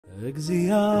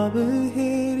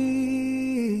እግዚአብሔር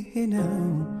ነው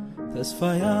ተስፋ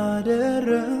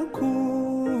ያደረኩ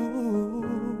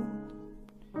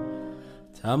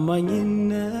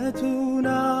ታማኝነቱን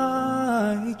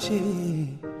አይቼ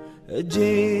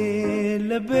እጄን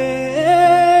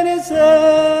ለቤን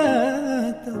ሰጠሁት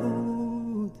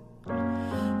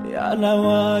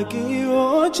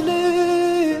ያላዋቂዎች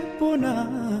ልቦና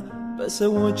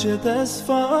በሰዎች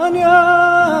ተስፋን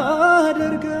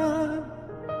ያደርጋል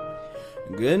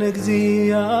ግን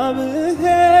እግዚአብሔር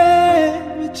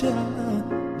ብቻ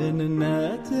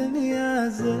ደህንነትን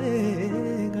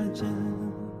ያዘጋጃል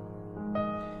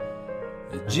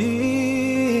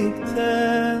እጅግ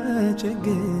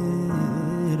ተቸግሬ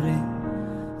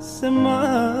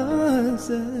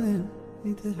ስማጸን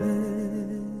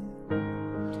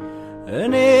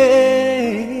እኔ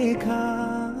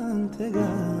ካንተ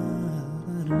ጋር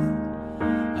ነኝ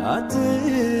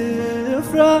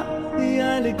አትፍራ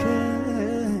ያልከኝ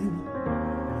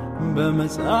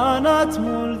በመጽናናት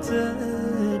ሞልተህ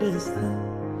ደስታ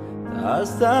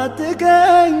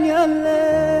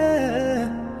ታስታጥቀኛለህ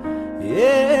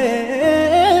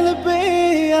የልቤ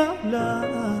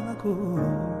አምላክ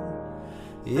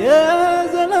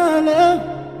የዘላለም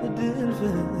ድል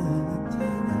ፈንታዬ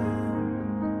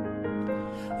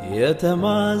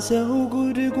የተማሰው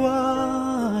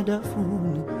ጉድጓድ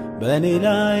አፉን በእኔ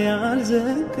ላይ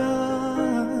አልዘጋ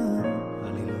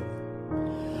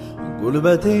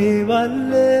ጉልበቴ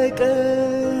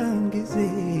ባለቀን ጊዜ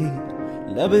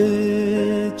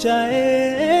ለብቻዬ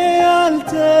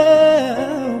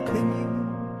አልተውከኝም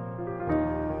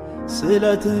ስለ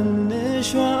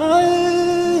ትንሿ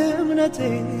እምነቴ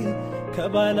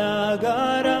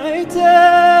ከባላጋራ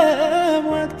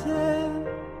ተሟግተህ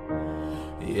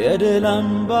የድል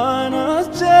አምባን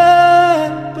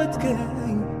አስጨበጥከኝ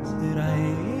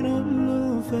ስራዬን ሁሉ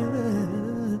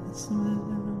ፈጽመህ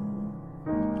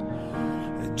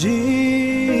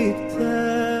እጅግ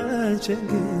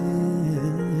ተቸግሬ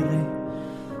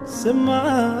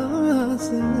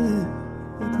ስማጸን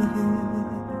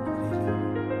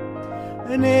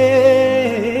እኔ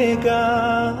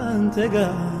ካንተ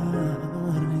ጋር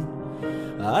ነኝ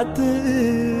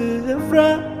አትፍራ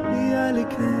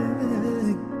ያልከኝ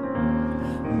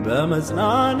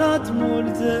በመጽናናት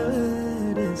ሞልተህ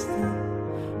ደስታ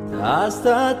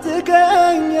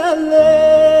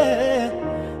ታስታጥቀኛለህ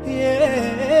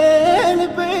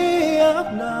የልቤ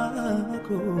አምላክ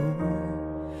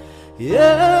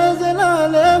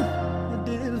የዘላለም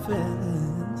ድል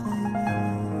ፈንታዬ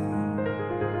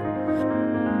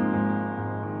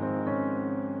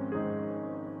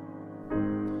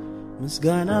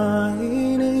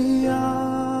ምስጋናዬን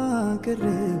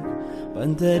ያቀርብ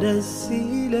ባንተ ደስ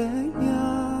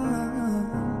ይለኛል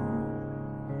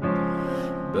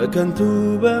በከንቱ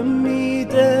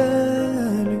በሚጠሉኝ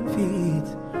ፊት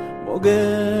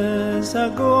ሞገስ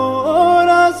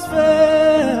አጎናጽፈኸኛል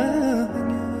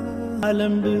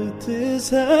ዓለም ብትሰርዘኝም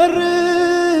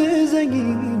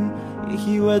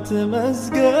የሕይወት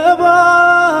መዝገብ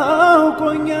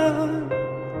አውቆኛል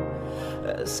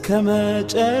እስከ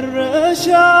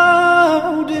መጨረሻው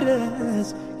ድረስ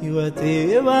ሕይወቴ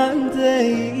ባንተ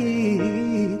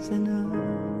ይጸናል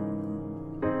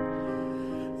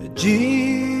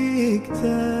እጅግ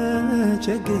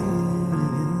ተቸግሬ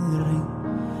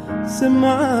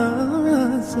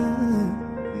ስማጸን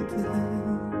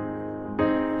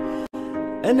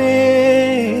እኔ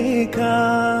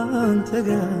ካንተ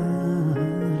ጋር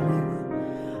ነኝ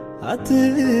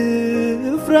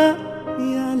አትፍራ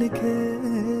ያልከኝ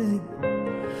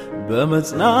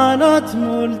በመጽናናት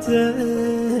ሞልተህ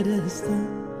ደስታ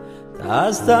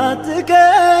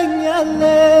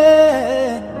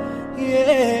ታስታጥቀኛለህ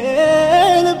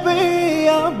የልቤ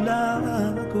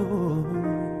አምላክ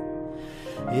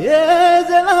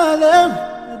የዘላለም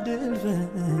ድል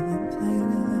ፈንታዬ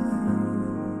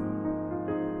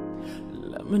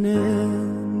ለምን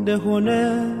እንደሆነ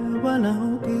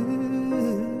ባላውቅም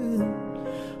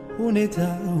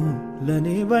ሁኔታው ለኔ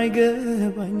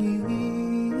ባይገባኝም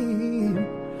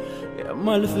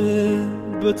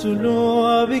የማልፍበት ሁሉ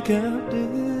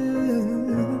ቢከብድም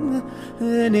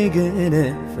እኔ ግን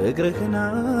ፍቅርህን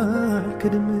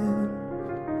አልክድም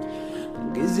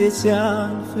ጊዜ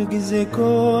ሲያልፍ ጊዜ እኮ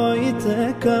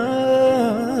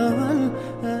ይተካል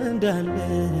እንዳለ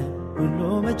ሁሉ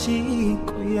መቼ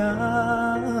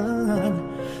ይቆያል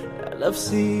ያለፍ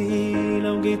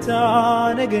ሲለው ጌታ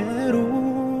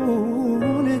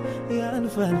ነገሩን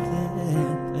ያልፋል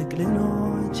ተጠቅልሎ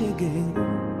ችግሩ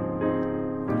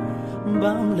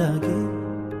በአምላኬ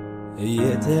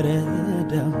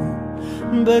እየተረዳሁ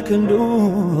በክንዱ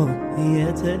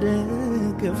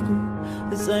እየተደገፍኩ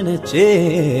ጸንቼ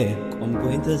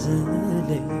ቆምኩኝ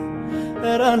ተዘለይ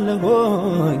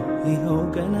እራለሆኝ ይኸው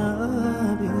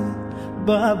ቀናቢ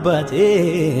በአባቴ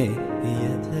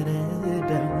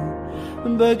እየተረዳሁ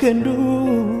በክንዱ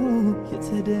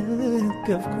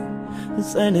የተደገፍኩኝ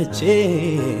ጸንቼ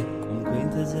ቆምኩኝ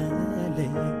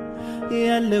ተዘለይ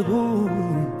ያለሁኝ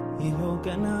ይኸው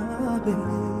ቀናቢ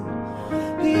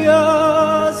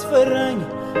ያስፈራኝ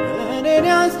እኔን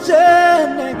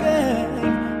ያስጨነቀኝ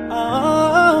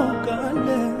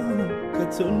አውቃለሁ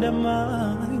ከቶ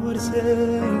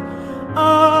እንደማይወርሰኝ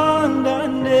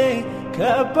አንዳንዴ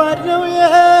ከባድ ነው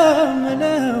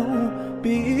የምለው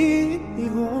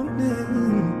ቢሆንም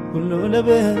ሁሉ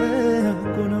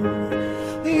ለበጎ ነው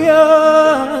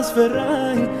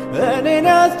ያስፈራኝ እኔን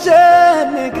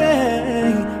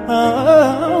ያስጨነቀኝ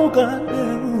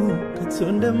አውቃለሁ ከቶ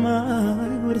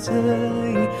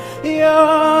እንደማይወርሰኝ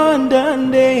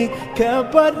አንዳንዴ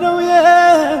ከባድ ነው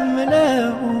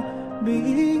የምለው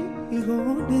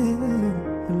ቢሆንም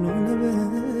ሁሉ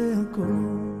ለበጎ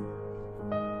ነው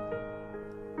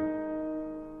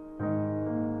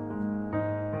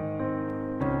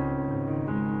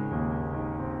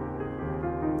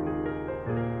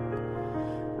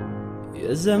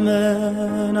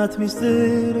የዘመናት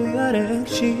ሚስጥር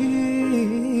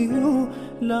ያረግሽው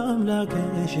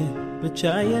ለአምላክሽ ብቻ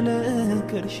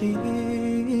የነገርሽው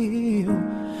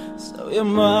ሰው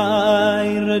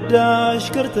የማይረዳሽ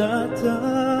ከርታታ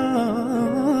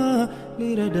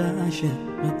ሊረዳሽ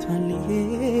መጥቷል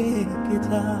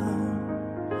ጌታ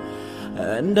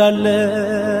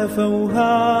እንዳለፈ ውሃ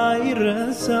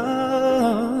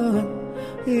ይረሳል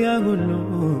ያ ሁሉ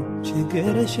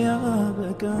ችግርሽ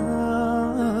ያበቃል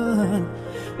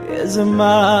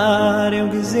የዝማሬው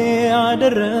ጊዜ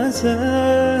አደረሰ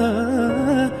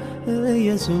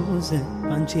ኢየሱስ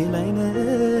አንቺ ላይ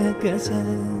ነገሰ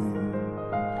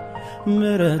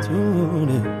ምሕረቱን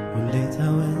ሁሌ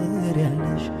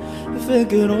ታወሪያለሽ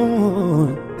ፍቅሩን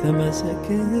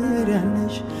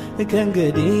ተመሰክሪያለሽ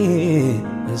ከእንግዲህ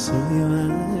እሱ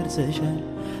ይወርሰሻል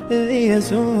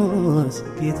ኢየሱስ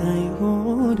ጌታ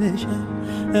ይሆንሻል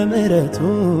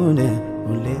ምሕረቱን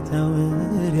ሁሌ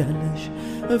ታወሪያለሽ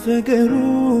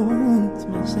ፍቅሩን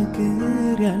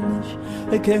ተመሰክሪያለሽ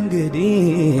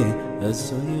ከእንግዲህ እሱ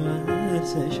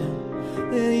ይወርሰሻል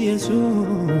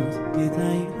ኢየሱስ ጌታ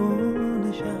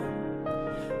ይሆንሻል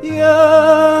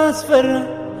ያስፈራ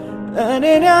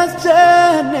እኔን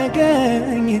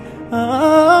ያስጨነቀኝ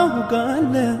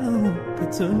አውቃለሁ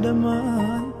ከቶ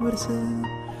እንደማይወርሰኝ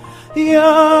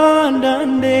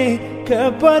አንዳንዴ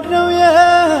ከባድ ነው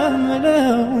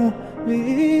የምለው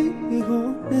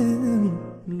ቢሆንም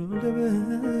ሁሉ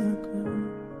ለበጎ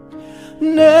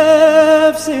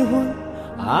ነፍሴ ሆይ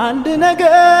አንድ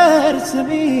ነገር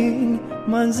ስሚኝ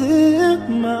ማን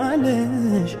ዝም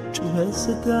አለሽ ጩኸት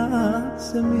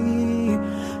ስታሰሚ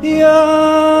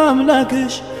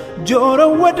የአምላክሽ ጆሮ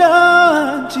ወደ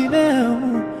አንቺ ነው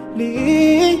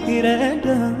ሊረዳሽ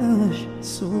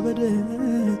እሱ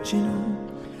በደጅ ነው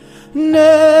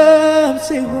ነፍሴ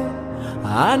ሆይ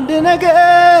አንድ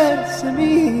ነገር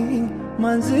ስሚኝ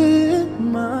ማን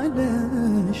ዝም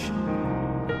አለሽ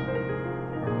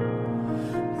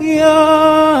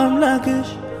የአምላክሽ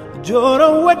ጆሮ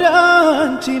ወደ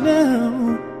አንቺ ነው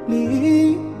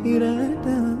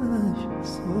ሊረዳሽ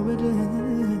እሱ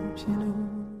በደጅ ነው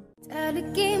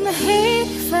ጠልቄ መሄድ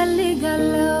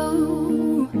ፈልጋለሁ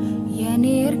የኔ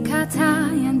እርካታ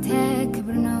ያንተ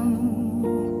ክብር ነው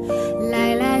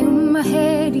ላይ ላዩን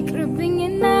መሄድ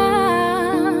ይቅርብኝና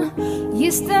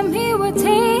ይስተም ሕይወቴ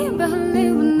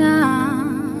በህልውና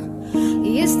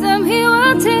ይስተም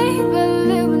ሕይወቴ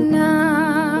በህልውና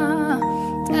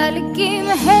ጠልቄ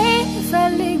መሄድ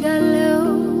ፈልጋለሁ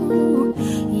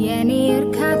የኔ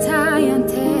እርካታ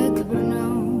ያንተ ክብር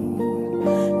ነው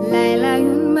ላይ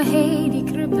ላዩን መሄድ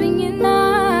ይቅርብኝና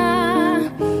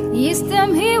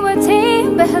ይስተም ሕይወቴ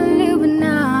በህልውና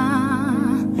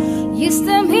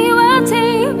ይስተም ሕይወቴ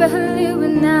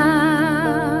በህልውና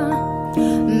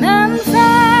መንፈስ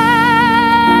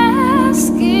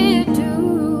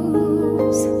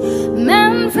ቅዱስ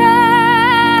መንፈስ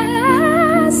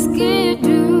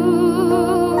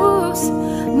ቅዱስ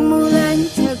ሙላኝ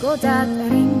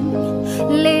ተቆጣጠረኝ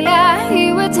ሌላ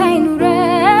ሕይወት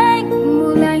አይኑረኝ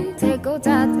ሙላኝ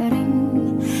ተቆጣጠረኝ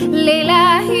ሌላ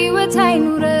ሕይወት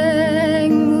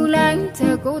አይኑረኝ ሙላኝ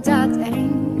ተቆጣጠረኝ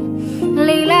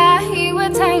ሌላ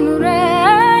ሕይወት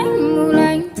አይኑረኝ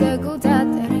ሙላኝ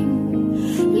ተቆጣጠረኝ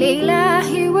ሌላ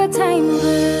ሕይወት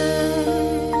አይኑረኝ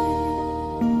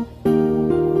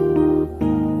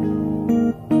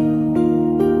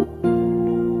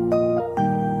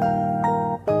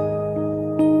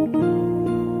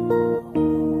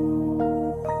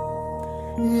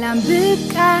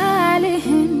ላምብቃ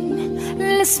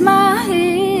ልስማ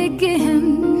ሕግህን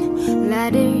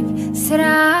ላድርግ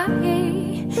ስራዬ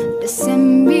ደስ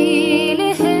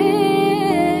የሚልህ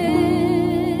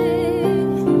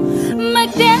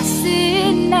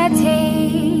መቅደስነቴ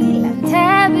ላንተ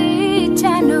ብቻ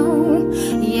ነው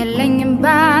የለኝም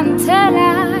ባንተ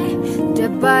ላይ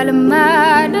ደባል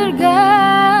ማድርገው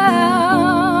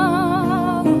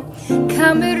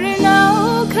ከምር ነው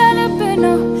ከልብ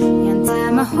ነው ያንተ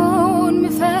መሆን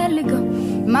ምፈልገው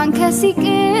ማን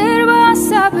ከሲቅር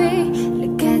በሐሳቤ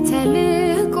ልከተልህ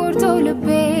ቆርጦ ልቤ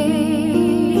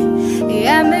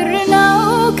የምር ነው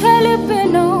ከልብ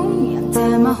ነው ያንተ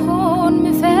መሆን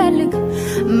ምፈልገው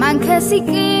ማን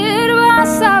ከሲቅር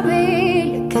በሐሳቤ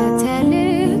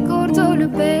ልከተልህ ቆርጦ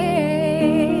ልቤ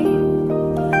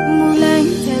ሙላኝ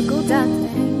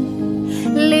ተቆጣጠረኝ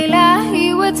ሌላ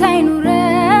ሕይወት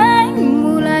አይኑረኝ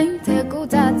ሙላኝ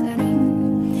ተቆጣጠረኝ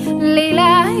ሌላ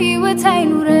ሕይወት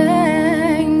አይኑረኝ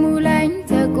ሙላኝ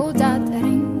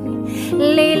ተቆጣጠረኝ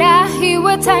ሌላ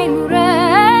ሕይወት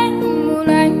አይኑረኝ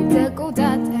ሙላኝ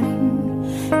ተቆጣጠረኝ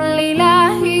ሌላ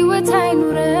ሕይወት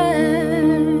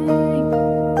አይኑረኝ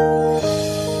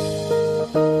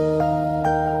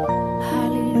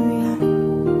ሃሌሉያ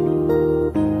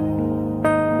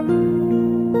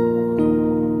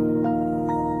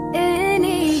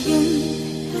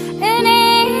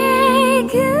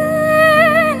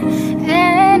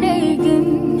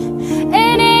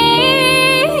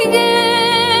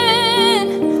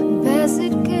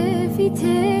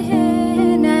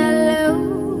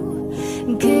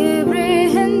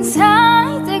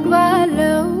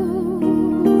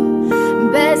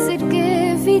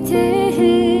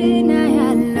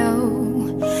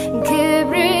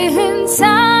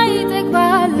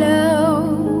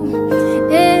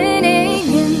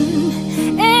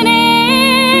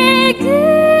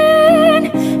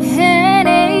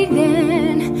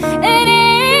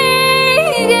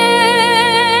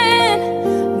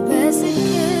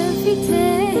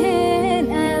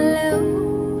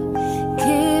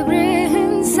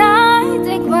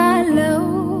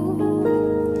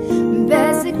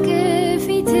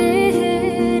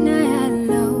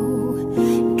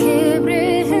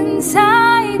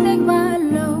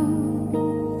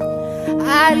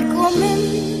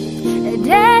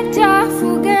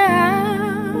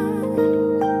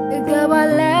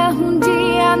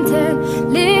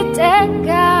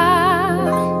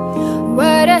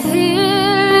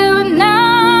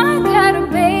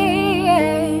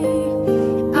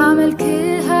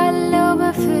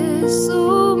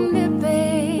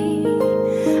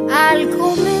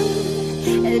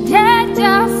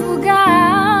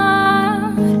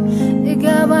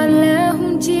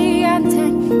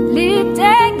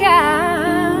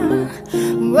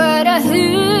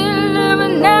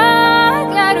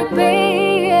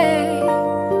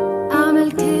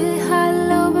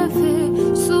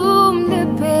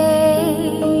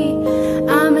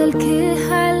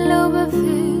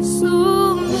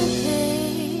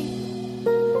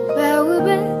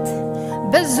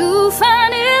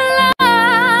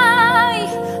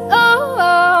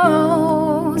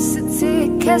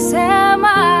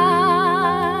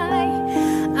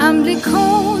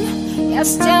አምልኮን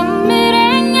ያስተምረኛል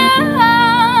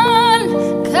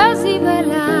ከዚህ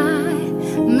በላይ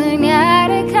ምን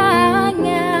ያረካኛል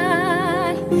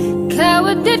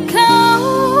ከወደድከው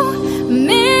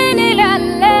ምን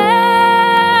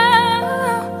እላለሁ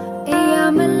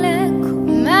እያመለኩ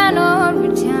መኖር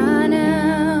ብቻ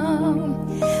ነው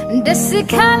ደስ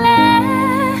ካለ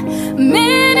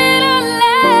ምን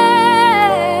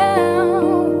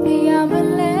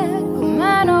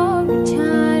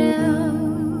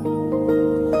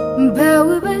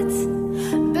በውበት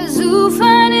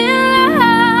በዙፋን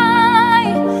ላይ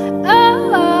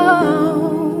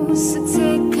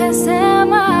ስትሄድ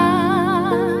ከሰማይ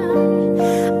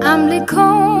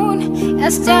አምልኮን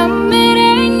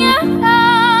ያስተምረኛል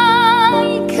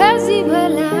ከዚህ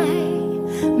በላይ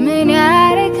ምን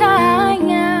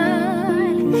ያረካኛል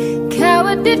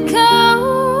ከወደድከው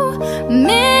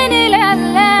ምን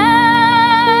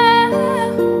እላለሁ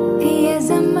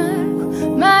እየዘመርኩ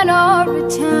መኖር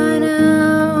ብቻ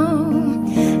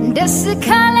ደስ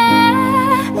ካለ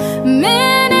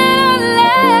ምን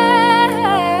እላለሁ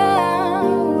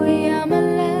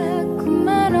እያመለኩ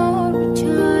መኖር ብቻ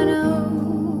ነው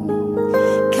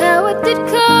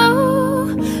ከወደድከው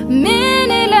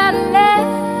ምን እላለሁ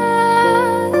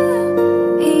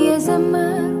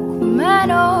እየዘመርኩ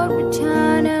መኖር ብቻ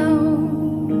ነው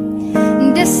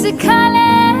ደስ ካለ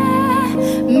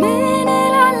ምን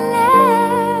እላለሁ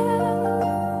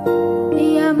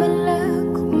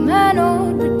እያመለኩ መኖር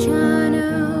ብቻ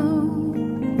ነው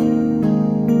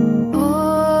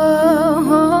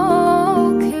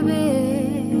ኦኬ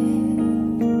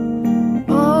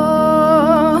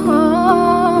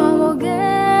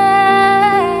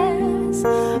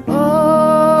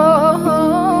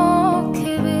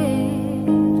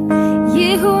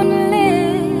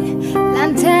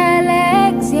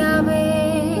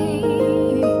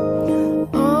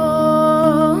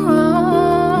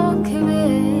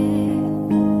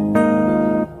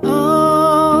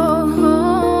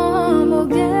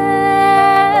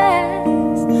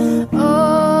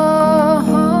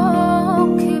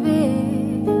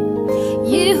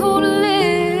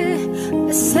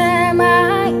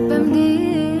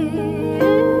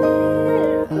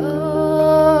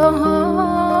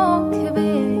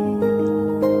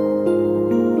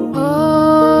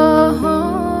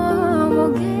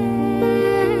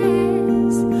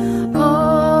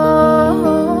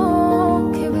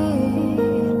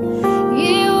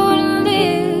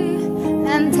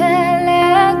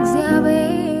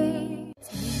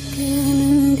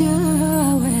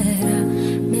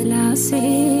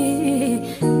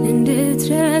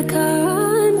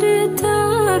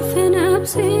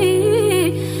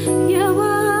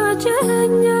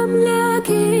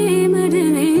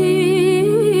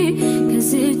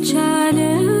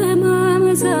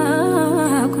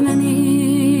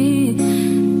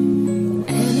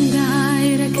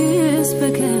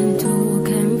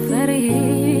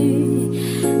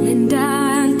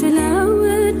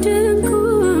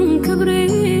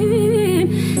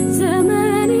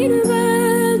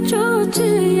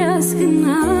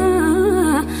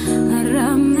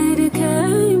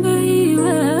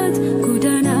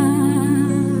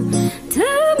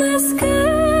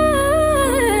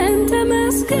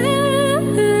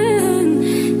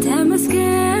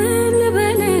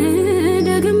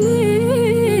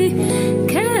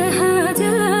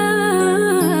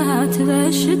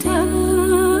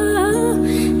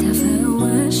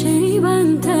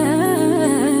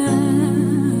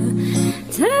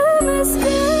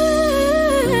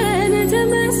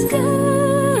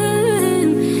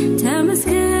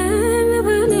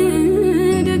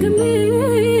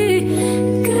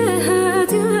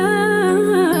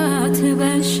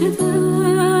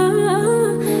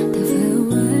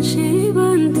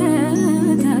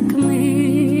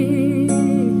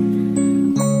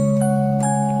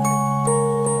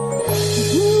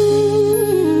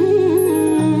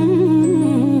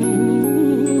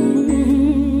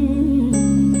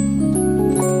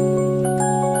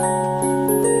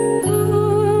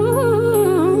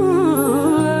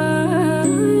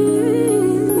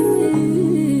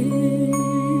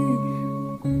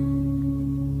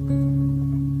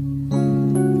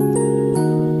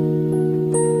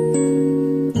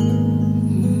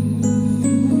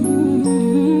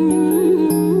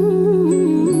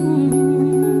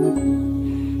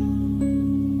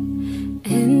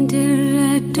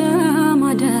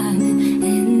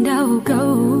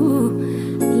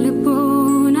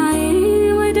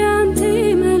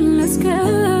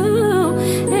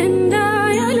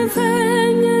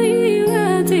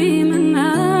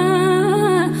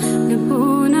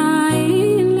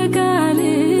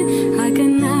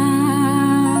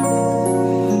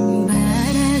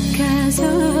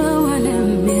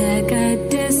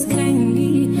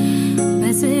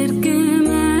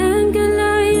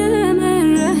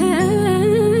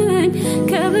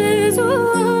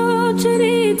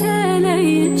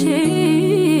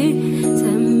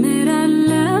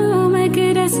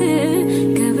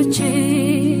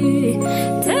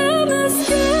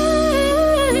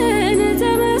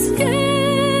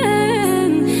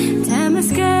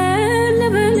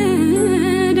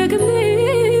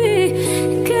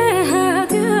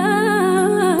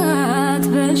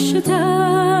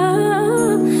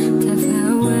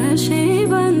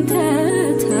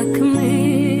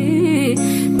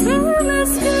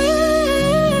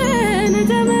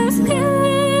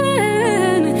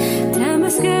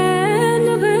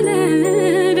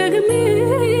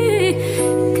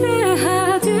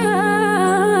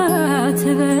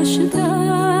በሽታ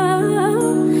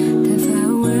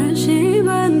ተፈወሽ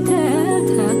ባንተ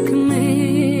ታክሜ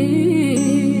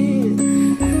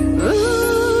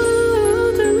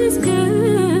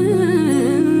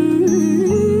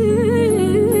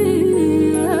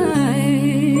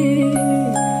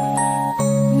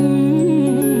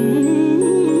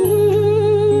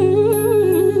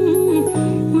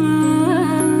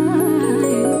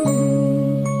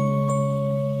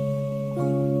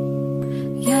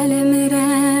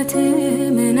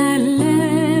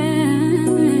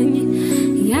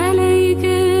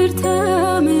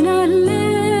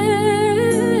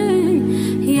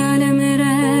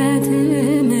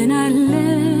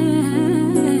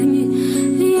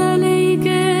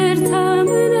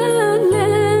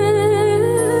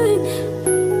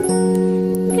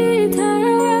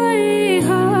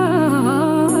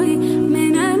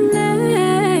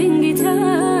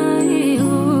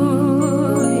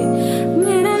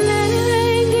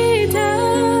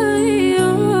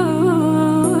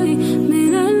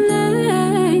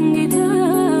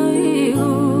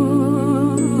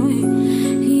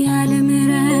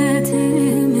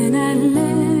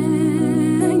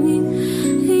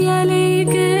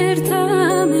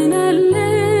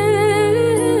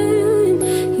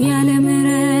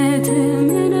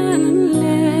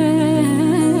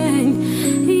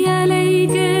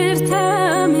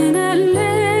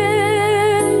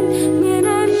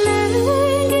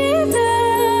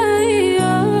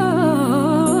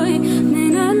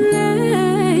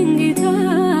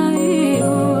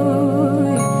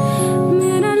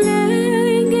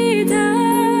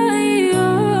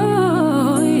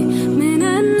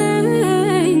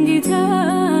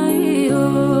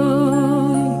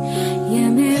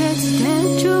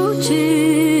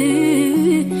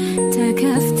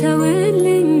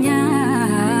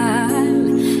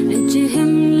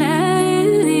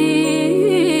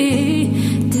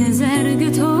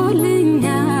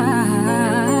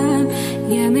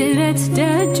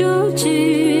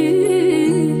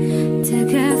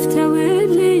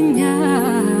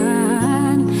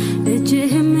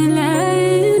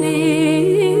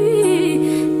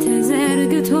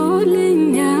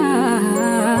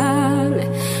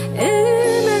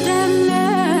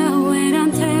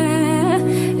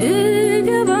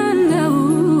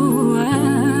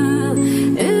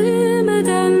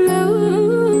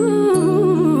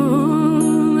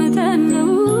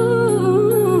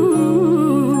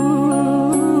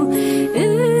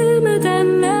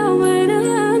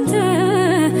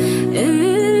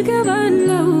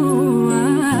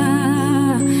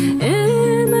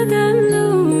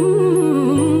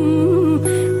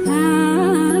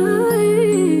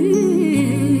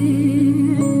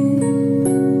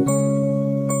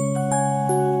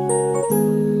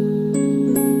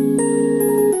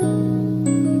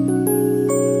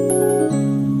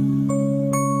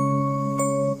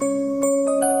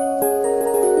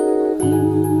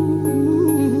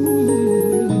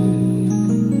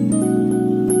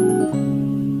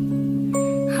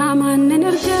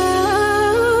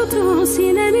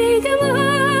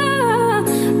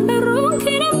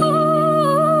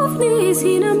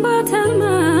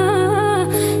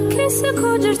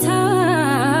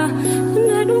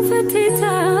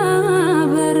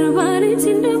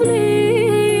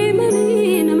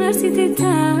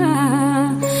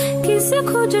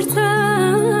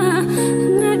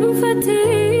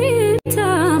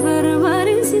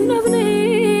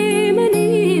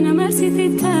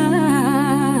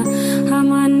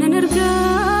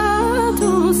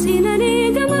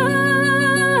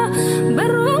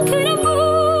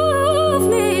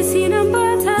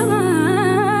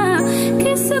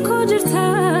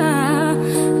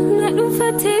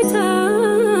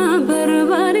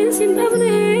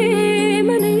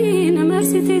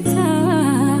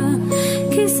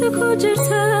Kisa ko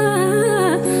jirta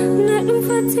na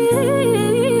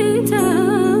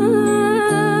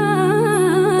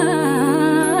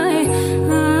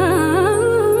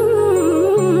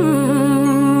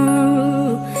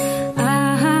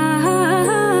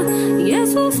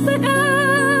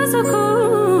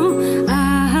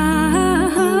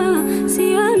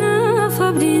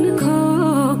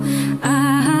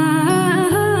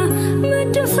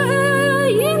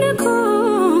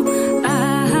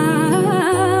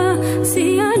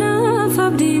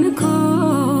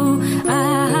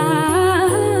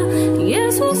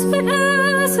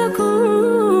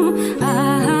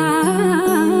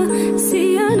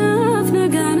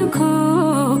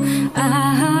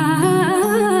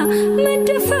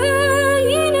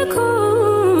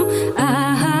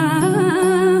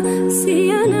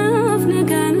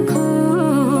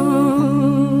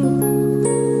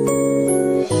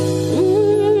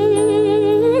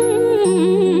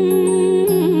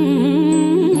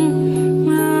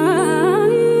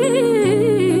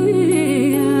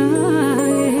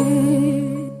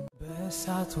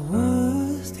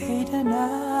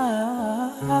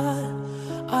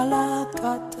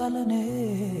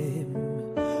አላቃጠለንም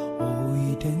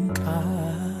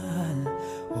ይደንቃል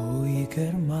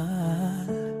ይገርማል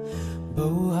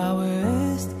በውሃ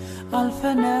ውስጥ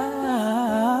አልፈናል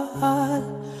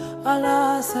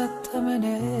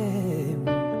አላሰጠመንም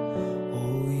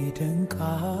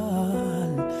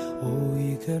ይደንቃል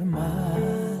ይገርማል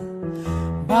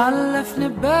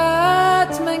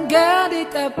ባለፍንበት መንገድ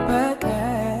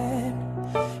ይጠበቀን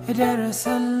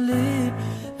የደረሰልን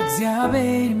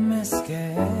እግዚአብሔር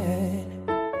ይመስገን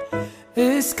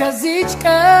እስከዚች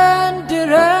ቀን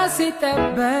ድረስ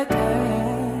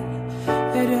ይጠበቀን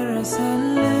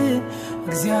የደረሰልን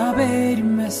እግዚአብሔር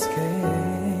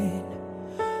ይመስገን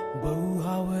በውሃ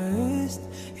ውስጥ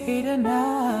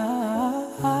ሄደናል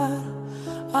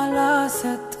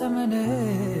አላሰጠመንም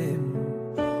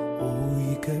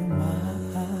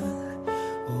ይገርማል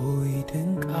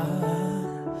ይደንቃል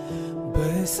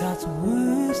በእሳት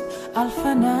ውስጥ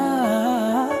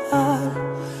አልፈናል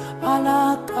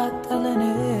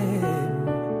አላቃጠለንም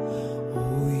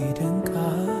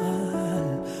ይደንቃል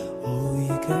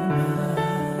ይገርማል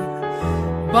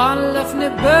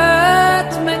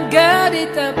ባለፍንበት መንገድ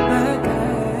ይጠበቀን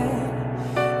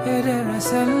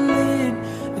የደረሰልን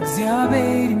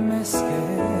እግዚአብሔር ይመስገን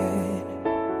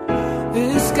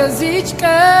እስከዚች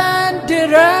ቀን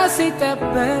ድረስ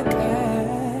ይጠበቀን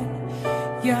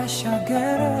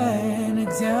ያሻገረን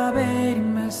እግዚአብሔር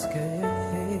ይመስገን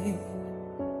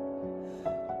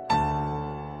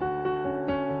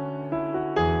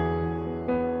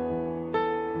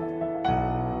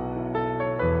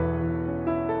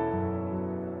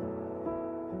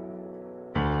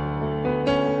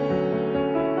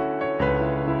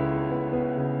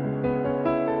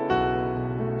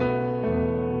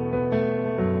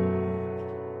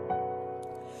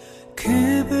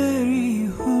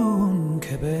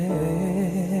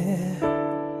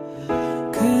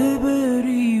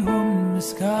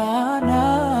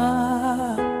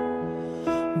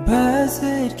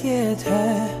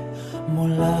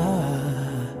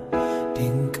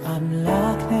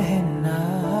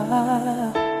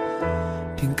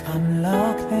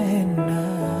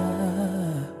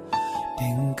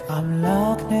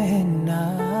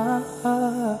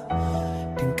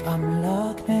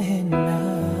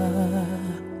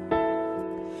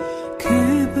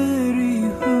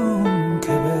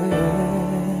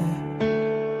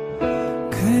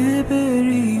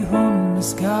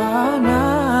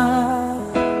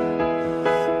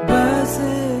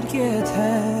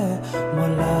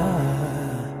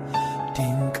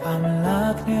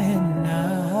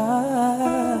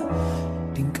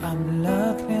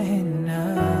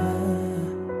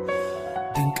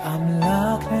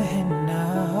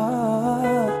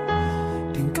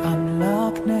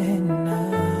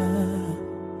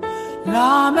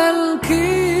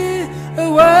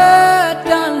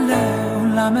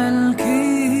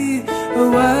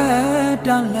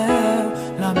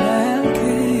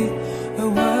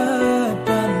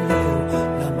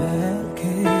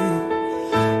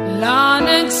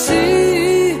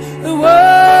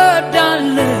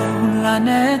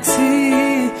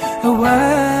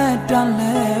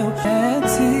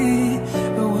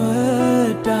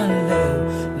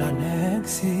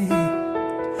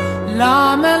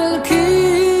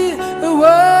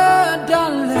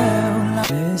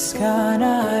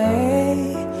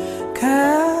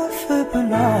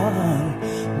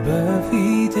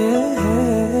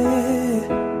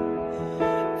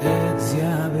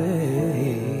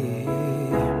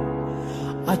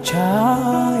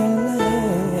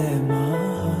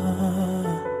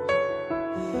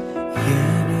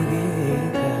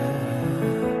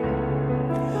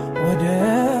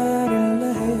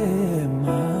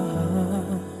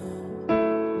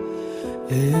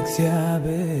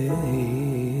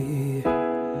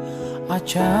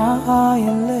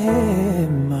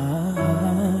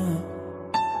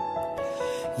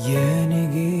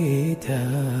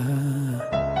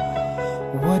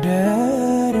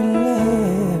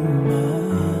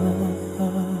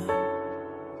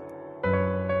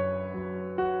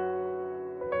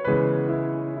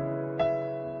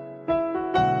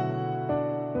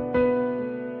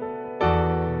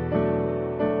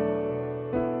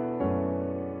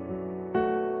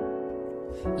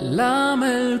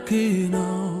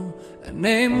ላመልክነው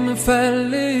እኔም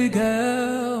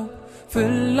ፈልገው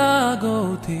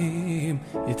ፍላጎቴም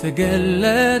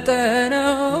የተገለጠ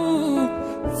ነው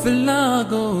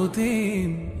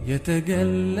ፍላጎቴም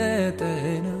የተገለጠ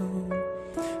ነው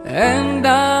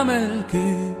እንዳመልክ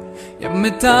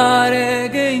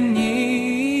የምታረገኝ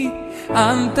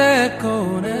አንተ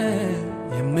ኮነ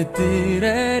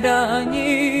የምትረዳኝ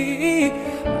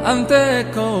አንተ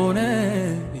ኮነ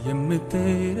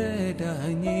የምትረዳኝ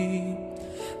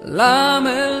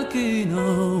ላመልክ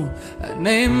ነው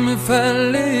እኔም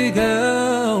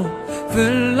ፈልገው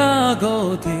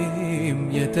ፍላጎቴም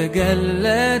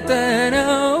የተገለጠ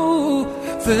ነው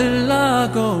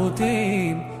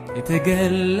ፍላጎቴም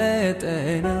የተገለጠ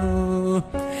ነው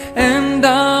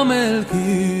እንዳመልክ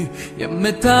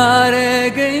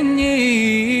የምታረገኝ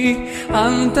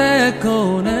አንተ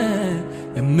ኮነ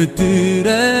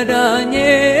የምትረዳኝ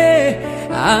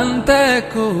አንተ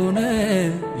ኮነ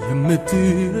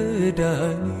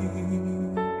የምትረዳኝ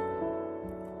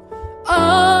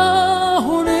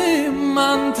አሁንም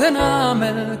አንተን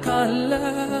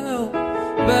አመልካለሁ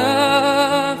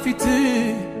በፊት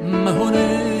መሆን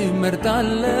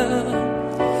መርጣለሁ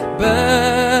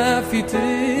በፊት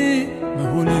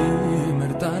መሆን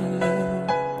መርጣለሁ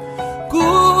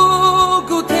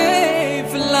ጉጉቴ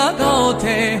ፍላጎቴ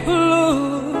ሁሉ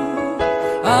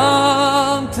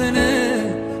አንተን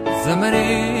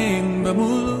ዘመኔን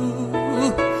በሙሉ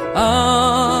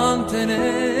አንተን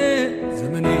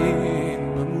ዘመኔን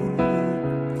በሙሉ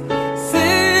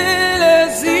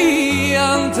ስለዚህ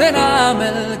አንተን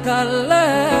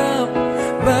አመልካለሁ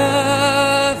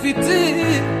በፊት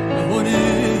መሆን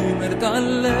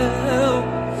መርጣለሁ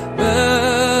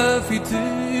በፊት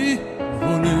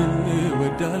መሆን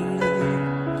እወዳለሁ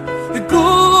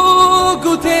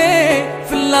ጉጉቴ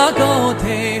ፍላጎቴ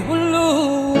ሁሉ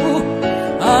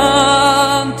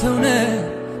አንተውነ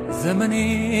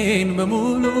ዘመኔን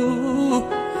በሙሉ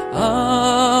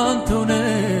አንተውነ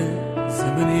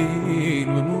ዘመኔን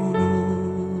በሙሉ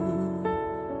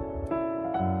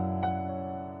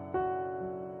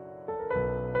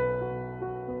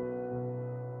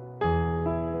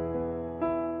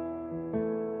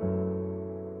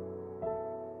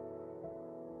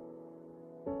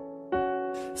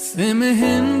ስምህ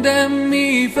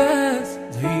እንደሚፈስ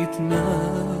ዘይት ነው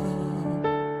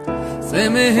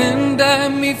ስምህ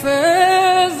እንደሚፈስ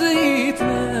ዘይት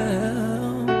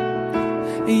ነው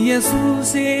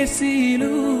ኢየሱስ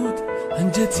ሲሉት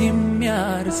አንጀት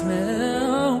የሚያርስ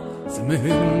ነው ስምህ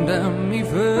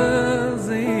እንደሚፈስ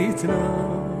ዘይት ነው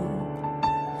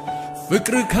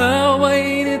ፍቅር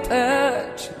ከወይን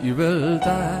ጠጅ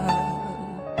ይበልጣል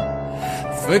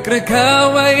ፍቅር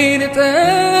ከወይን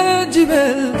ጠጅ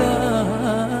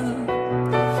ይበልጣል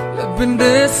ልብን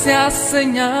ደስ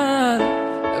ያሰኛል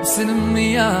ነፍስንም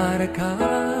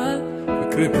ያረካል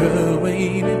ፍቅር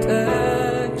ከወይን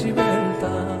ጠጅ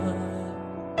ይበልጣል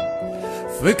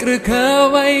ፍቅር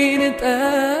ከወይን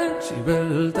ጠጅ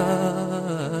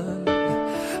ይበልጣል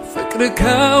ፍቅር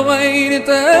ከወይን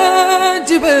ጠጅ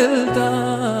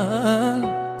ይበልጣል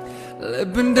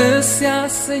ልብን ደስ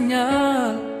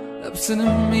ያሰኛል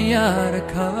ነፍስንም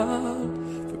ያረካል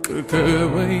ፍቅር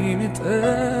ከወይን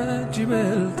ጠጅ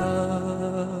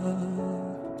ይበልጣል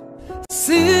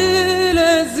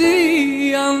ስለዚህ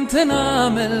አንተን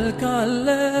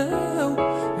አመልካለሁ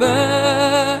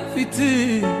በፊት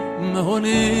መሆን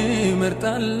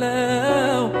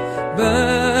መርጣለሁ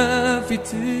በፊት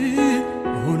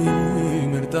መሆን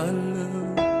መርጣለሁ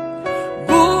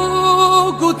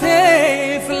ጉጉቴ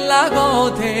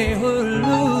ፍላጎቴ ሁሉ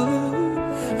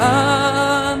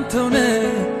አንተውነ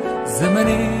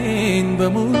ዘመኔን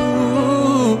በሙሉ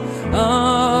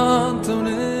አንተውነ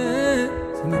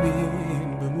ዘመኔን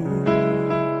በሙሉ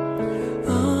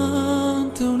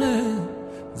አንተውነ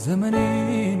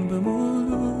ዘመኔን በሙሉ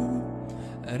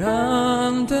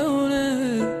አንተውነ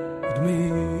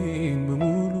እድሜን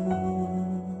በሙሉ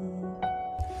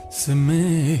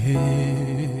ስምህ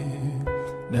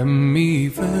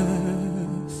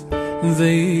እንደሚፈስ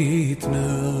ዘይት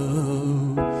ነው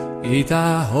ጌታ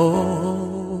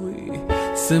ሆይ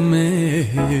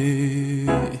ስምህ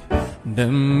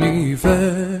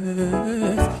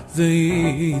እንደሚፈስ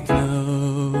ዘይት ነው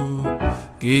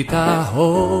ጌታ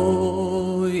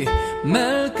ሆይ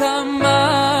መልካም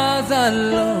መዓዛ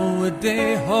አለው ውዴ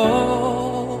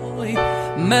ሆይ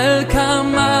መልካም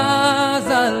መዓዛ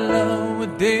አለው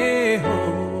ውዴ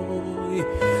ሆይ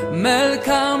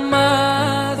መልካም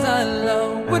መዓዛ አለው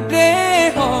ውዴ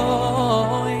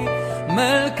ሆይ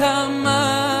መልካም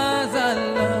መዓዛ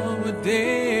አለው ውዴ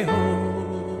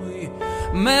ሆይ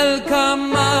መልካም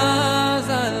መዓዛ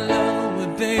አለው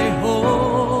ውዴ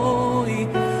ሆይ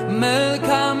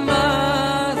መልካም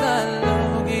መዓዛ አለው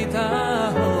ጌታ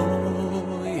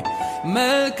ሆይ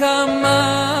መልካም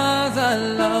መዓዛ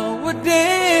አለው ውዴ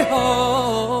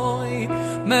ሆይ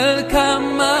መልካም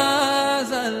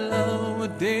መዓዛ አለው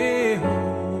ውዴ ሆይ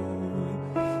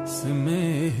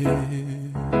ስምህ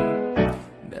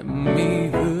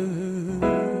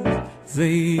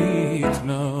ዘይት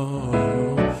ነው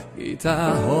ጌታ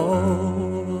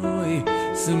ሆይ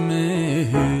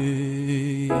ስምህ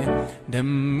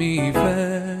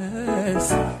እንደሚፈስ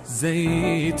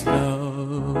zetenegnaw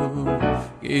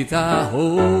ጌታ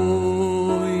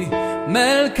ሆይ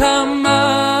መልካም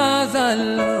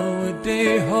ማዛለው ውዴ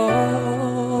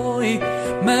ሆይ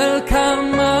መልካም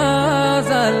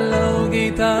ማዛለው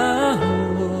ጌታ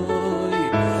ሆይ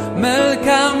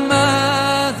መልካም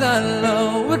ማዛለው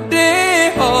ውዴ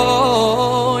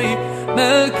ሆይ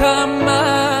መልካም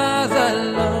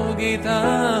ማዛለው ጌታ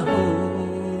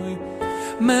ሆይ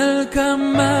መልካም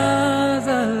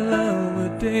ማዛለው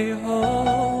ውዴ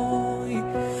ሆይ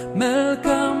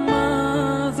መልካም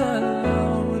ማዛለው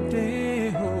ውዴ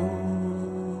ሆይ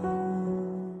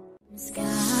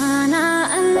ምስጋና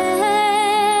አለ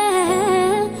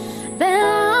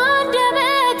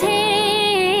በአንደበቴ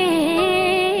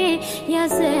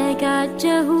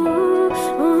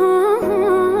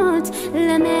ያዘጋጀሁት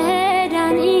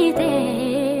ለመድኃኒቴ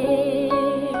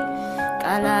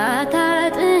ቃላት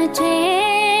አጥቼ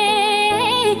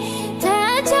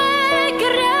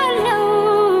ተቸግሬያለሁ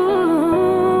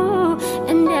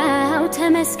እንደው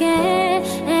ተመስገን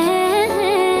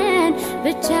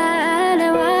ብቻ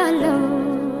እለዋለሁ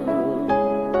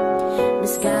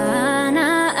ምስጋና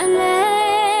አለ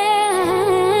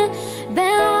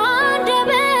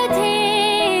በአንደበቴ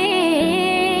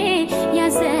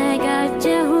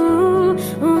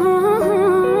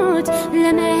ያዘጋጀሁት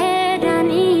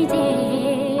ለመድኃኒቴ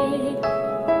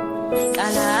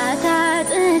ቃላት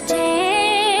አጥቼ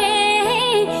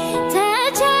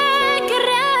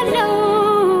ተቸግሬያለሁ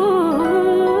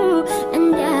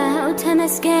እንደው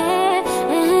ተመስገን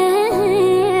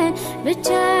ብቻ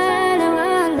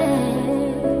እለዋለሁ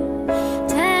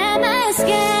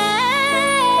ተመስገን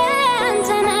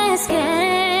ተመስገን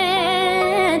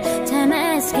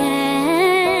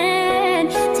ተመስገን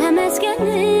ተመስገን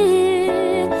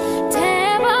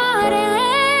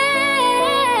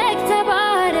ተባረክ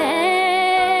ተባረክ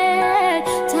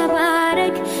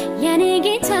ተባረክ የኔ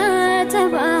ጌታ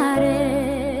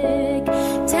ተባረክ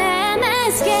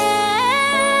ተመስገን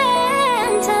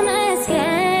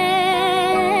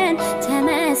ተመስገን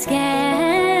ተመስገን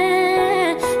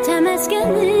ተመስገን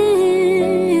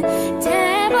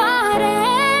ተባረክ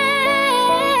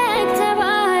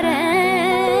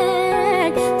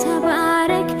ተባረክ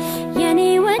ተባረክ የኔ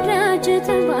ወዳጅ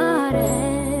ተባረክ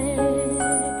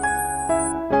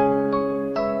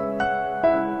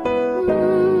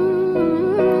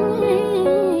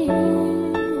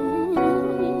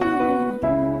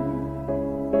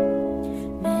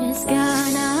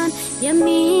ምስጋናን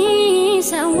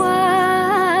የሚሰዋ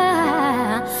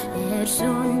እርሱ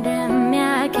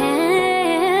እንደሚያከብር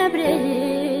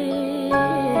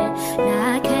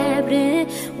ላከብር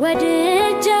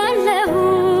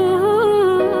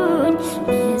ወድጃለሁኝ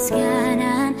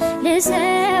ምስጋናን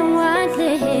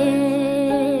ልሰዋልህ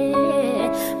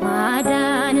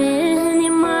ማዳንህን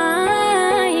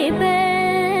የማይበት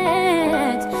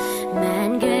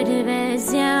መንገድ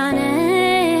በዚያ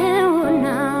ነውና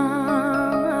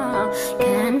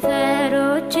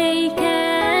ከንፈሮቼ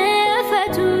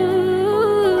ይከፈቱ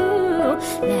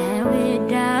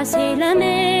ለውዳሴ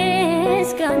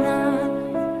ለምስጋና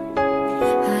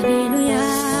ሃሌሉያ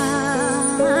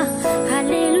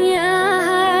ሃሌሉያ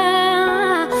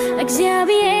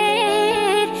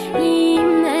እግዚአብሔር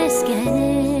ይመስገን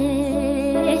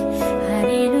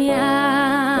ሃሌሉያ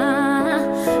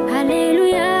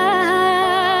ሃሌሉያ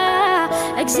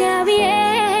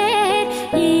እግዚአብሔር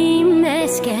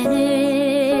ይመስገን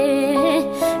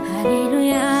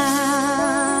ሃሌሉያ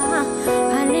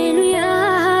ሃሌሉያ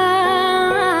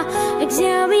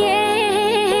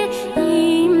እግዚአብሔር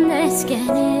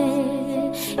ይመስገን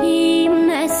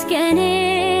ይመስገን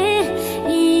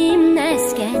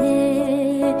ይመስገን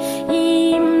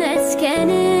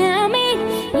ይመስገን አሜን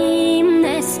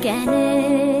ይመስገን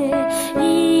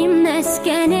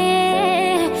ይመስገን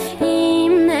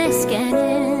ይመስገን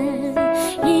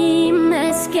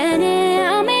ይመስገን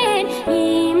አሜን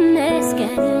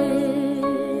ይመስገን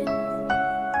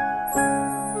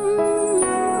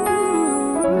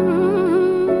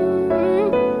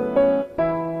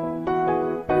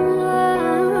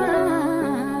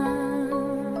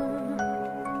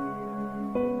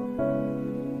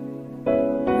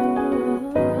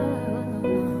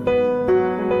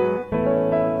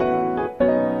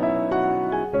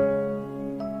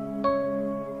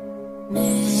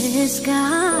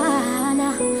ምስጋና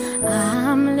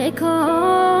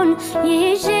አምልኮን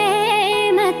ይዤ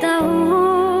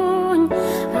መጣሁኝ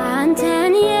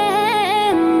አንተን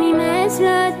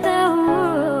የሚመስለው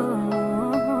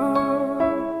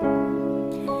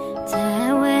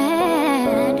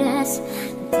ተወደስ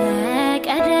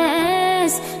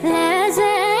ተቀደስ ለዘላለም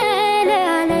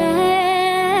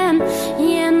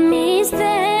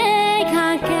የሚስተካከል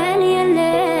የለም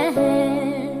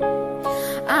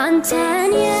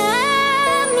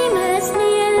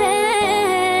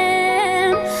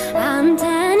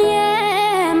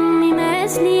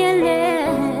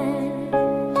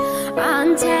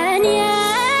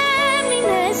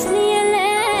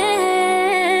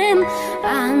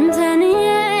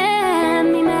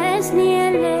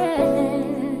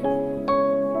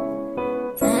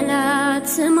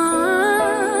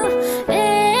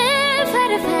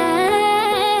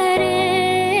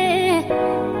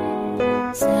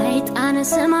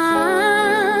ስማ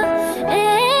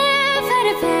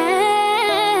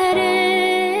ፈርፈር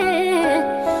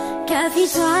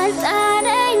ከፊቱ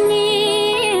አልጣለኝም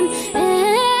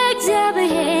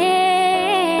እግዚአብሔር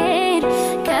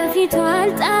ከፊቱ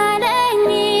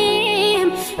አልጣለኝም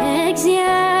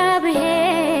እግዚአብሔር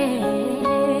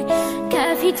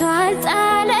ከፊቱ አልጣለኝም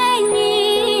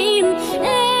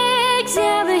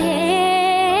እግዚአብሔር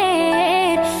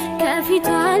ከፊቱ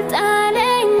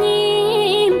አልጣለኝም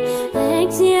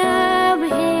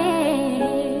እግዚአብሔር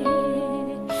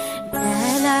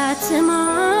ጠላት ስማ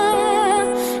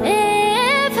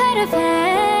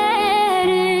ፈርፈር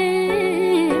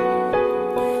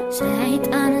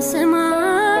ሰይጣን ስማ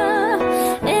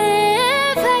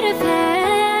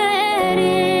ፈርፈር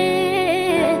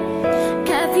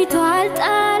ከፊቱ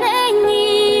አልጣለኝም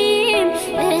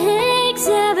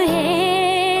እግዚአብሔር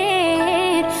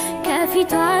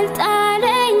ከፊቱ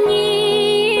አልጣለኝም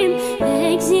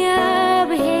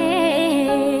እግዚአብሔር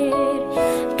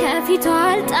ከፊቱ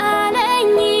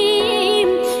አልጣለኝም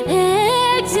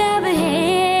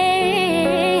እግዚአብሔር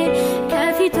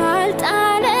ከፊቱ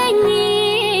አልጣለኝም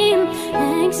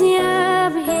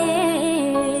እግዚአብሔር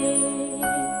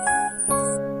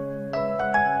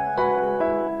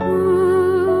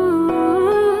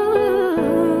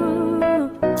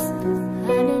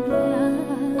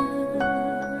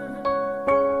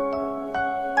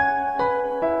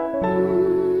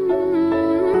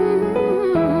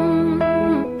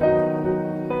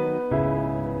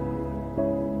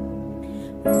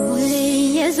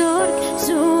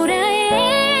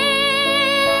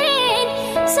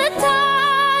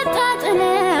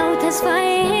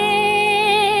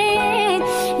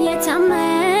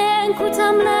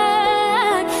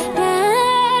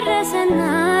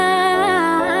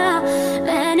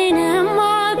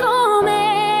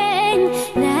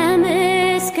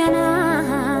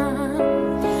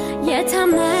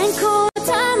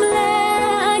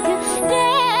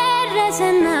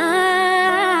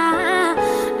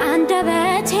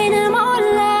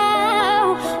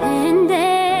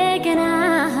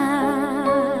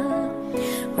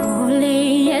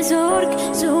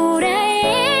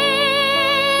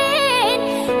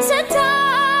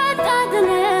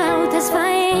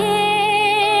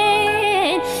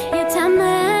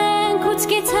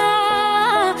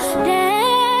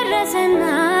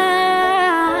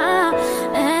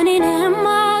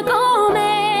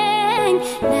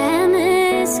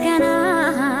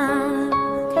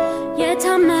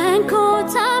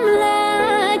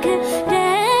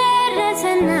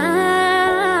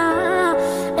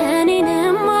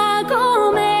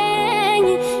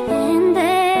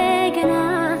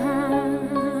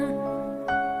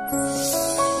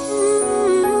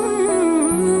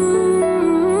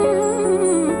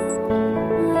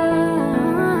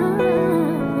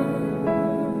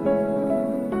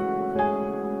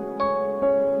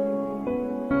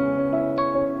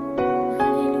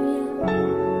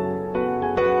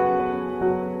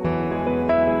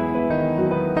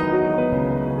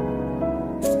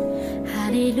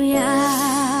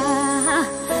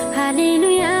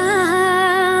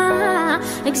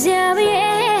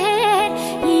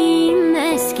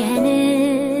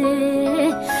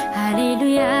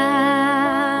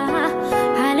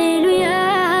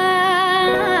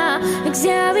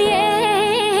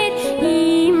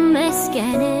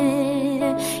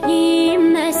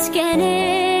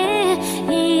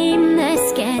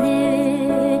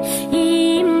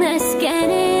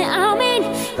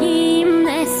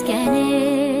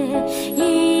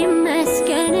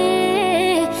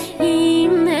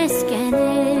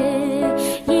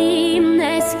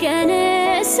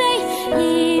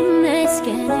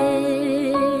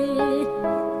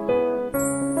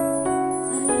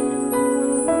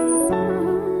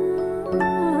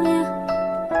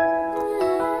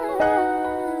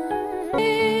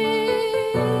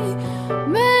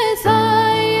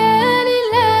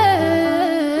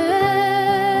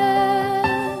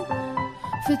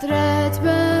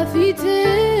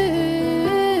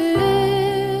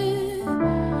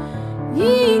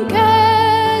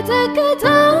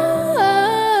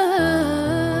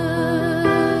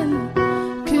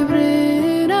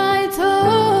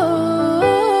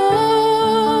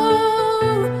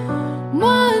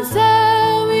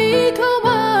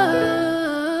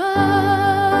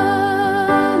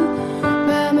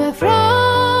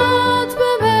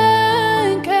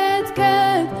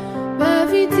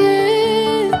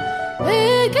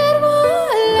girma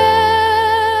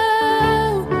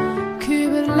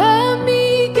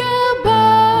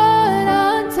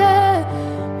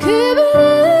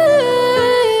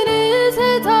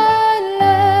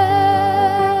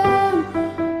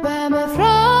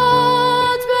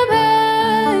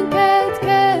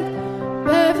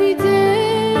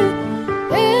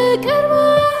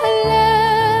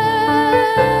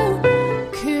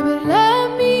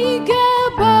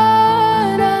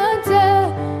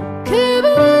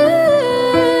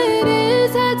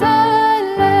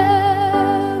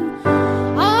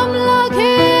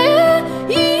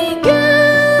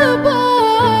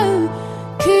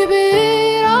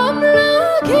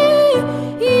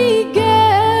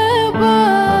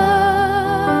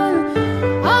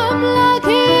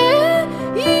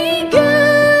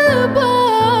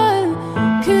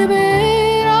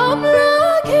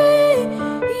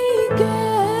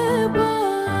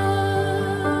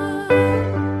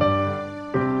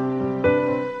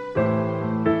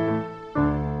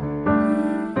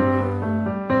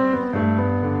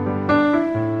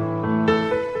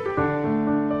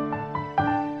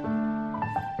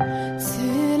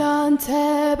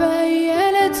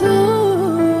በየዕለቱ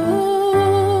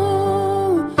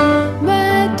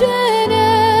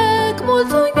መደነቅ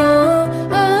ሞልቶኛል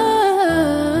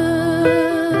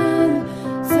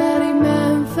ዛሬ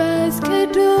መንፈስ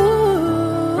ቅዱስ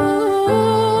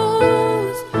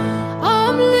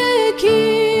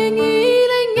አምልኪኝ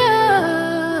ይለኛል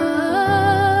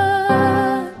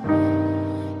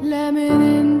ለምን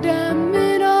እንደምኖር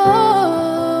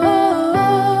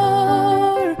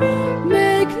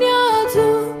ምክንያቱ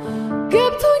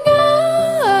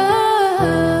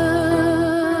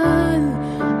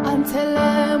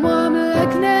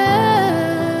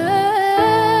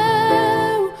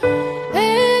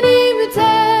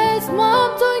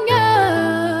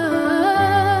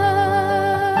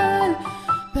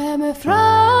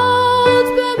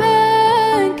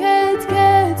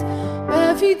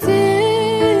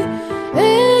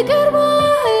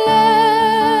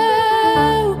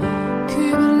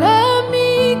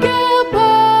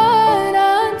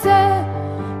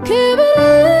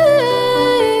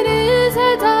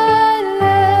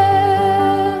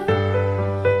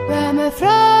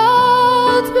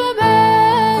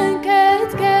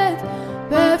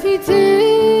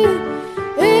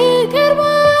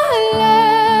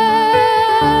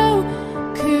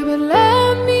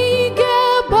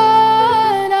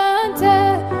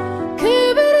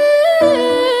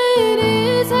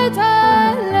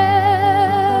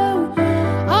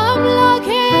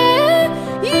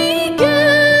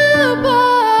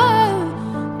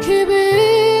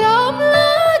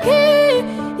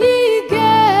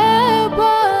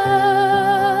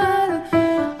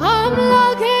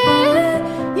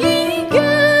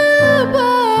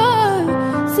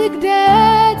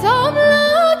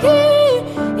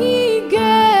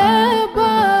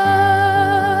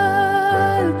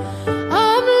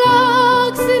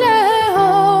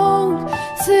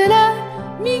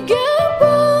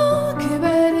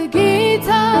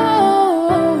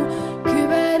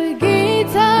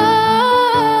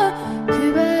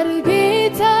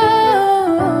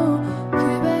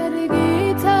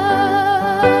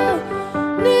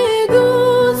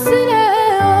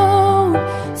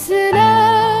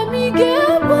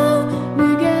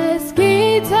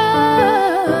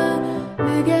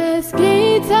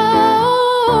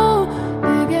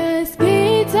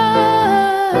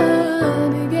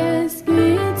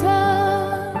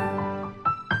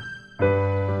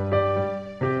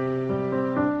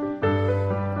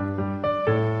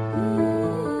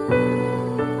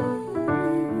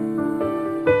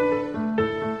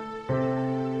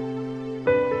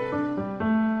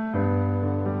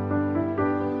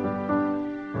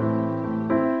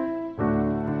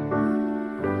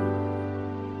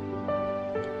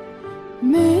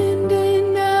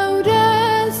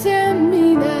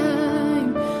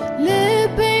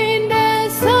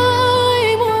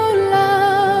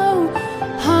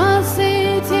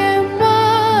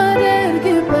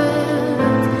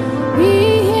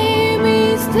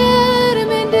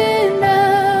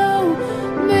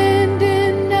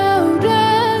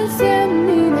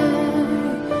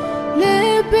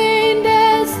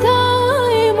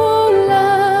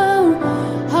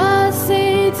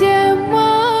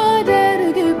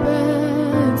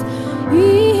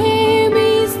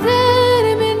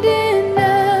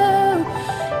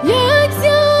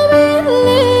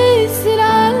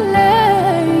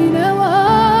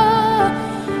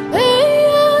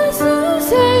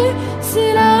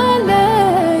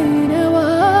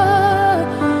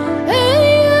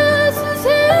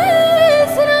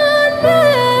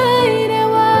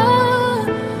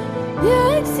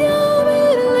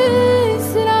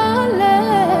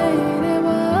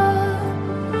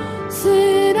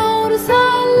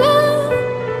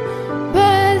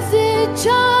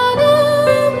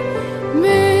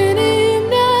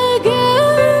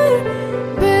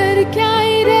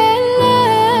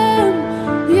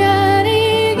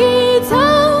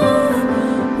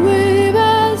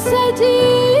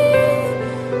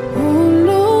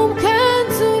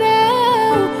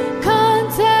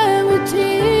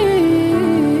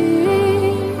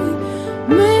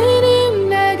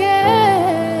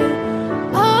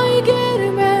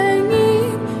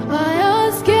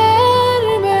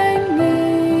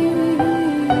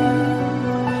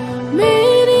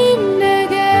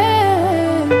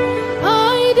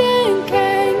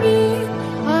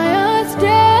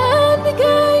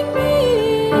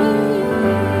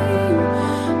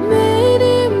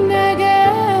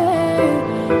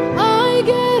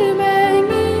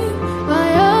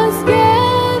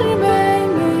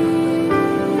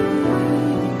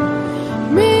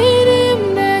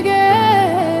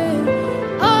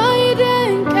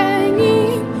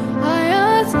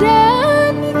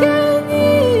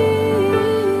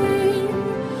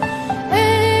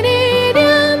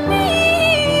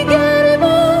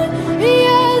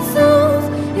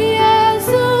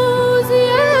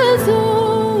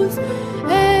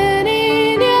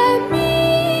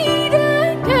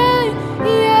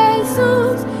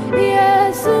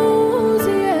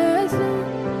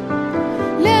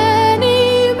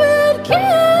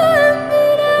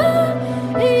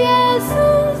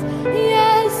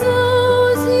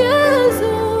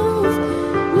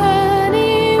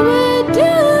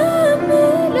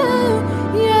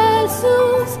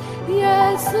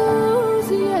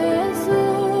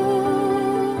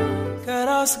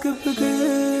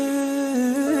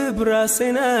በስግብግብ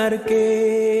ራሴን አርቄ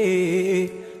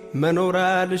መኖር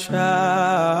አልሻም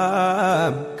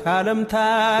ካለም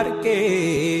ታርቄ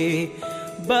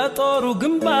በጦሩ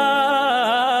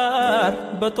ግንባር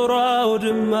በጦሩ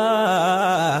አውድማ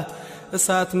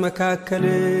እሳት መካከል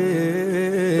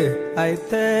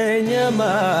አይተኛማ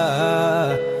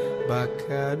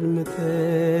ባካድምተኝ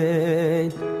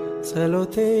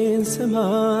ጸሎቴን ስማ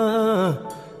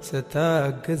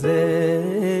ስታግዘኝ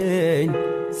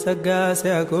ጸጋ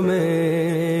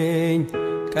ሲያቆመኝ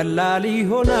ቀላል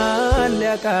ይሆናል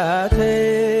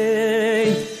ያቃተኝ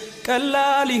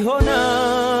ቀላል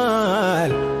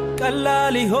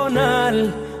ይሆናል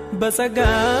በጸጋ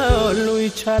ሁሉ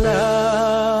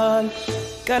ይቻላል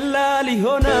ቀላል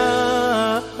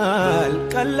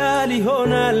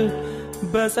ይሆናል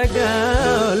በጸጋ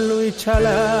ሁሉ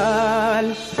ይቻላል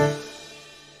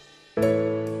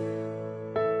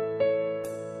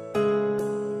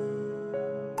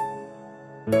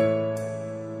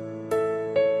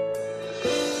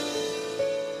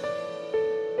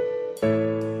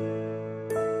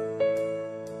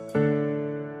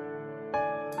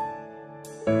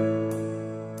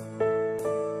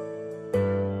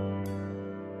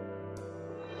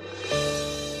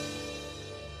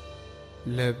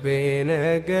ልቤ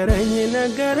ነገረኝ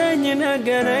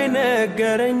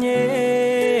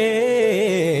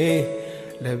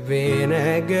ልቤ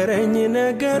ነገረኝ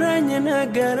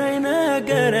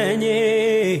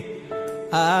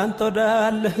አንተ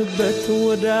ወዳለህበት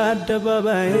ወደ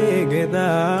አደባባይ ጌታ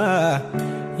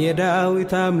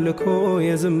የዳዊት አምልኮ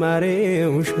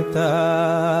የዝማሬው ሽታ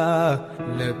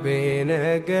ልቤ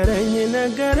ነገረኝ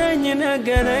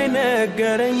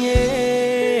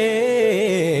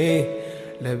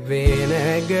ልቤ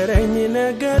ነገረኝ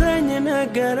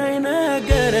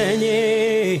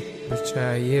ብቻ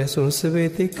ኢየሱስ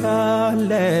ቤት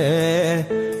ካለ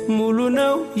ሙሉ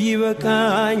ነው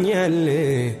ይበቃኛል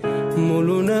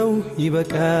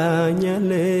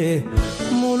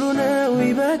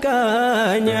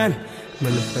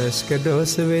መንፈስ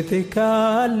ቅዱስ ቤት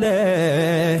ካለ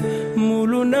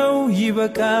ሙሉ ነው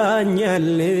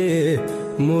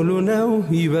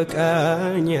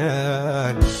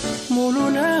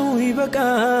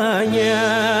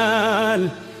ይበቃኛል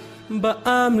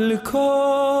በአምልኮ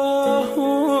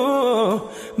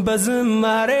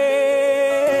በዝማሬ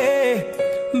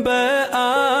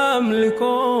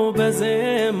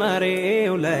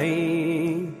በዘማሬው ላይ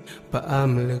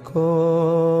በአምልኮ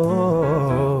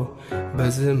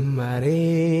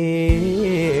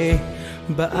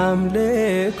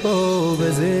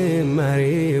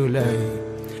በዘማሬው ላይ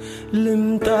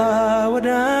ልምጣ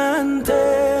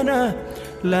ወዳንተና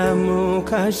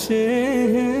ላሞካሽ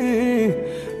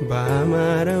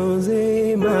ባማረው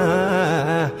ዜማ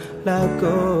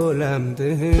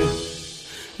ላቆላምትህ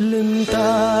ልምጣ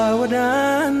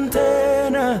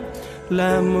ወዳንተና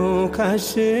ላሞካሽ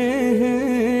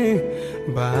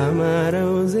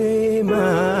ባማረው ዜማ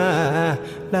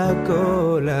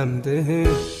ላቆላምትህ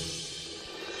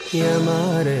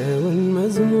ያማረውን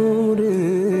መዝሙር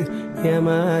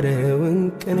ያማረውን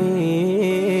ቅኔ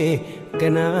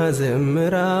ገና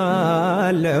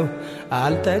ዘምራለሁ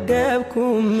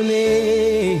አልጠገብኩም እኔ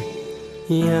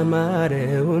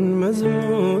ያማረውን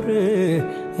መዝሙር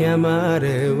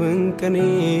ያማረውን ቅኔ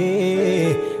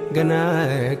ገና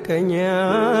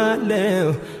ቀኛለሁ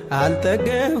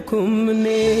አልጠገብኩም እኔ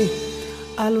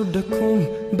አልወደኩም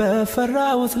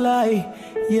በፈራሁት ላይ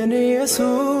የኔ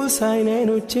ኢየሱስ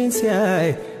አይኖቼን ሲያይ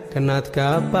ከናት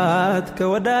ከአባት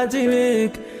ከወዳጅ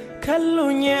ይልቅ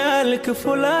ከሎኛል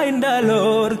ክፉ ላይ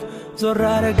እንዳልወርድ ዞር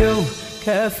አረገው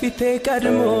ከፊቴ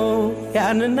ቀድሞ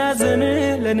ያንን ሐዘን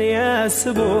ለኔ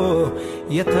አስቦ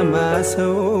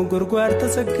የተማሰው ጉድጓድ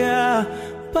ተዘጋ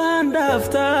በአንድ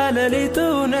አፍታ ሌሊቱ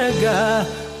ነጋ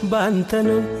ባንተ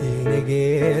ነው የኔ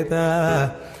ጌታ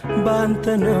ባንተ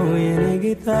ነው የኔ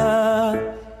ጌታ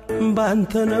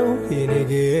ባንተ ነው የኔ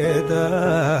ጌታ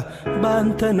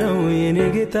ባንተ ነው የኔ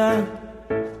ጌታ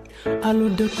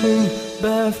አልወደኩም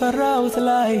በፈራሁት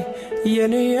ላይ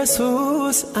የኔ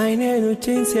ኢየሱስ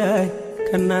አይኖቼን ሲያይ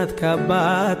ከናት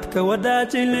ከአባት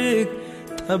ከወዳጅ ይልቅ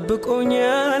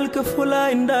ጠብቆኛል ክፉ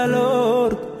ላይ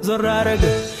እንዳልወርድ ዞር አረገ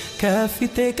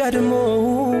ከፊቴ ቀድሞ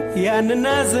ያንን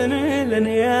ሐዘን ለኔ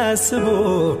አስቦ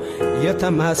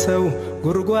የተማሰው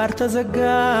ጉድጓድ ተዘጋ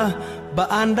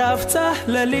በአንድ አፍታ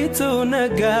ሌሊቱ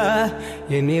ነጋ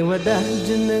የኔ ወዳጅ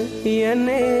ነህ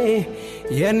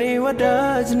የኔ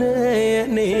ወዳጅ ነህ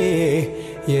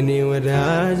የኔ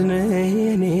ወዳጅ ነህ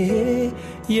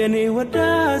የኔ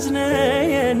ወዳጅ ነህ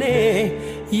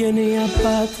የኔ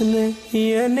አባት ነህ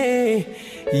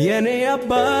የኔ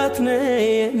አባት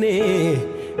ነህ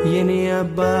የኔ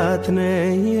አባት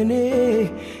ነህ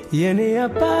የኔ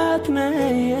አባት ነህ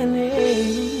የኔ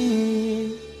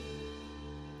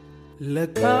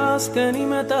ለካስ ቀን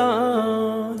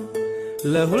ይመጣል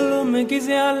ለሁሉም ጊዜ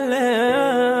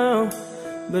አለው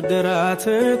በደራት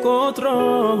ቆጥሮ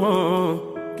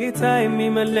ጌታ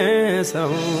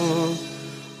የሚመለሰው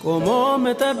ቆሞ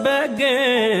መጠበቅ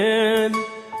ግን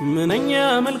ምንኛ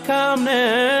መልካም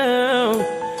ነው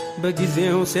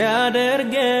በጊዜው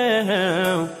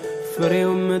ሲያደርገው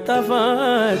ፍሬውም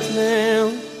ጣፋጭ ነው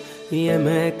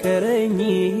የመከረኝ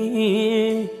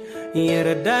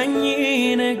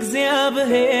የረዳኝን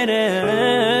እግዚአብሔር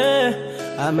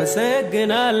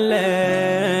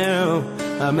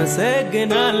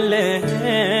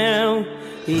አመሰግናለሁ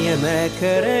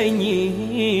የመከረኝ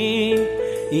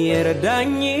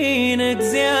የረዳኝን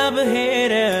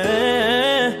እግዚአብሔር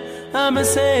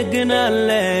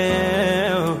አመሰግናለሁ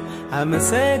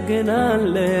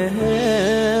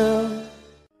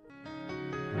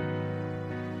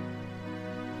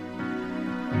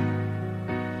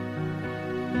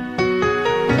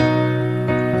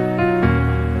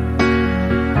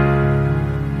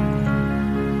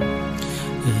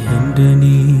እንደኔ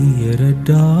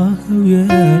የረዳኸው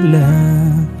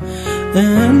የለም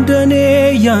እንደኔ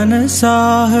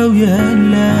ያነሳኸው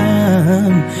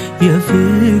የለም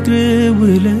የፍቅር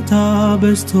ውለታ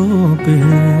በዝቶብኝ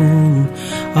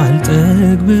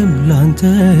አልጠግብም ላንተ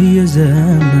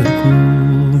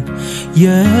የዘመርኩት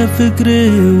የፍቅር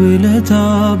ውለታ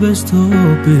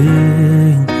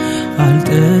በዝቶብኝ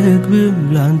አልጠግብም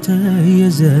ላንተ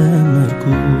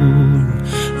የዘመርኩት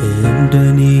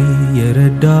እንደኔ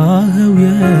የረዳኸው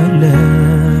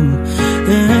የለም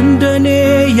እንደኔ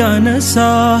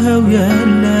ያነሳኸው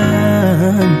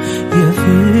የለም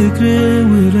የፍቅር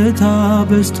ውለታ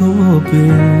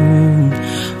በዝቶብኝ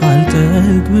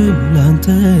አልጠግብም ላንተ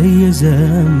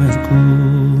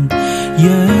የዘመርኩት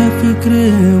የፍቅር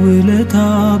ውለታ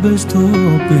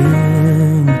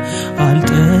በዝቶብኝ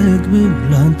አልጠግብም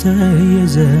ላንተ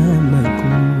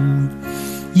የዘመርኩት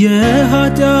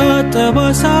የኃጢአት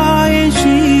ጠባሳዬን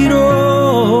ሽሮ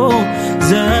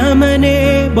ዘመኔ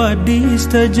በአዲስ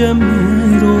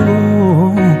ተጀምሮ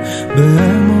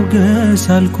በሞገስ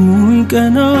አልኩኝ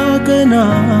ቀና ቀና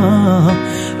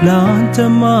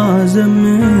ላንተማ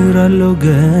ዘምራለሁ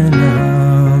ገና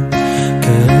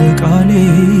ከቃሌ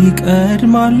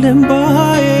ይቀድማል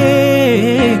እንባዬ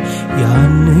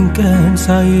ያንን ቀን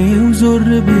ሳየው ዞር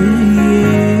ብዬ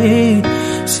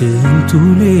ስንቱ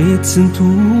ሌት ስንቱ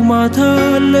ማታ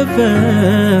አለፈ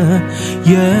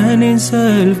የኔን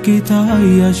ሰልፍ ጌታ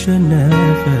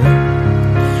ያሸነፈ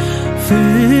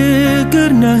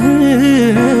ፍቅር ነህ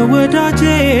ወዳጄ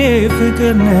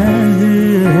ፍቅር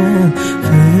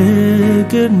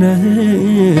ነህ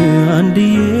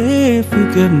አንድዬ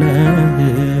ፍቅር ነህ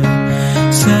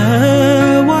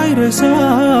ሰው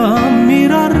አይረሳም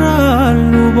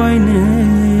ይራራሉ ባይን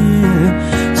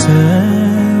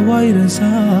ሰው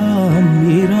አይረሳም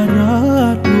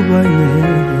ይራራሉ ባይን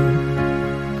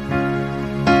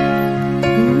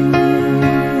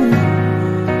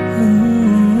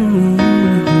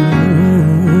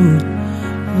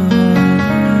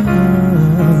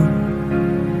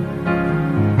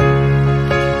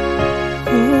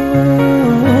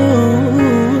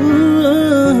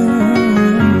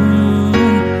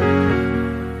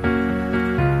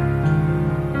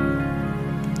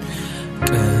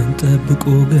ጠብቆ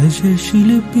ገሸሽ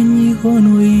ልብኝ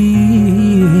ሆኖይ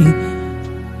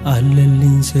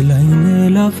አለልኝ ስላይነ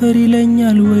ላፈር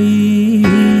ይለኛል ወይ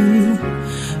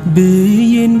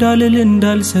ብዬ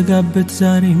እንዳልሰጋበት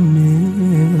ዛሬም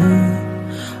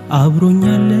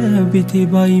አብሮኛል ቤቴ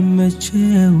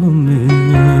ባይመቸውም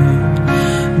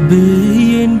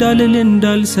ብዬ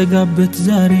እንዳልሰጋበት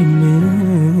ዛሬም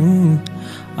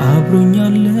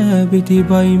አብሮኛል ቤቴ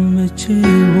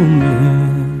ባይመቸውም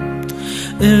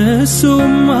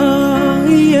እሱማ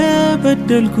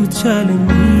የበደልኩት ቻለኝ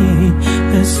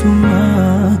እሱማ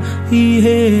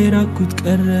የራኩት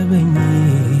ቀረበኝ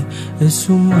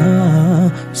እሱማ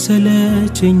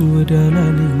ሰለቸኝ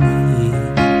ወዳላለኝ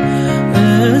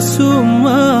እሱማ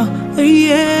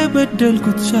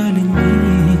የበደልኩት ቻለኝ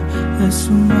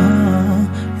እሱማ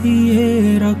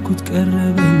የራኩት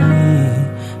ቀረበኝ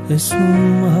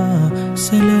እሱማ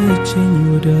ሰለቸኝ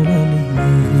ወዳላለኝ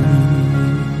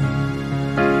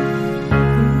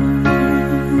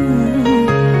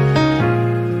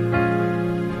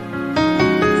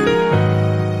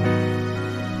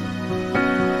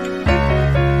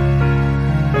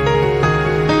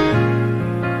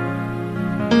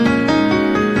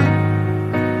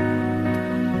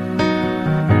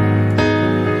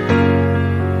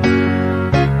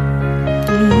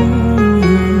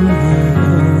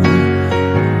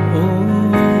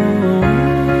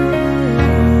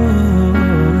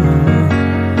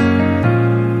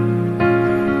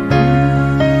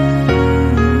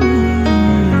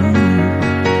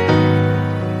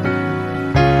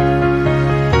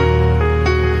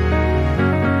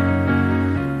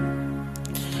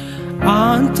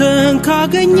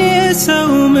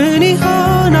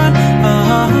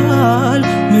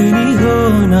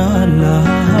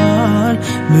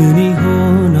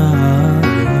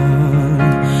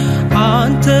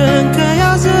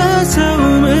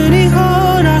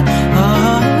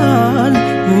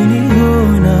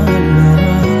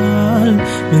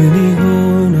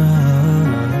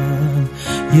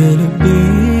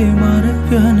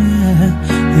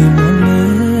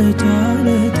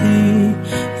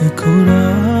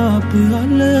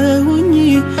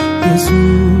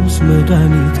ኢየሱስ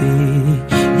መድኃኒቴ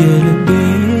የልቤ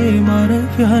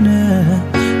ማረፊያ ነህ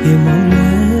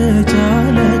የማምለጫ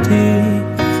ዓለቴ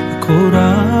እኮራብሃለሁኝ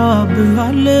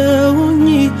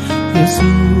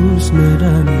ኢየሱስ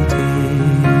መድኃኒቴ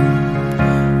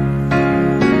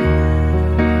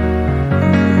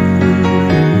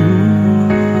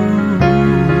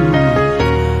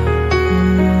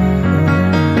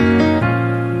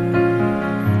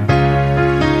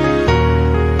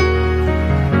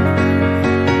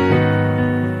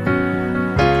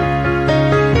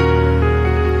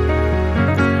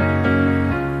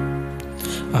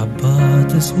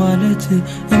ማለት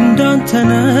እንዳንተ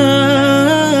ነው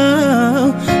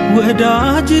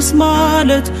ወዳጅስ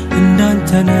ማለት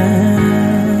እንዳንተ ነው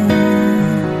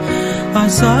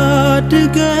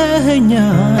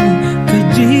አሳድገኸኛል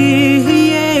ከእጅህ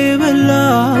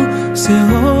የበላው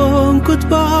ሲሆንኩት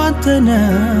ባንተ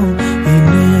ነው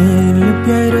ይህንን ልቤ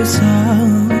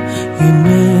አይረሳው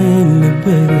ይህንን ልቤ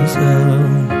አይረሳው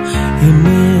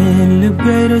ይህንን ልቤ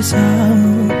አይረሳው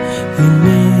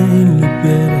ይህንን ልቤ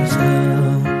አይረሳው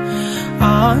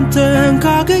አንተን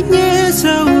ካገኘ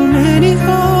ሰው ምን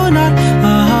ይሆናል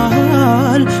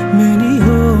ምን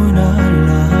ይሆናል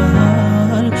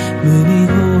ምን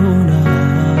ይሆናል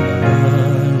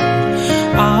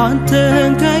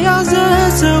አንተን ከያዘ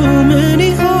ሰው ምን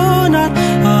ይሆናል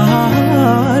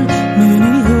ምን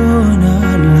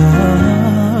ይሆናል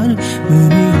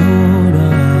ምን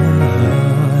ይሆናል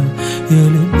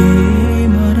የልቤ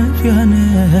ማረፊያ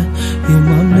ነህ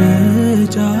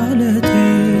የማምለጫ ዓለቴ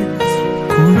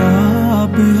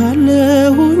ኮራብሃለሁኝ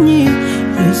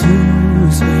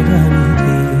ኢየሱስ መድኃኒቴ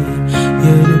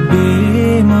የልቤ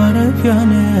ማረፊያ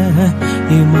ነህ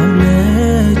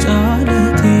የማምለጫ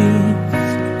ዓለቴ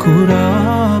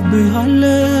ኮራብሃለሁኝ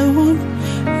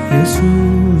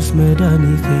ኢየሱስ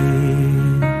መድኃኒቴ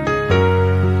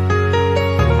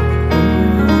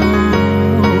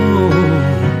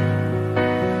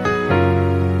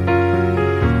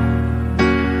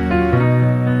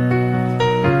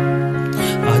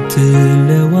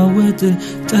አትለዋወጥ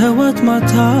ጠዋት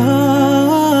ማታ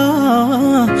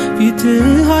ፊትህ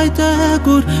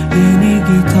አይጠቁር የኔ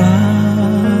ጌታ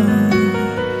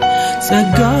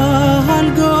ጸጋህ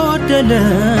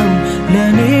አልጎደለም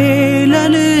ለኔ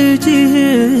ለልጅህ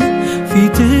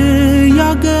ፊትህ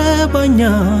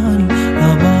ያገባኛል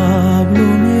አባብሎ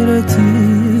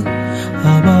ምሕረትህ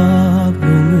አባብሎ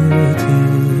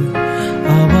ምሕረትህ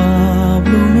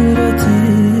አባብሎ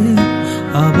ምሕረትህ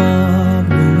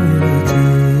አባብሎ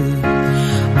ምሕረትህ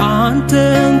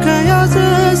አንተን ከያዘ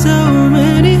ሰው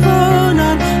ምን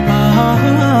ይሆናል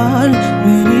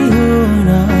ምን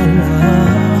ይሆናል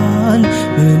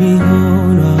ምን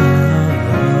ይሆናል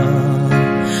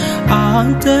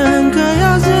አንተን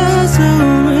ከያዘ ሰው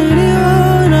ምን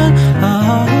ይሆናል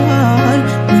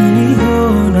ምን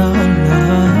ይሆናል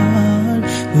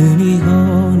ምን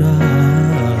ይሆናል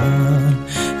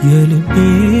የልቤ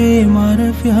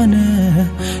ማረፊያ ነህ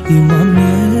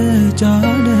የማምለጫ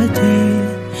ዓለቴ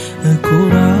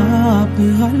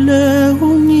እኮራብሃለሁኝ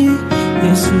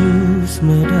ኢየሱስ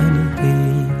መድኃኒቴ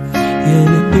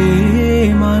የልቤ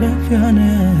ማረፊያ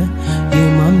ነህ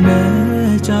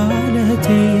የማምለጫ ዓለቴ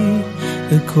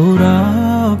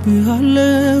እኮራብሃለሁኝ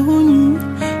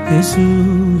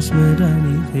ኢየሱስ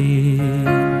መድኃኒቴ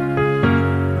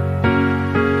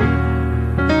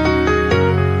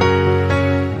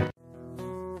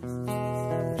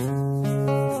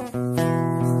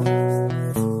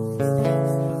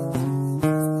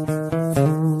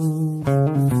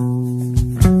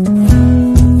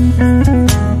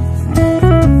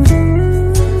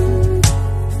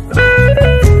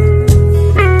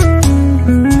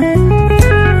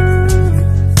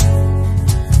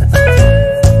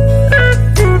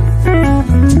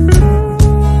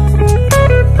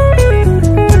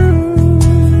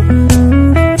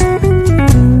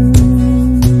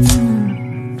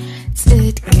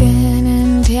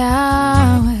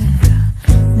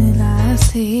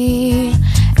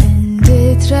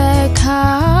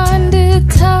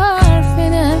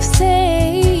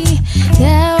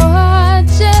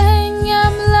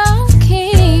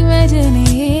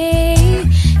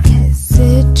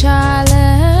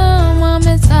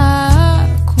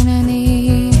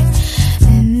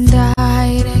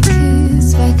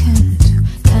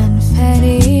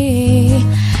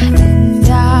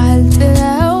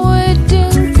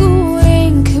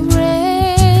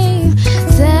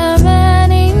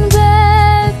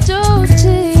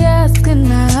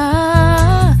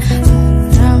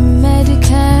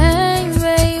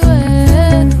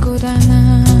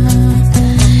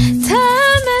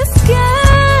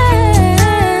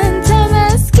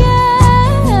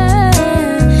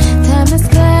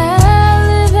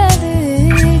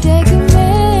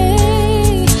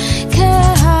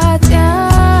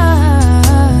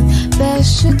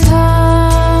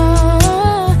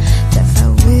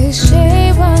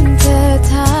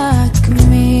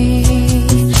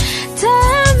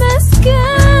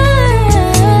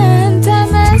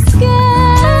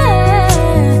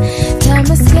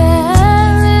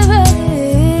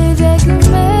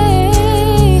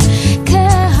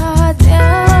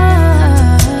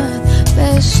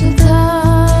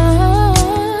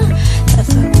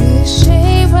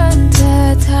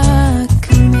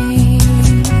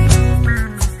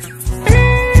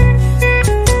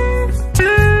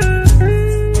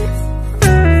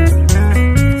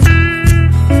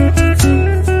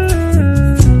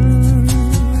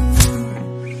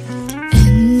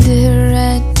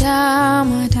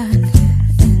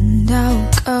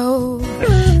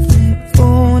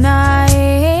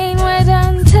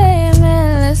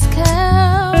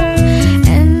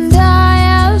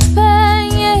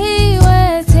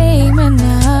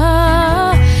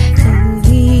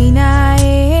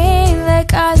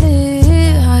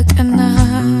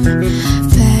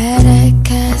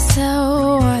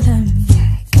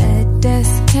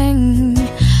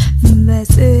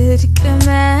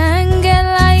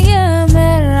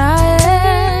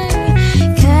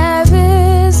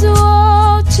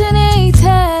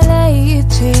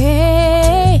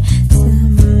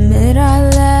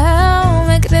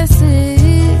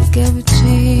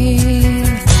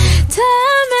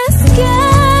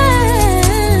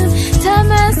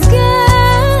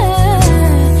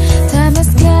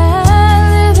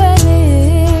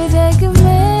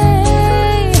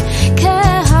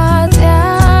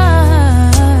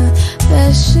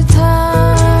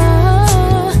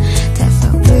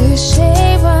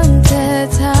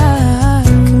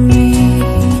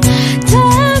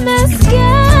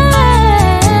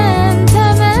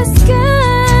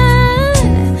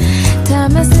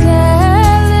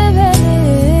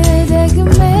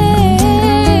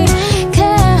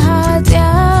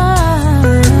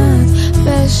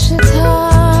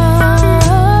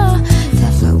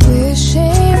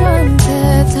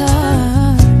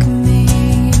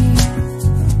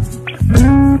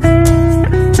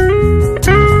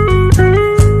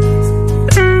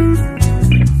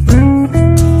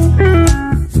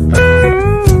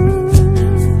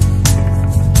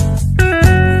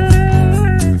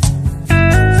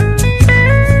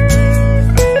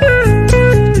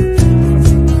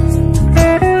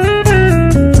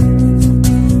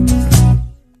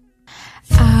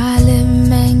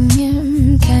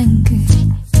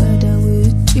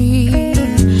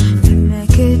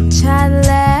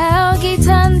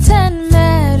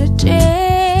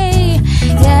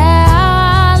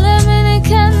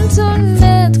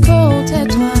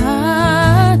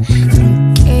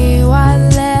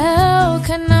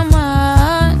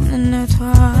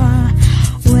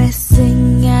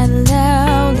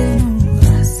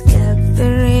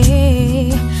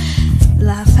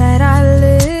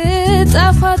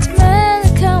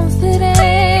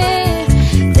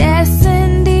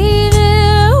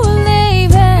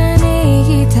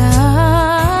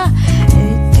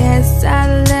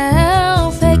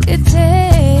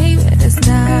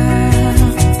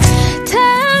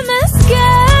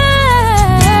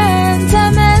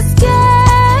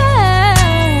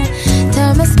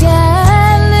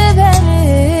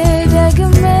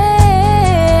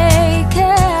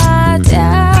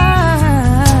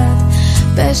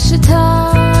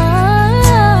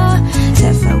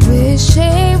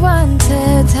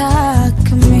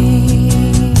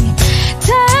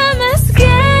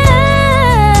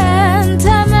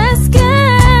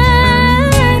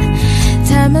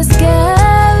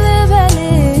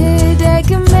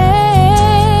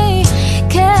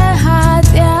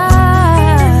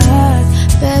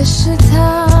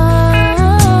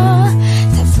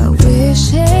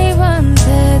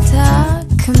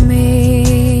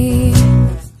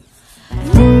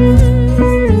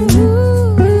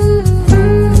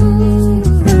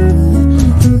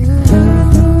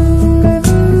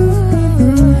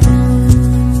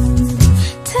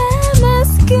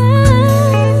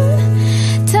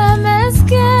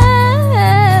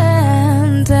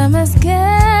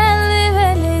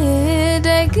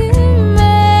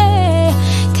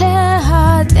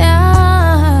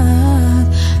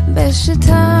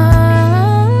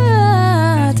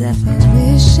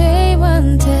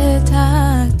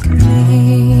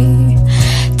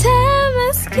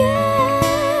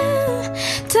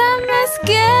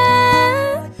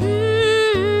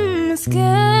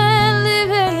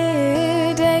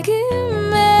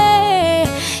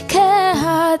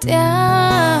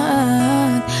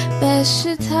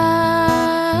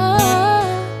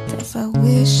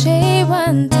ፈውሼ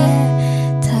ባንተ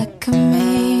ታክሜ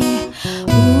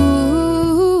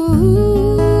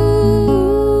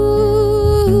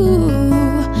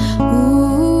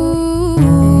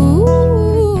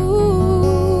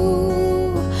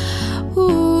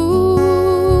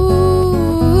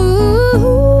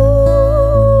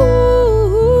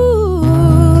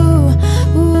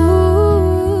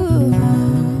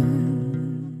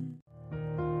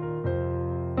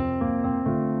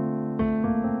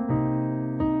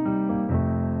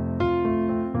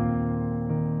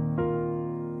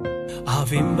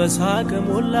አፌን በሳቅ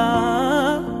ሞላ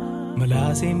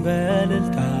ምላሴን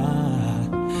በልልታ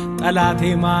ጠላቴ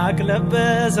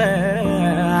ማቅለበሰ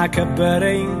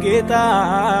አከበረኝ ጌታ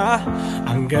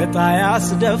አንገታ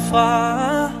ያስደፋ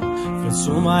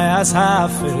ፍጹም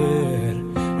ያሳፍር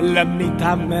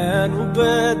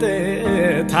ለሚታመኑበት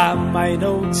ታማኝ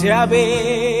ነው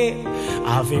እግዚአብሔር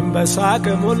አፌን በሳቅ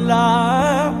ሞላ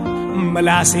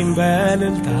ምላሴን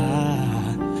በልልታ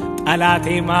ጠላቴ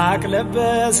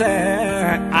ማቅለበሰ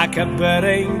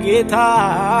አከበረኝ ጌታ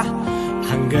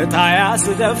አንገታ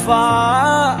ያስደፋ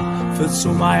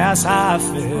ፍጹም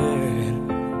ያሳፍር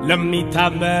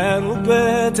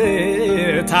ለሚታመኑበት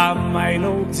ታማኝ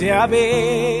ነው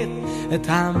እግዚአብሔር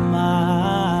ታማኝ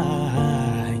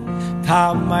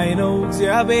ነው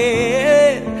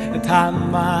እግዚአብሔር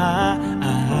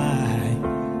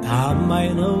ታማኝ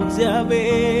ነው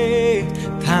እግዚአብሔር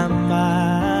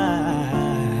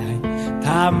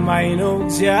ታማኝ ነው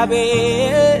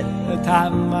እግዚአብሔር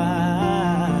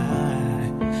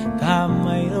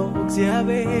ታማኝ ነው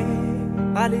እግዚአብሔር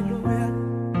ሃሌሉያ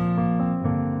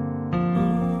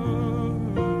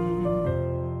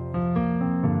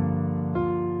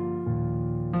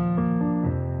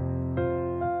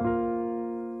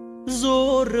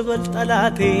ዞር በል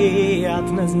ጠላቴ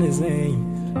አትነዝንዘኝ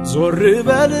ዞር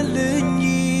በልልኝ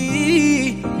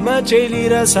መቼ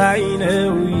ሊረሳኝ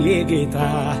ነው የጌታ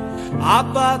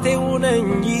አባቴ ሆነኝ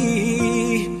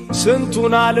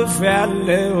ስንቱን አልፍ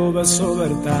ያለው በሶ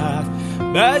በርታት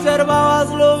በጀርባው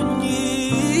አዝሎኝ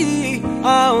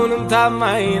አሁንም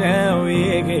ታማኝ ነው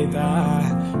የጌታ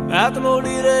ፈጥኖ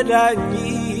ሊረዳኝ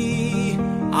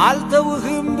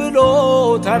አልተውህም ብሎ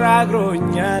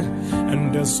ተናግሮኛል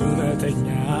እንደሱ እውነተኛ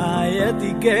የት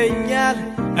ይገኛል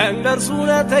እንደርሱ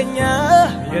እውነተኛ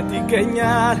የት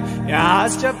ይገኛል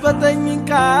ያስጨበጠኝን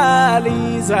ቃል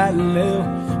ይዛለሁ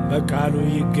በቃሉ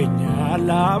ይገኛል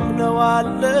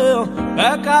አምነዋለሁ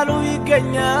በቃሉ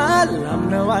ይገኛል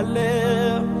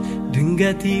አምነዋለሁ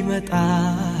ድንገት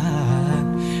ይመጣል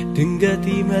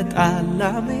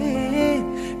አሜን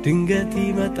ድንገት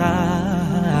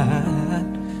ይመጣል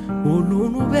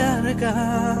ሁሉን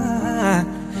ቢያረጋል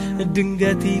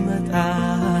ድንገት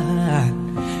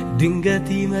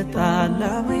ይመጣል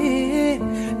አሜን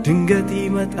ድንገት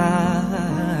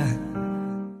ይመጣል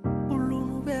ሁሉን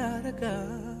ቢያረጋል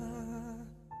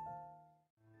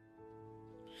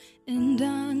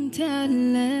እንዳንተ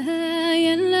ያለ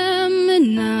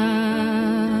የለምና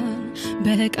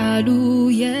በቃሉ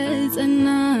የጸና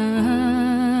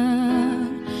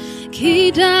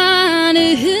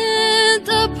ኪዳንህ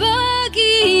ጠባቂ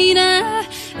ነህ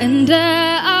እንደ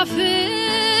አፍ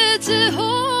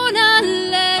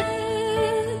ትሆናለህ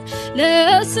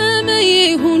ለስምህ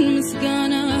ይሁን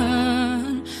ምስጋና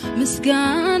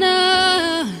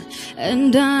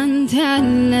እንዳንተ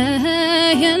ያለ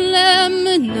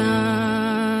የለምና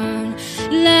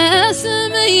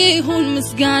ለስምህ ይሁን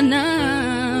ምስጋና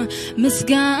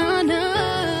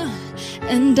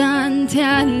እንዳንተ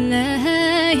ያለ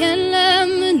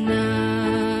የለምና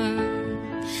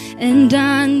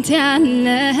እንዳንተ ያለ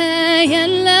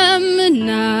የለምና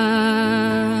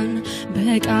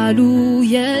በቃሉ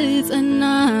የጸና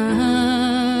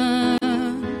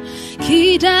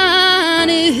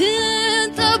ኪዳንህ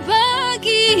ጠባቂ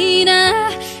ነህ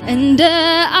እንደ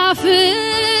አፍ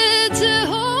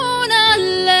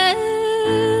ትሆናለህ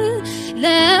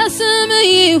ለስምህ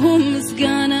ይሁን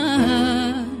ምስጋና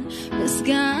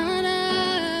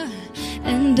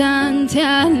እንዳንተ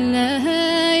ያለ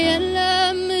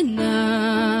የለምና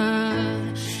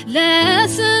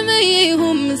ለስምህ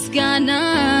ይሁን ምስጋና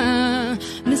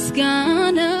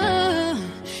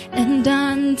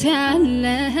እንዳንተ ያለ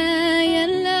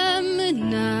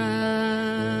የለምና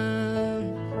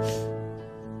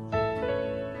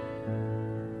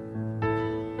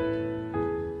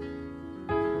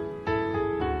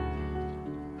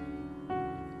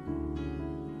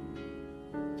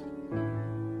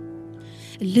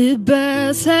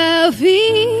ልበሰፊ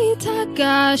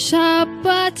ታጋሽ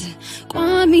አባት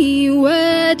ቋሚ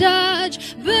ወዳጅ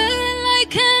በላይ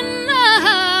ከናት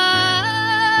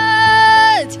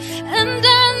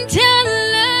እንዳንተ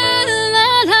ያለ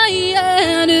ላላየ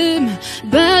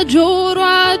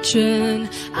በጆሮአችን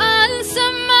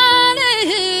አልሰማንም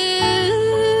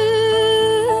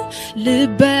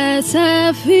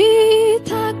ልበሰፊ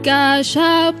ታጋሽ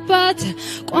አባት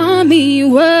ቋሚ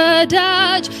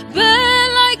ወዳጅ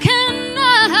በላይ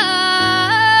ከናት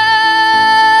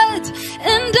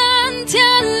እንዳንተ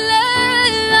ያለ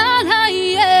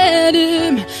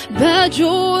አላየንም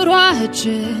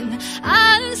በጆሮአችን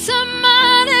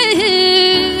አልሰማንም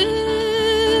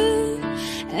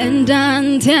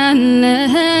እንዳንተ ያለ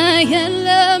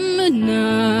የለምና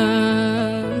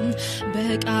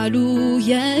በቃሉ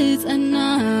የጸና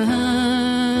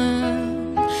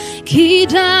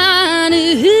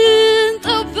ኪዳንህን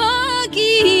ጠባቂ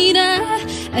ነህ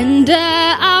እንደ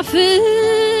አፍ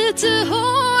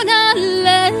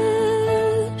ትሆናለህ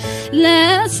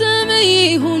ለስምህ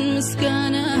ይሁን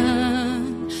ምስጋና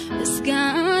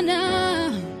ምስጋና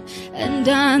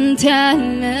እንዳንተ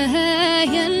ያለ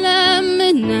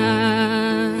የለምና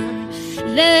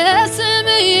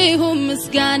ለስምህ ይሁን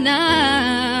ምስጋና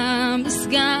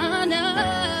ምስጋና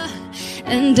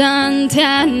እንዳንተ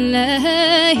ያለ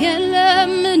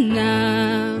የለምና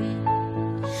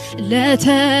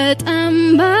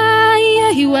ለተጠማ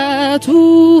የሕይወት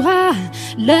ውሃ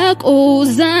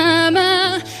ለቆዘመ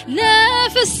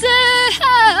ለፍስሐ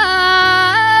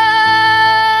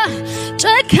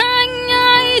ጨካኝ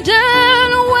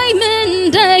አይደል ወይ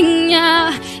ምንደኛ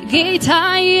ጌታ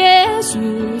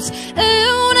ኢየሱስ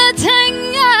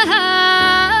እውነተኛ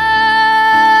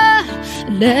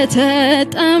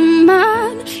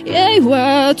ለተጠማን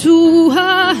የሕይወት ውሃ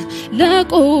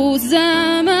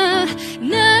ለቆዘመ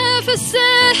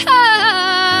ለፍስሐ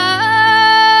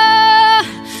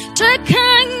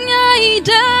ጨካኝ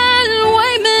አይደል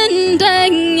ወይ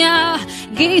ምንደኛ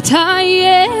ጌታ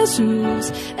ኢየሱስ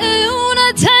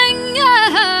እውነተኛ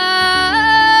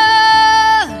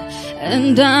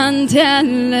እንዳንተ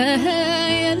ያለ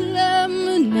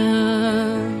የለምና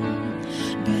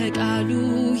በቃሉ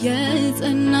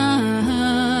የጸና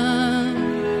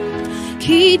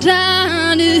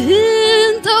ኪዳንህን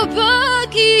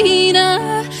ጠባቂ ነህ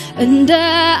እንደ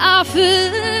አፍ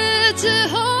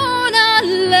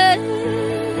ትሆናለህ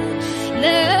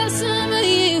ለስምህ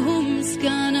ይሁን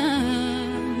ምስጋና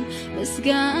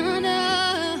ምስጋና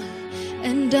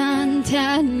እንዳንተ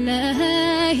ያለ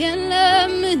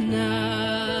የለምና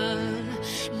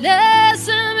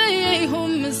ለስምህ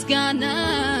ይሁን ምስጋና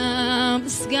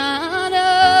ምስጋና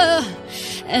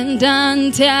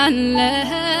እንዳንተ ያለ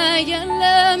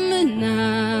የለምና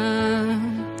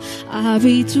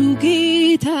አቤቱ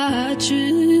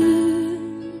ጌታችን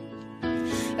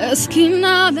እስኪና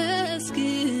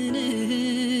መስግን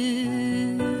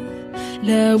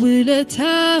ለውለታ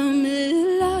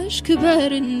ምላሽ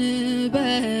ክበር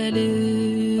እንበል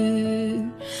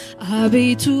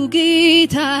አቤቱ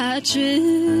ጌታችን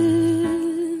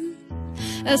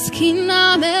እስኪና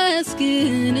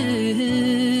መስግን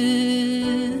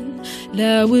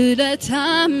ለውለታ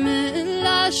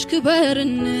ምላሽ ክበር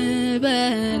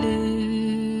እንበል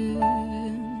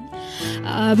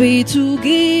አቤቱ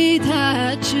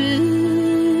ጌታችን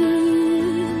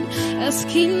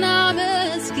እስኪና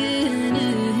መስግን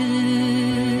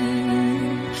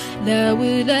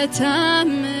ለውለታ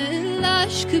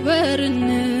ምላሽ ክበር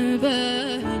እንበል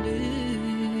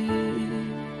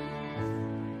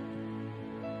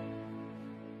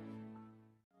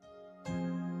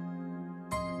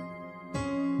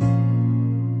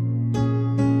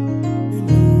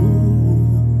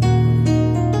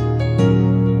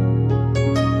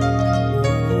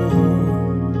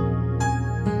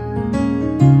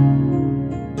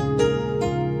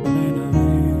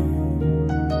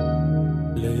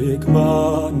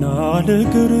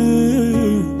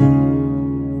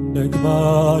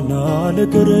ልግባና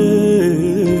ልቅር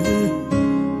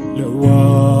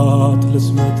ለዋት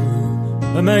ልስመት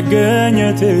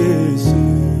በመገኘትስ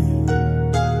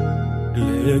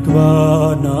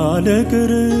ልግባና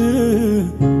ልቅር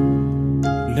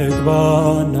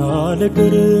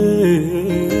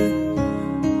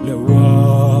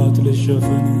ለዋት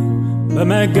ልሸፍን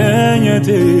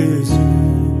በመገኘትስ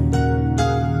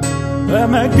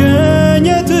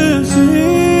በመገኘትስ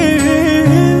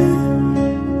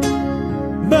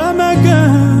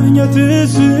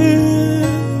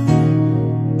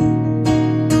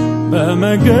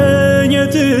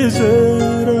በመገኘትስ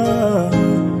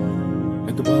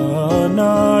ልግባና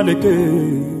ልቅር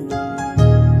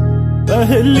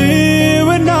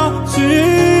በህልውና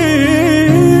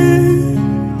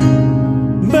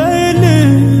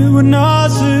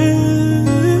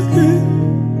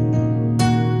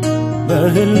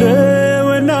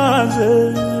በህልውና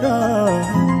ስራ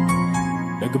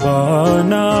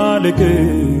ልግባና ልቅር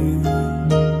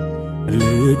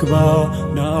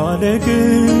ልግባና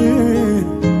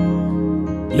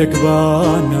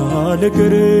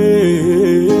ልግር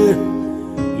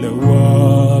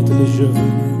ለዋት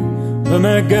ልሸፍን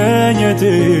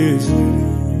በመገኘትህ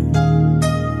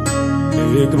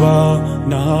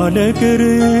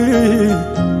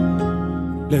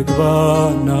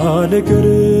ልግባና ልግር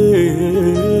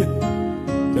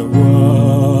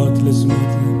ለዋት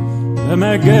ልስመት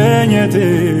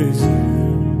በመገኘትህ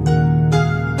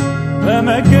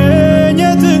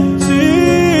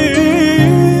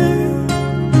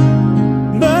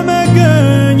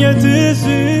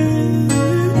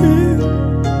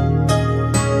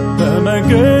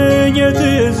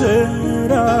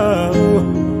ዘራው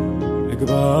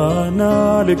ልግባና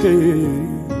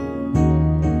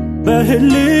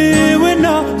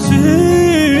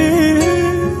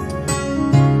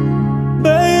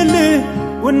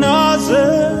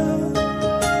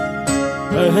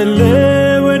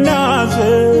በህልውና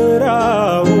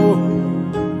ዘራው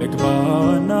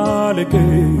ልግባና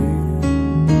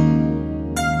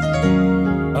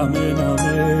አሜን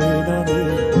አሜን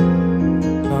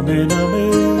አሜን አሜን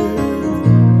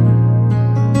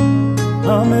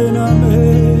አሜን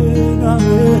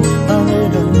አሜን አሜን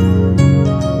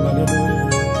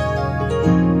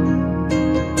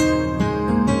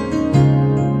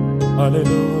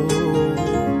ሃሌሉያ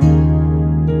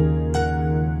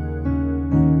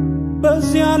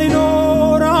በዚያ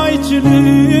ሊኖር አይችልም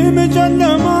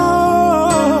ጨለማ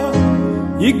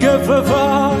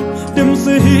ይገፈፋል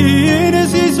ድምፅህን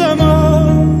ሲሰማ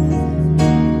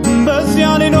በዚያ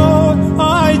ሊኖር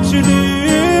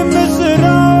አይችልም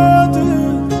እስራት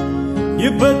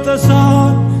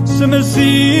ይበጠሳል ስምህ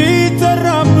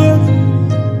ሲጠራበት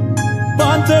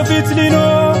ባንተ ፊት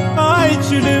ሊኖር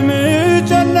አይችልም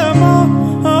ጨለማ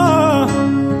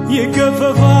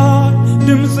ይገፈፋል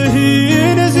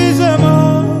ድምፅህን ሲሰማ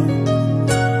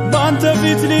ባንተ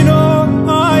ፊት ሊኖር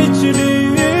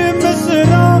አይችልም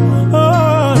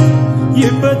እስራት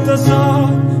ይበጠሳል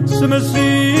ስምህ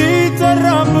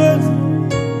ሲጠራበት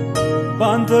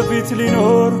ባንተ ፊት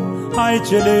ሊኖር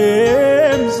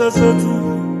አይችልም ጸጸት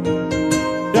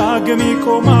ዳግም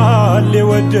ይቆማል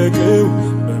የወደቀው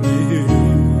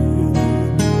በምህረት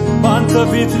ባንተ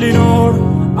ፊት ሊኖር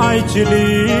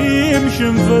አይችልም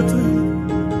ሽንፈት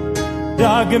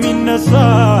ዳግም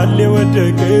ይነሳል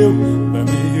የወደቀው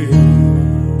በምህረት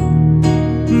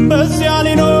በዚያ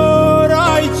ሊኖር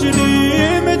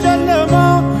አይችልም ጨለማ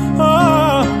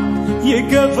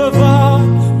ይገፈፋል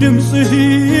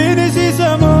ድምፅህን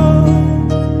ሲሰማ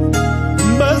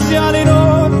በዚያ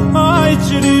ሊኖር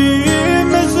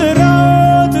አይችልም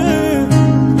እስራት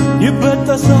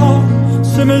ይበጠሳል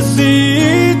ስምህ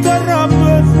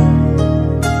ሲጠራበት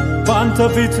ባንተ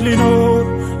ፊት ሊኖር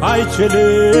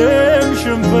አይችልም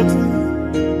ሽንፈት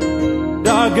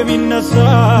ዳግም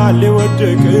ይነሳል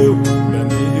የወደቀው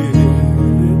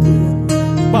በምህረት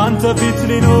ባንተ ፊት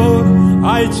ሊኖር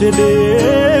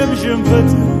አይችልም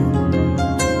ሽንፈት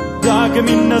ዳግም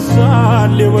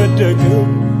ይነሳል የወደቀው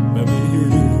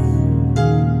በምህረት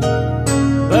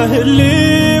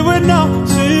በህልውና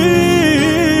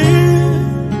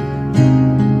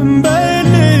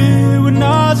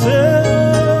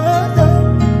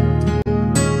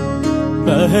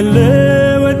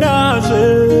በህልውና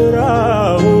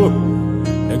ዘራው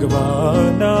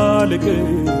ልግባና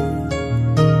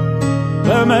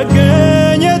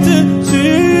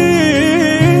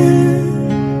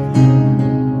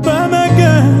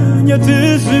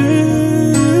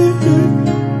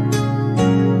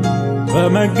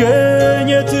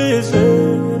በመገኘትህ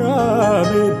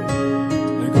ዘራው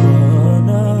ልግባና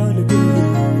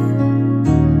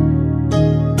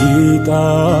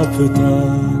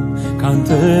ይጣፍጣል ካንተ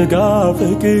ጋር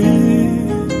ፍቅር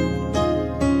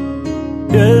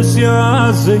ደስ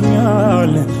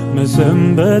ያሰኛል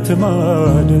መሰንበት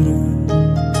ማደር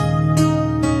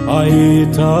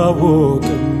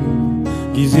አይታወቅም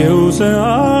ጊዜው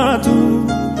ሰዓቱ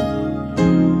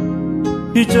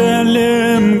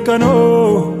ይጨልም ቀኑ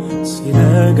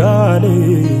ሲነጋ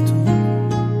ሌቱ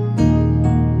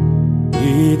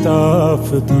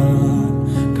ይጣፍጣል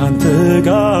ካንተ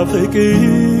ጋር ፍቅር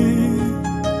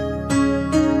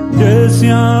ደስ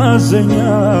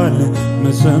ያሰኛል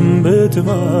መሰንበት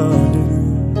ማደር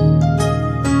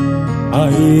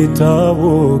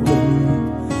አይታወቅም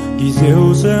ጊዜው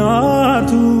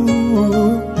ሰዓቱ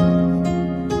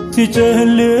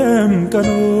ሲጨልም ቀኑ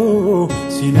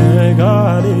ሲነጋ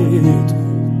ሌቱ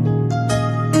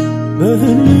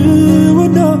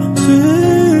በህልውና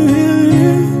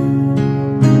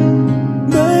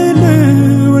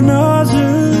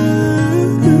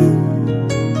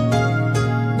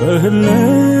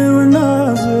በህልውና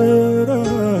ዘራው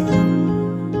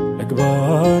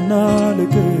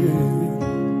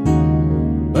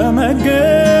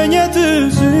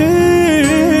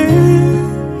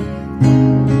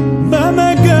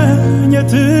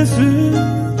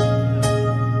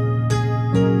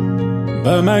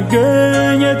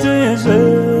በመገኘትህ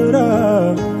ስራ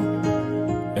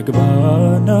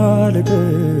ልግባና ልቅር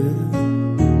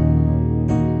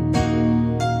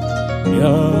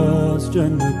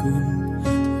ያስጨነቁኝ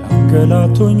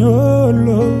ያንገላቱኝ ሁሉ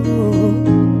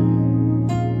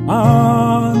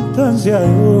አንተን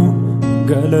ሲያዩ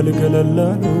ገለል ገለል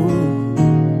አሉ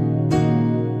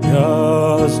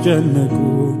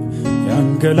ያስጨነቁኝ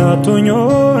ያንገላቱኝ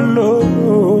ሁሉ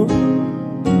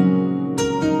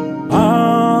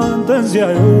አንተን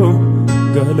ሲያዩ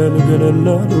ገለል ገለል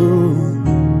አሉ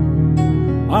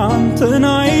አንተን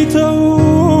አይተው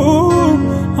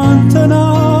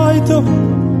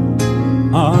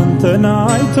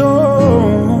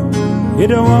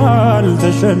ሄደዋል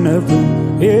ተሸነፉ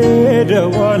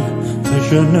ሄደዋል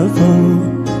ተሸነፉ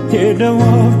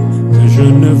ሄደዋል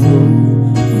ተሸነፉ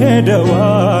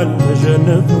ሄደዋል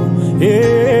ተሸነፉ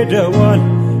ሄደዋል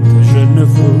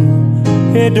ተሸነፉ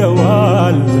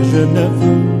ሄደዋል ተሸነፉ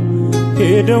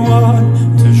ሄደዋል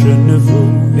ተሸነፉ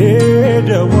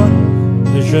ሄደዋል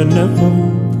ተሸነፉ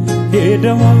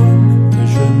ሄደዋል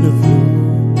ተሸነፉ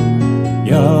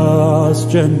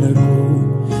ያስጨነቁ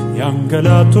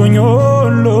ያንገላቱኝ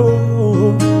ሁሉ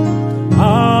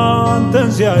አንተን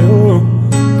ሲያዩ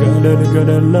ገለል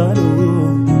ገለል አሉ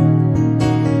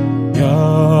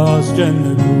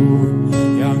ያስጨነቁ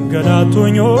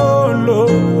ያንገላቱኝ ሁሉ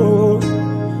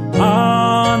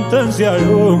አንተን ሲያዩ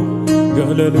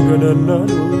ገለል ገለል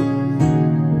አሉ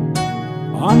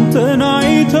አንተን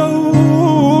አይተው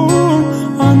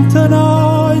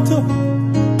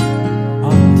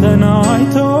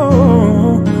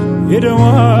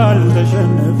ሄደዋል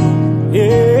ተሸነፉ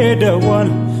ሄደዋል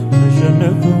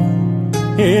ተሸነፉ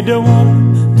ሄደዋል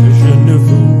ተሸነፉ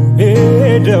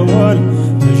ሄደዋል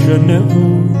ተሸነፉ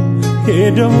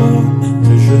ሄደዋል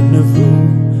ተሸነፉ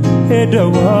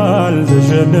ሄደዋል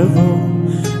ተሸነፉ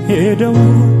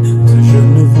ሄደዋል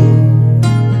ተሸነፉ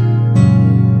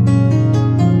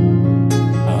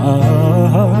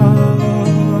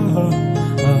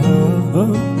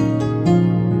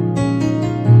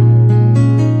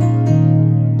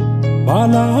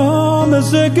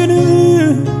ባላመሰግን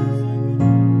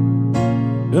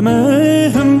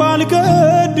ደምህን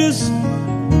ባልቀድስ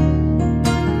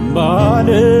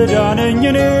ባልዳነኝ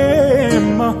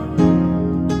እኔማ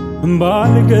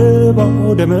ባልገባ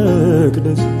ወደ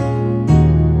መቅደስ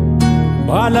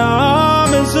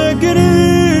ባላመሰግን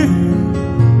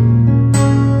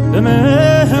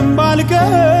ደምህን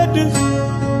ባልቀድስ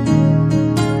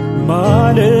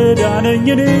ባልዳነኝ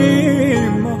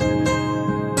እኔማ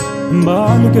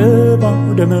ባልገባ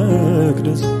ወደ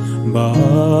መቅደስ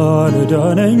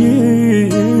ባልዳነኝ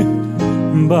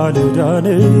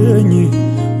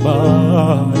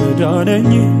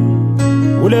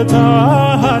ውለታ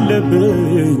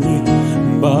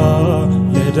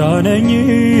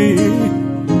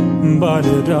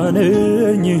አለብኝ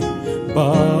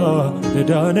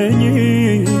ባልዳነኝ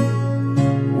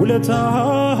ውለታ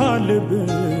አለብኝ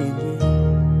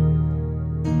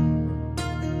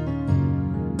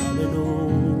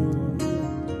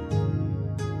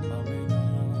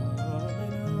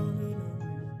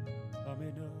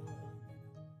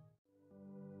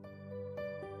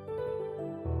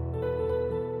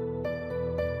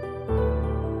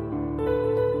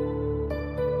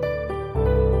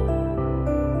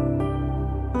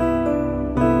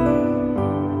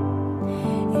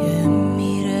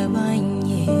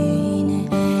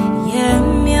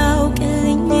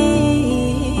የሚያውቅልኝ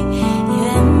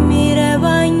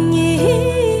የሚረባኝ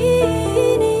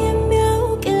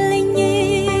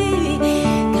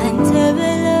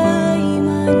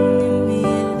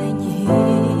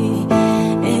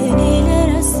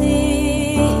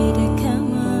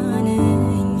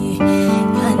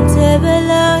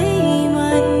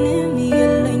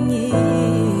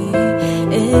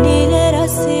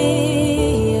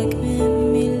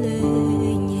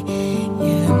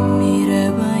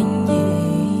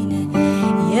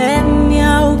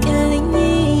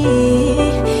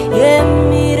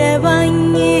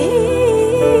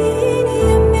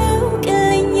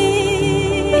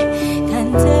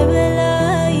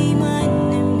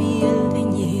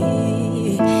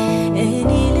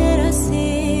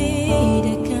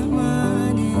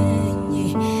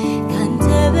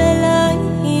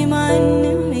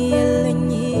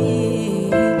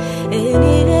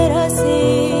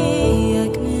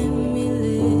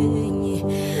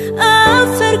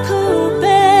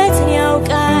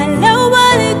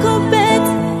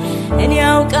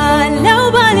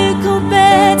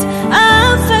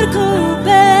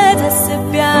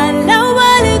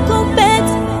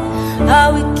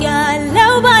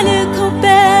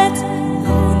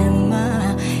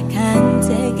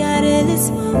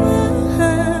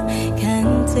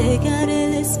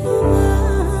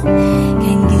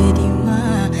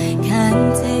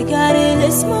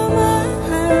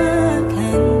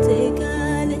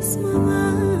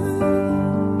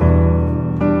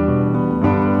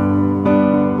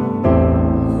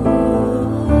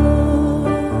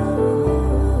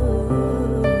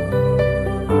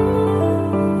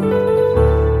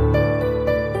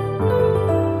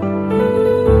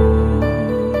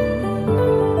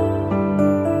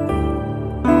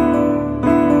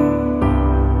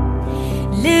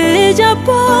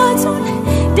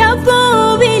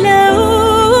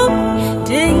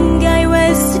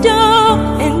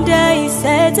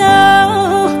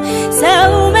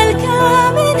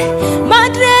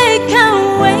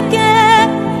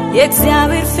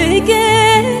የእግዚአብሔር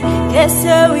ፍቅር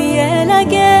ከሰው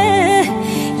የላቀ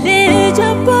ልጅ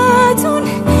አባቱን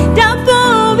ዳቦ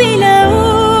ቢለው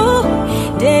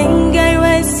ድንጋይ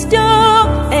ወስዶ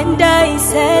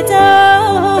እንዳይሰጠው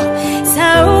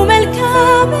ሰው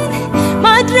መልካምን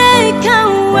ማድረግ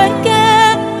ካወቀ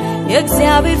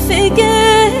የእግዚአብሔር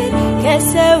ፍቅር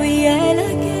ከሰው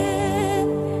የላቀ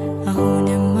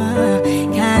አሁንማ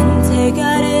ካንተ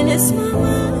ጋር ልስማማ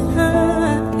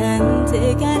ካንተ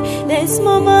ጋር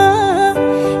ልስማማ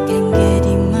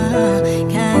ከእንግዲህማ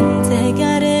ካንተ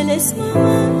ጋር ልስማማ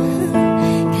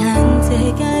ካንተ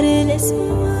ጋር ልስማማ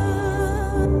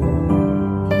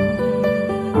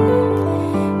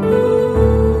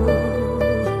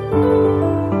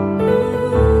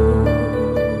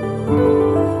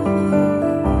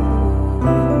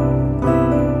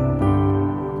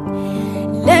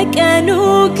ለቀኑ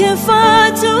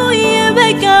ክፋቱ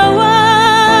ይበቃዋል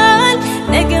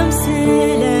ነገም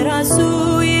ስለራሱ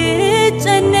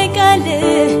ይጨነቃል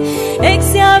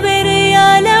እግዚአብሔር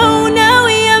ያለው ነው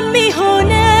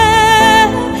የሚሆነው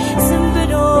ዝም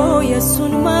ብሎ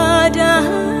የሱን ማዳን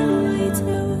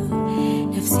አይተው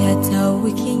ነፍሴ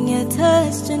አታውኪኝ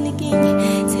ታስጨንቂኝ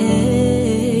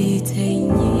ተይተኝ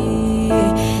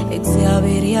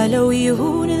እግዚአብሔር ያለው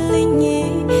ይሁንልኝ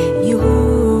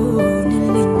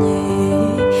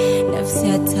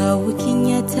ታውቂኝ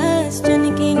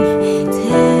ታስጨንቂኝ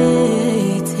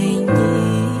ተይተኝ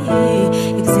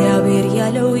እግዚአብሔር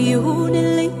ያለው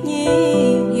ይሁንልኝ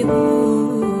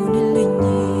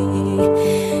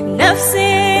ነፍሴ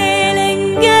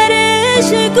ልንገርሽ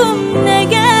ቁም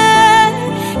ነገር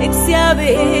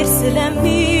እግዚአብሔር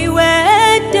ስለሚወደው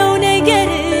ነገር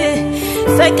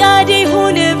ፈቃድ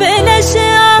ይሁን ብለሽ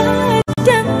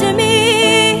አትደምድሚ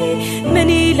ምን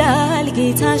ይላል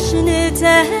ጌታሽን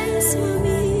ተስማሚ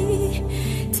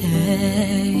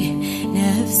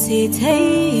ነፍሴ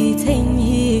ተይተኝ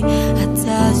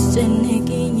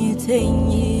አታስጨንቂኝ ተኝ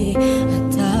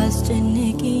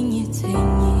አታስጨንቂኝ ተኝ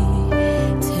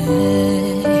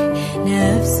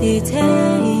ነፍሴ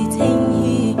ተይተኝ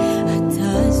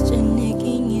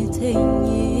አታስጨንቂኝ ተኝ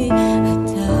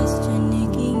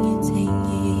አታስጨንቂኝ ተኝ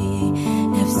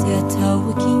ነፍሴ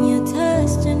አታውኪኝ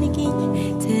አታስጨንቂኝ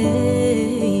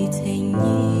ተይተኝ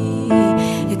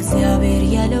እግዚአብሔር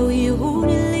ያለው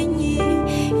ይሁንልኝ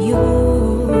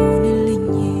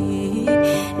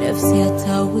ነፍሴ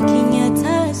አታውኪኝ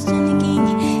አታስጨንቂኝ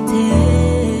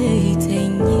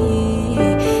ተይተኝ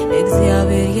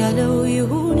እግዚአብሔር ያለው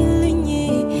ይሁንልኝ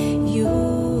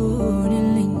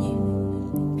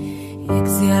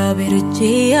እግዚአብሔር እጅ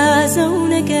ያዘው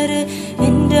ነገር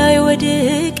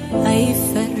እንዳይወድቅ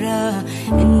አይፈራ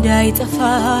እንዳይጠፋ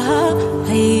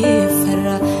አይፈራ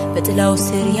በጥላው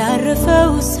ስር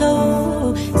ያረፈው ሰው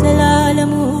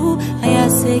ዘላለሙ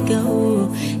አያሰጋው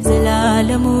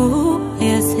ዘላለሙ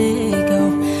አያሰጋው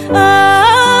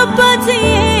አባቴ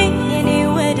የኔ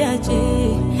ወዳጄ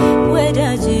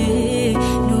ወዳጄ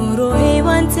ኑሮዬ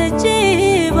ባንተ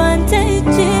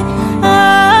እጅ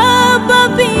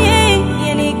አባብዬ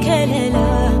የኔ ከለላ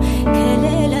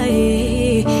ከለላዬ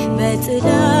በጥላ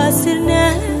ስር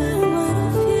ነው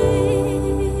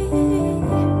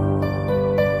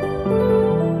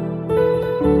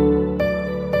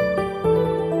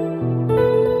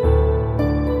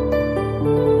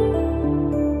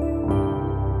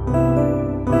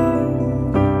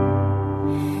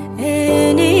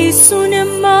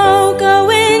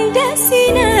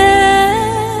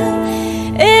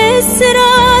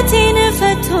ስራቴን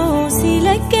ፈቶ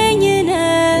ሲለቀኝ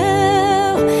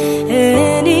ነው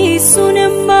እኔ እሱን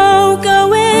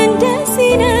ማውቀው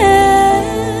እንደዚህ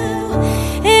ነው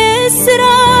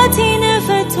ስራቴን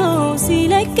ፈቶ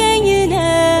ሲለቀኝ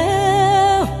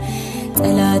ነው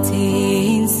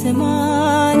ጠላቴን ስማ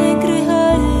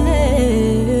ነግርሃለሁ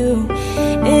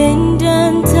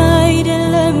እንዳንተ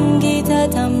አይደለም ጌታ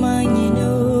ታማኝ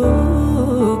ነው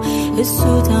እሱ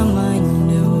ታማኝ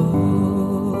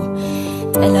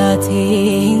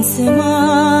ጠላቴን ስማ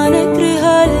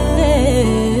ነግርሃለሁ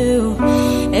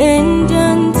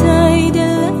እንዳንተ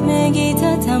አይደለም ጌታ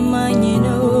ታማኝ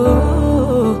ነው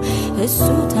እሱ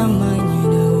ታማኝ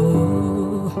ነው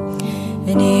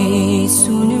እኔ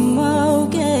እሱን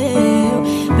ማውቀው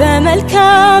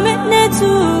በመልካምነቱ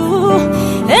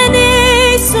እኔ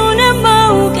እሱን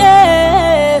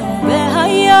ማውቀው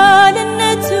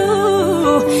በኃያልነቱ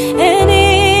እኔ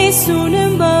እሱን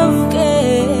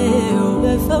ማውቀው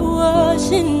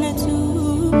በፈዋሽነቱ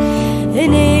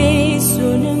እኔ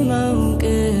እሱን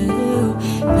ማውቀው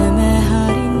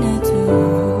በመሐሪነቱ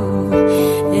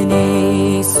እኔ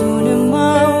እሱን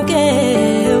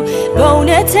ማውቀው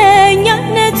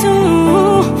በእውነተኛነቱ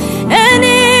እኔ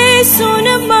እሱን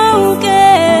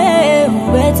ማውቀው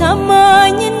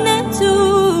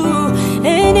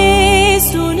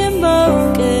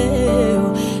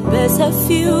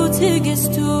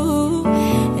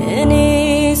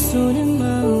እሱንም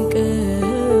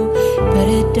አውቀው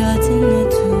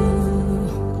በረዳትነቱ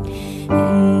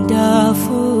እንዳፉ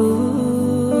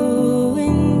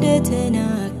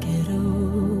እንደተናገረው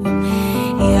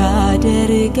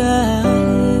ያደርጋል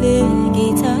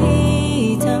ጌታዬ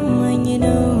ታማኝ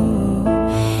ነው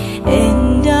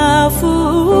እንዳፉ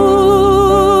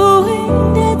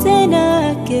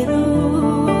እንደተናገረው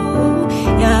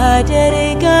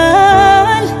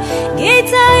ያደርጋል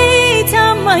ጌታዬ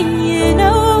ታማኝ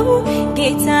ነው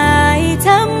ጌታዬ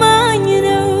ታማኝ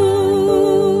ነው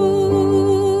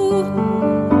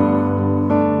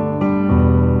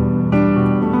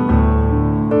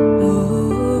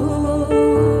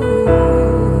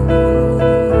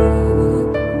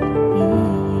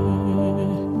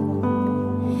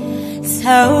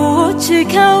ሰዎች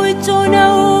ከውጭ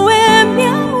ነው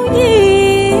የሚያዩኝ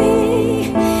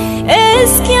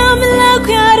እስኪ አምላኩ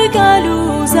ያርጋሉ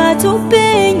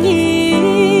ዛቱብኝ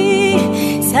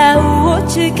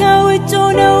ሰዎች ከውጭ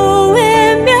ነው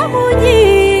የሚያዩኝ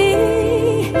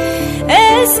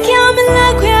እስኪ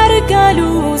አምላኩ ያርጋሉ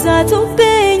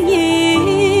ዛቱብኝ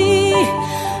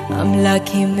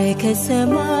አምላኬም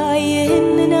ከሰማይ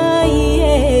ይህንን አየ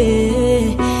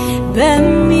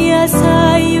በሚያሳይበት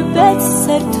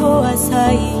ሰርቶ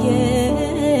አሳየ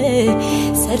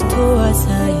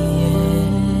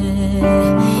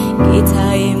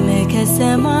ጌታዬም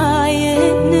ከሰማይ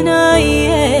ይህንን አየ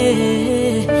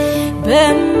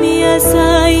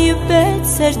በሚያሳይበት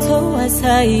ሰርቶ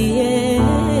አሳየ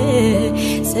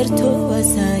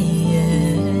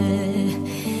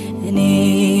እኔ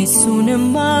እሱንም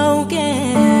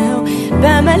አውቀው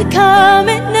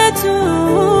በመልካምነቱ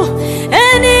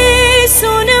እኔ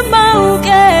እሱንም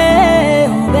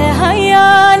አውቀው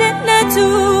በኃያልነቱ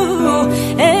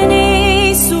እኔ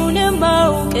እሱንም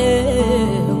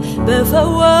አውቀው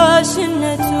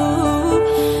በፈዋሽነቱ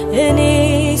እኔ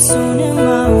እሱንም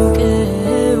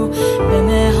አውቀው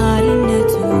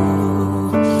በመሐሪነቱ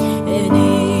እኔ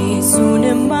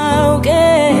እሱንም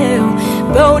አውቀው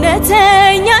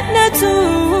በእውነተኛነቱ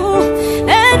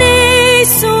እኔ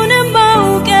እሱንም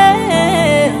አውቀው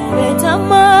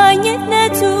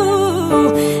በታማኝነቱ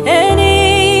እኔ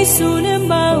እሱንም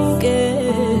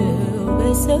አውቀው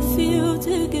በሰፊው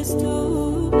ትዕግስቱ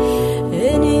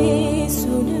እኔ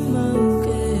እሱንም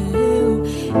አውቀው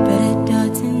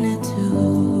በረዳትነቱ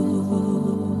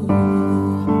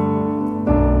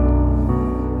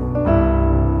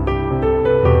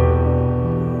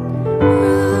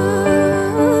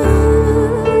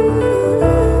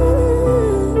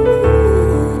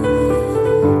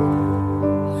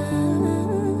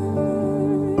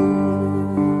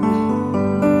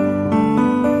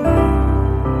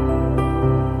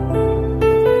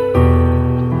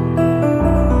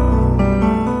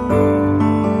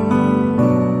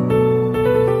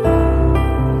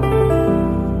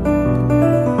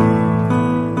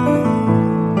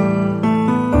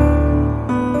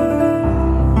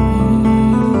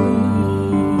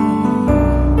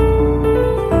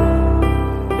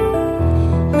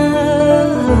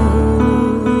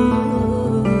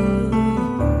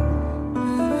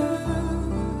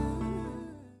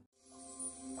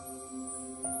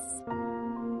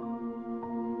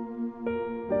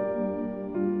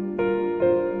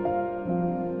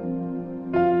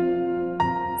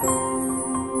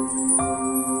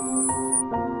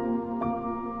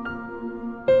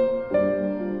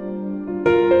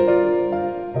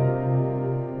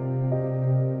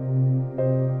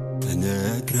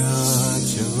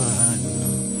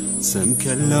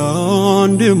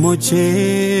سمكلون دموچه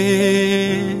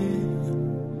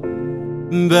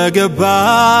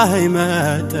بگبای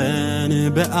متن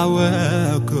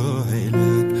بأوکو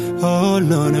هیلک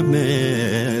هولون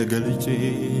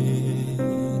مگلچی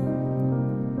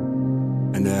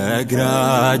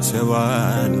نگرات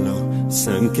وانو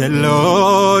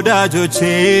سمكلو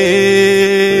داجوچه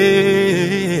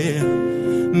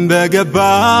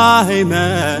بگبای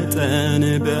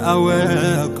متن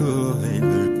بأوکو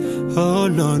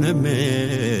هولون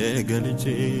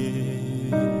مگلچی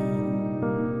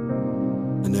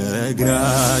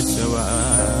نگرات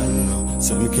وانو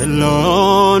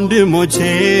سمكلون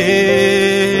دموچه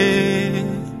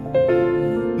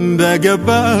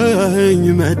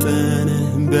بگبای متن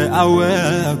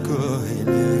بأوکو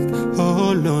هیلک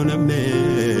هولون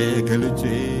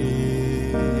مگلچی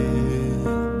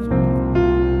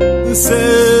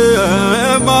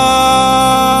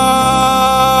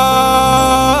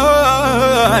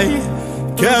سماي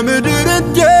كمدر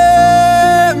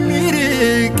الدميرك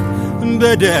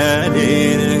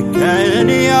بدلين كان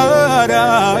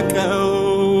يراكو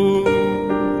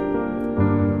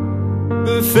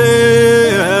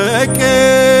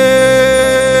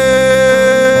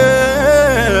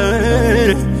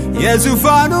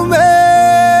የዙፋኑ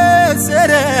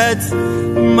መሰረት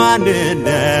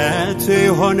ማንነቱ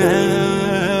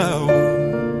የሆነው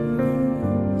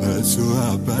እሱ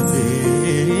አባቴ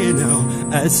ነው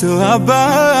እሱ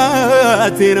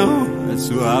አባቴ ነው እሱ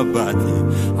አባቴ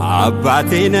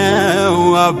ነው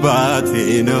አባቴ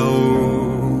ነው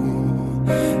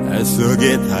እሱ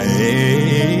ጌታዬ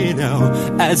ነው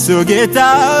እሱ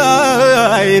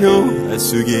ጌታዬ ነው እሱ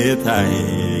ጌታዬ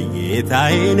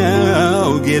ነው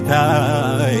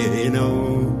ጌታዬ ነው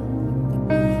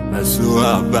እሱ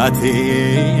አባቴ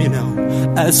ነው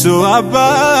እሱ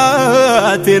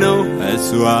አባቴ ነው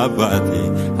እሱ አባቴ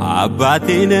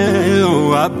ነው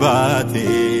አባቴ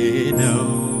ነው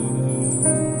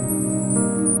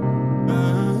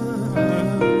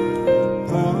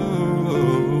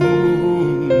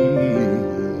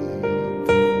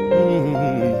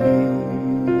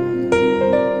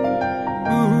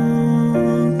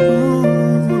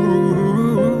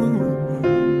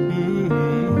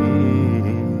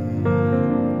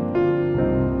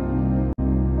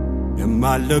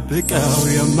የማልደብቀው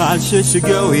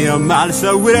የማልሸሽገው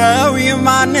የማልሰውረው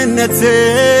የማንነት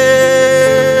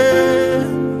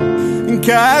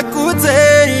ከቁጥር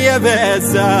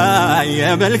የበዛ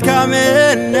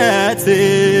የመልካምነት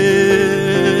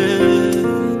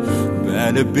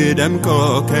በልቤ ደምቆ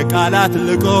ከቃላት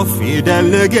ልቆ ፊደል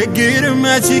ንግግር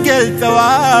መች ገልጠዋል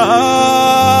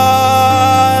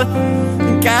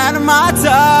ቀን ማታ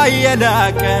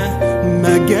የላቀ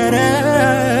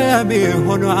መገረም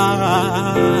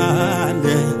ሆኗል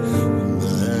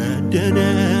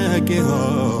መደነቅ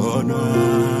ሆኗል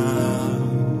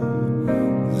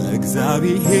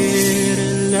እግዚአብሔር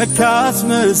ለካስ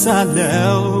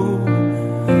መልሳለው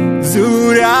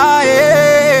ዙሪያዬን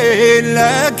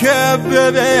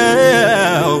ለከበበው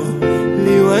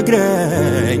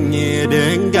ሊወግረኝ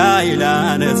ድንጋይ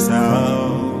ላነሳው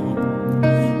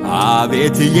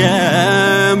አቤት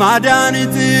የማዳን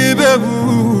ጥበቡ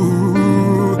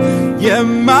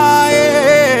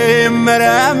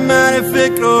የማይመረመር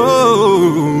ፍቅሩ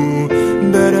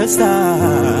በደስታ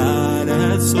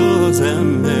ለእሱ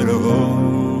ዘምሮ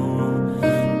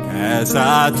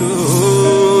ከእሳት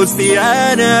ውስጥ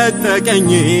የነጠቀኝ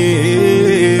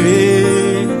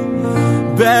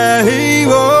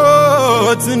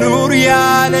በሕይወት ኑር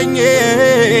ያለኝ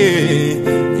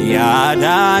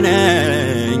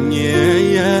ያዳነኝ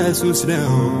ኢየሱስ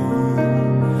ነው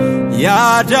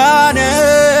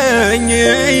ያዳነኝ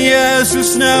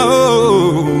ኢየሱስ ነው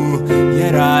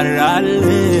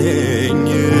የራራልኝ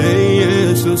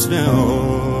ኢየሱስ ነው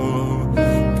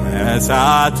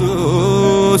ከእሳት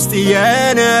ውስጥ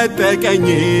የነጠቀኝ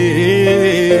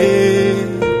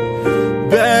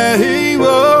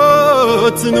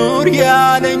በሕይወት ኑር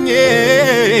ያለኝ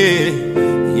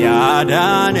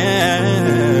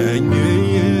ያዳነኝ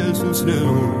ኢየሱስ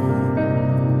ነው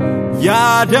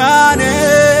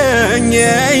ያዳነኝ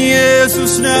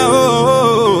ኢየሱስ ነው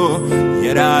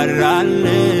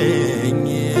የራራልኝ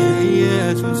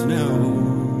ኢየሱስ ነው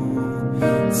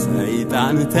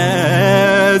ሰይጣን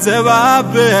ተዘባበተብኝ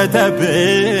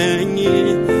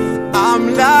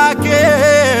አምላኬ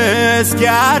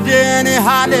እስኪያድንህ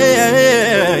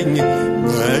አለኝ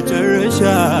መጨረሻ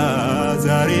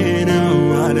ዛሬ ነው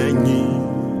አለኝ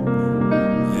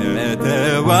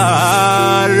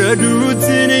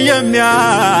የተዋረዱትን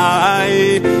የሚያይ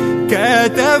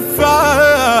ከተፋለኝ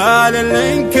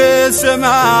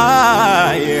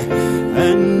ከሰማይ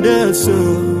እንደሱ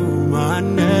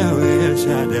ማነው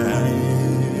የሻዳይ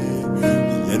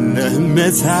የለህም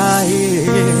መሳይ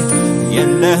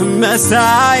የለህም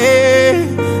መሳይ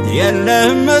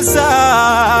የለህም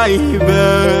መሳይ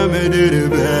በምድር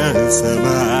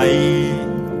በሰማይ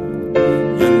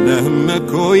የለህም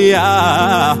መኩያ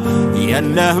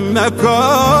የለህም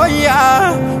መኩያ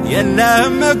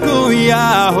የለህም መኩያ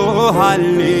ሆ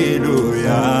ሃሌሉያ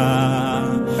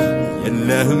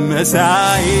የለህም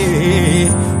መሳይ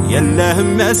የለህም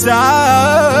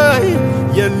መሳይ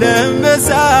የለህም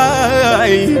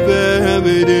መሳይ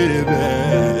በምድር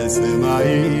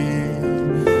በሰማይ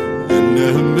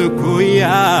የለህም መኩያ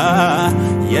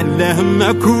የለህም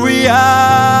መኩያ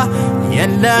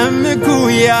የለህም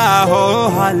መኩያ ሆ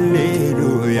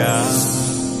ሃሌሉያ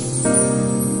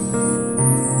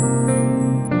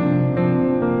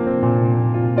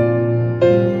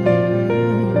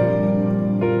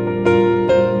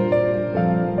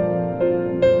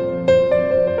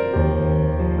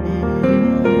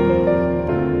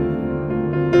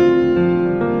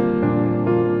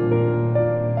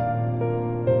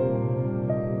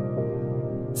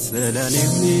ስለኔ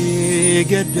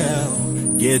የሚገደው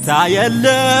ጌታ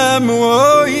የለም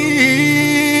ወይ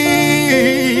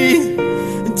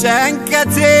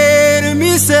ጭንቀቴን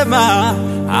የሚሰማ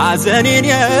ሐዘኔን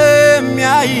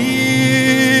የሚያይ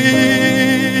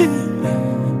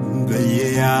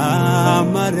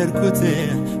በየያማረርኩት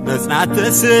መጽናት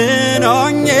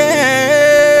ተስኖኝ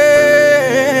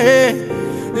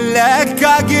ለካ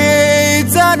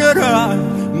ጌታ ኖሯል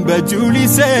በእጁ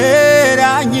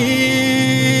ሊሠራኝ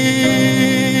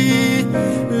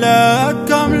ለካ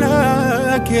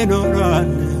አምላኬ ኖሯል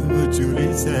በእጁ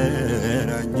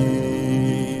ሊሠራኝ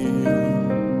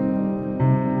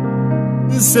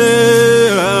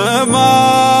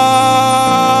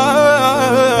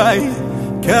ሰማይ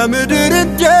ከምድር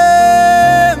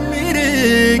እንደሚርቅ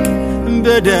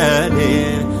በደሌ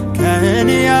ከእኔ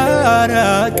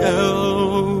ያራቀው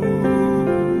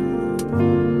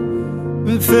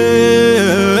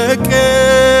ፍቅር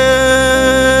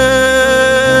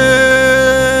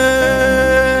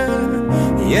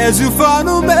የዙፋኑ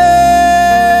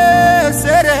መሠረት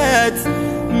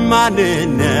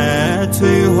ማንነቱ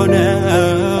የሆነው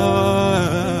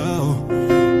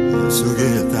እሱ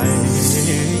ጌታዬ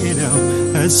ነው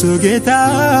እሱ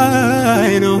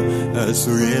ጌታዬ ነው እሱ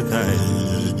ጌታዬ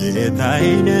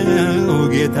ነው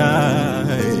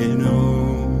ጌታዬ ነው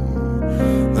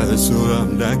እሱ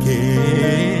አምላኬ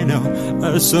ነው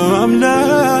እሱ አምላኬ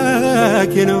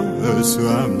ነው እሱ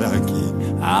አምላኬ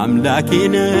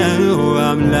ነው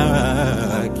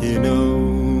አምላኬ ነው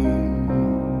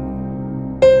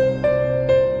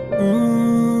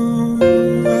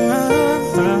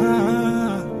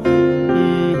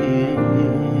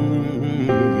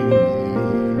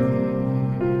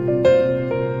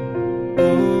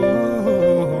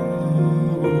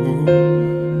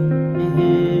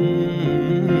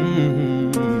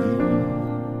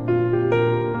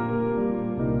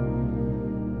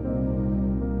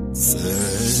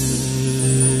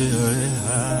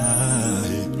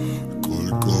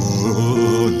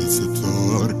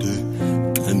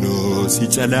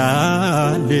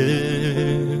ሲጨላል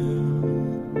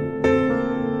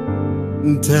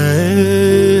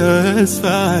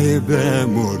ተስፋዬ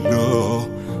በሞሎ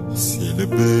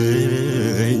ሲልብኝ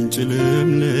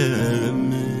ጭልምልም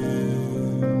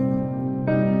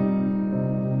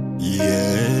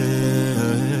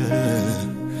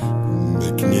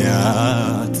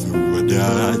የምክንያት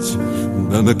ወዳጅ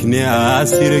በምክንያት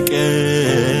ሲርቅ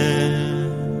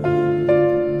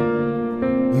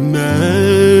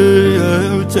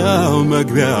መውጫው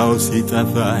መግቢያው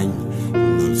ሲጠፋኝ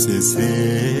ነፍሴ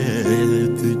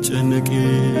ስትጨነቅ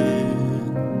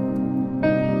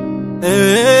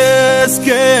እስከ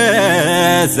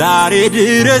ዛሬ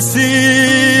ድረስ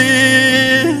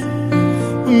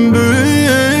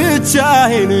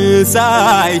ብቻዬን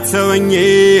ሳይተወኝ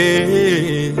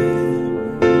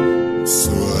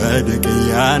ስወድቅ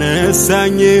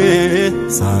ያነሳኝ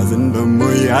ሳዝን ደሞ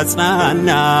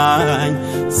ያጽናናኝ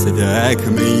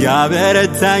ስደክም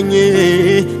ያበረታኝ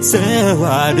ሰው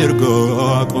አድርጎ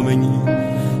አቆመኝ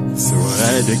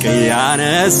ስወድቅ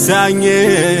ያነሳኝ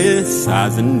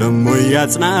ሳዝን ደሞ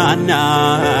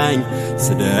ያጽናናኝ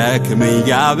ስደክም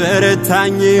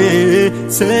ያበረታኝ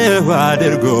ሰው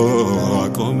አድርጎ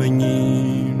አቆመኝ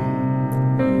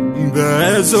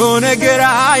ብዙ ነገር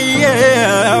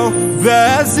አየው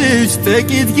በዚች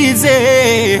ጥቂት ጊዜ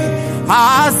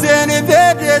ሐዘን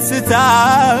በደስታ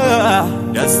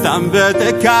ደስታም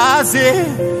በትካዜ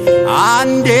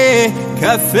አንዴ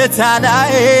ከፍታ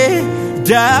ላይ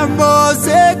ደሞ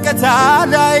ዝቅታ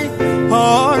ላይ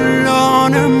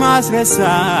ሁሉንም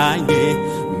አስረሳኝ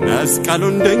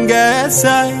መስቀሉን ድንገት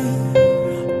ሳይ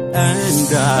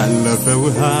እንዳለፈ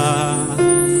ውሃ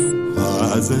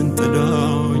ሐዘን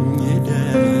ጥሎኝ ሄደ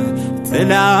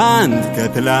ትላንት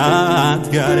ከትላንት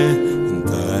ጋር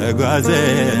ተጓዘ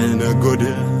ነጎደ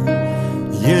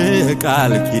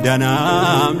የቃል ኪዳን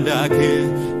አምላክ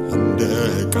እንደ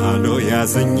ቃሉ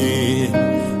ያዘኝ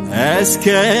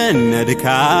እስከነ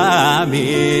ድካሜ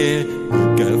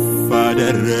ከፍ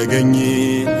አደረገኝ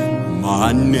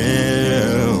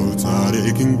ማነው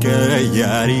ታሪክን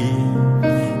ቀያሪ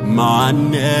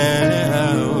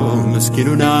ማነው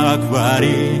ምስኪኑን አክባሪ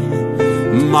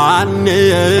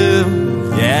ማነው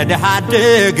የድሃ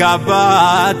አደግ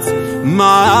አባት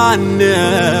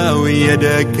ማነው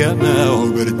የደከመው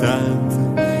ብርታት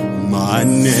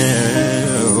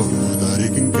ማነው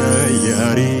ታሪክን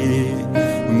ቀያሪ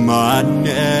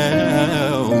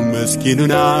ማነው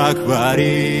ምስኪኑን አክባሪ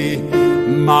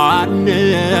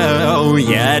ማነው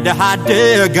የድሃ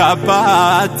አደግ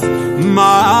አባት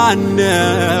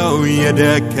ማነው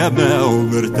የደከመው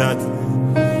ብርታት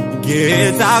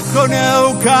ጌታ እኮ ነው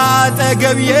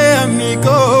ካጠገብ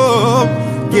የሚቆም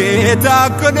ጌታ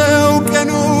እኮ ነው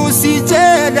ቀኑ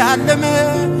ሲጨልም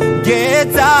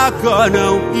ጌታ እኮ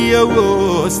ነው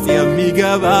የውስጥ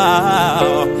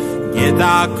የሚገባው ጌታ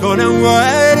እኮ ነው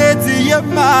ወረት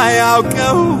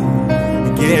የማያውቀው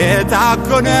ጌታ እኮ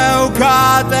ነው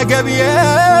ካጠገብ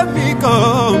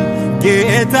የሚቆም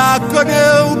ጌታ እኮ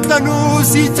ነው ቀኑ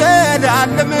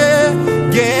ሲጨልም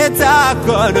ጌታ እኮ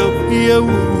ነው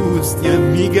የውስጥ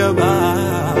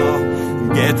የሚገባው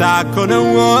ጌታ እኮ ነው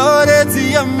ወረት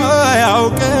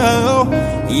የማያውቀው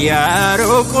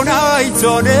ያሩቁን አይቶ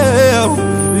ነው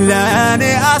ለኔ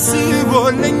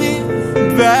አስቦልኝ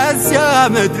በዚያ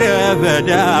ምድረ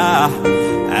በዳ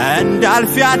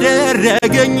እንዳልፍ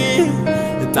ያደረገኝ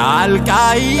ጣልቃ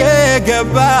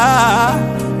የገባ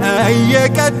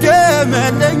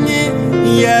እየቀደመልኝ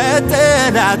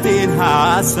የጠላቴን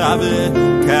ሐሳብ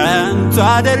ከንቱ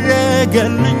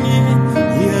አደረገልኝ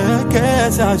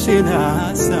የከሳሽን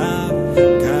ሐሳብ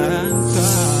ከንቱ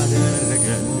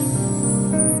አደረገልኝ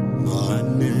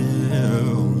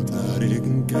ማነው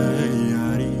ታሪክን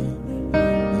ቀያሪ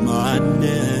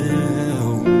ማነው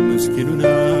ምስኪኑን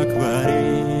አክባሪ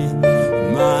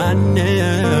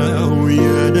ማነው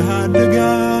የድሃ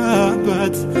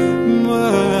አባት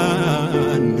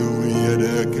ማነው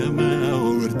የደከመው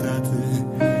ብርታት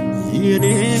የኔ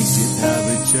ጌታ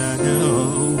ብቻ ነው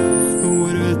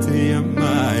ወረት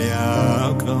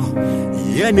የማያውቀው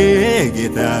የኔ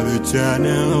ጌታ ብቻ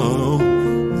ነው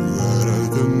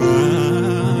ወረት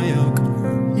የማያውቀው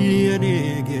የኔ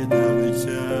ጌታ ብቻ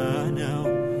ነው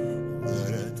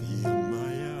ወረት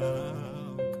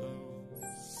የማያውቀው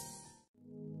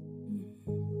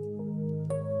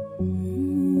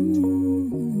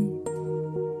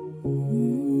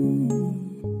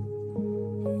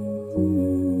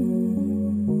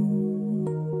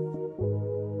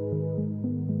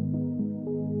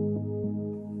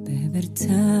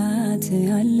በብርታት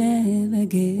ያለ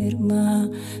በግርማ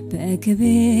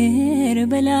በክብር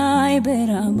በላይ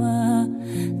በራማ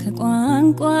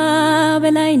ከቋንቋ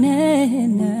በላይ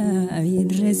ነህና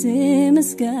ይድረስ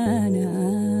ምስጋና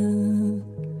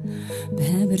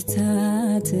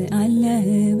በብርታት አለ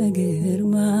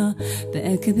በግርማ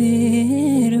በክብር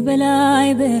በላይ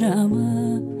በራማ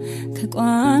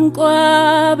ከቋንቋ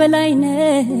በላይ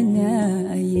ነህና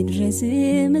ይድረስ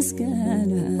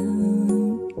ምስጋና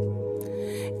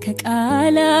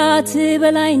ከቃላት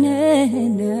በላይ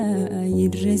ነህና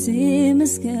ይድረስ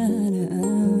ምስጋና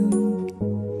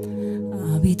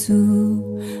አቤቱ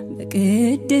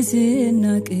በቅድስና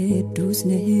ቅዱስ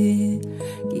ነህ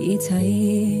ጌታዬ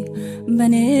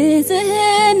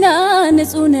በንጽህና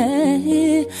ንጹህ ነህ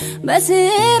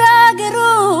በስራ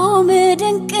ግሩም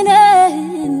ድንቅ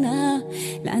ነህና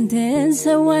ላንተ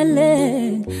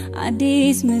እንሰዋለን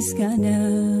አዲስ ምስጋና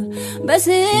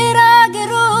በስራ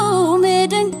ግሩም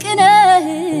ድንቅ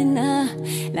ነህና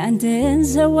ላንተ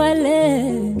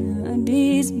እንሰዋለን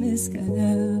አዲስ ምስጋና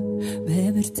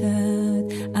በብርታት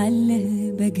አለ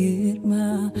በግርማ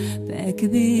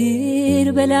በክብር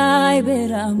በላይ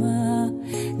በራማ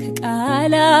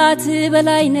ከቃላት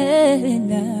በላይ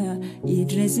ነህና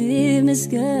ይድረስ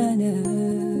ምስጋና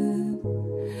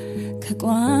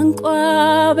ከቋንቋ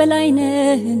በላይ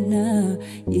ነህና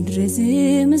ይድረስ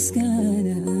ምስጋና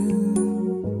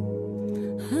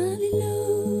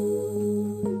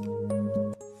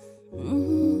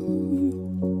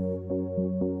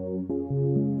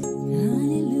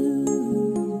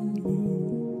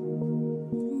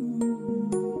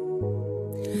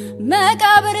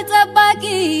መቃብር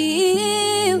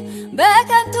ጠባቂው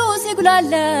በከንቱ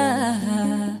ሲጉላላ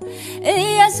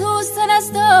ኢየሱስ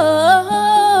ተነስቶ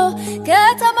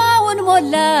ከተማውን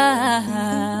ሞላ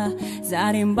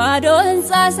ዛሬም ባዶ ህንጻ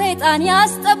ሰይጣን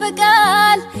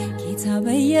ያስጠብቃል ጌታ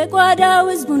በየጓዳው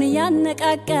ህዝቡን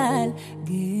ያነቃቃል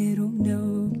ግሩም ነው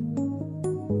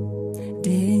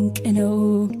ድንቅ ነው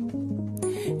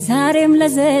ዛሬም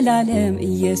ለዘላለም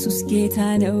ኢየሱስ ጌታ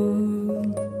ነው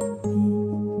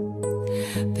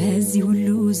በዚህ ሁሉ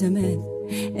ዘመን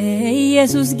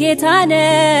ኢየሱስ ጌታ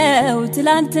ነው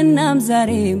ትላንትናም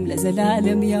ዛሬም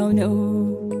ለዘላለም ያው ነው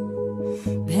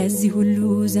በዚህ ሁሉ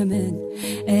ዘመን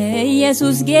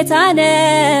ኢየሱስ ጌታ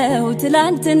ነው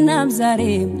ትላንትናም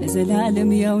ዛሬም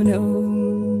ለዘላለም ያው ነው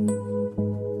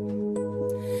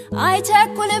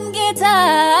አይቸኩልም ጌታ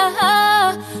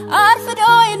አርፍዶ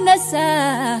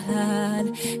ይነሳል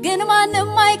ግን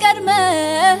ማንም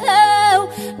አይቀድመው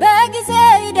በጊዜ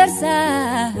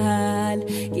ይደርሳል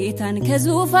ጌታን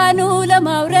ከዙፋኑ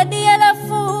ለማውረድ የለፉ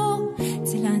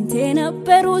ትላንት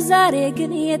የነበሩ ዛሬ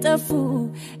ግን የጠፉ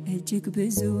እጅግ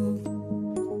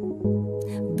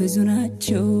ብዙ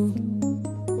ናቸው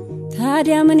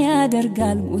ታዲያ ምን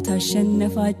ያደርጋል ሞት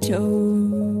አሸነፋቸው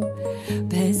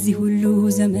በዚህ ሁሉ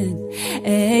ዘመን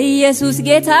ኢየሱስ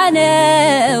ጌታ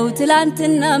ነው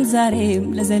ትላንትናም ዛሬም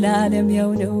ለዘላለም ያው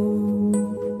ነው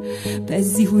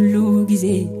በዚህ ሁሉ ጊዜ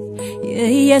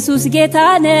ኢየሱስ ጌታ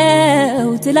ነው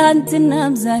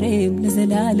ትላንትናም ዛሬም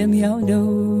ለዘላለም ያው ነው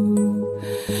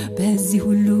በዚህ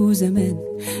ሁሉ ዘመን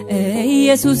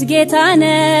ኢየሱስ ጌታ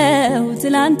ነው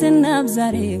ትላንትናም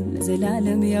ዛሬም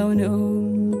ለዘላለም ያው ነው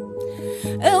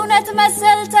እውነት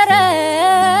መሰል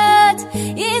ተረት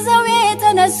ይዘው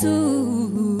የተነሱ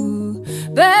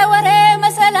በወሬ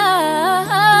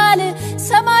መሰላል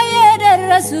ሰማይ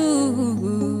የደረሱ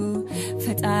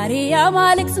ፈጣሪ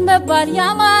አማልክት መባል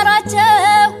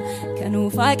ያማራቸው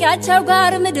ከኑፋቂያቸው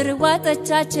ጋር ምድር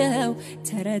ዋጠቻቸው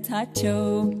ተረታቸው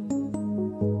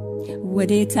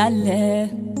ወዴት አለ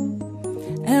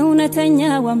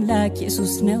እውነተኛው አምላክ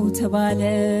ኢየሱስ ነው ተባለ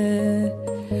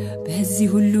በዚህ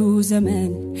ሁሉ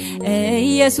ዘመን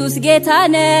ኢየሱስ ጌታ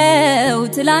ነው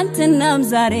ትላንትናም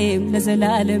ዛሬም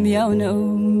ለዘላለም ያው ነው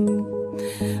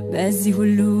በዚህ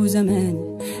ሁሉ ዘመን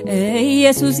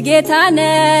ኢየሱስ ጌታ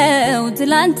ነው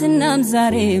ትላንትናም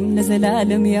ዛሬም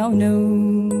ለዘላለም ያው ነው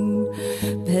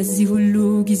በዚህ ሁሉ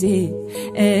ጊዜ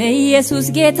ኢየሱስ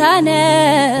ጌታ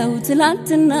ነው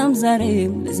ትላንትናም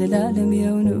ዛሬም ለዘላለም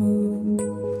ያው ነው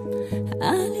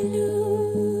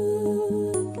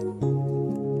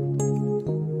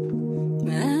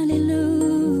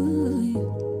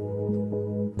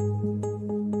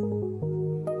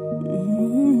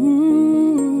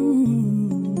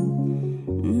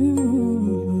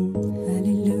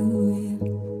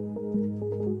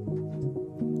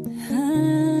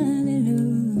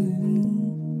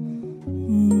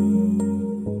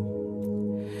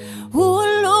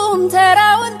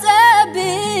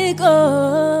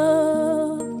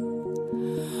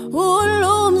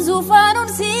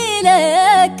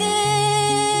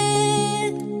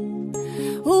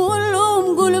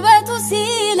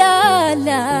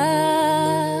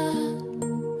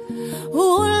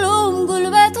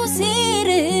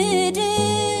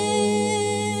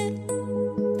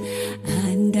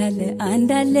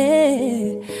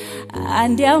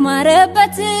አንድ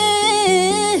ያማረበት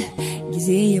ጊዜ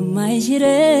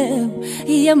የማይሽረው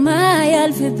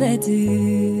የማያልፍበት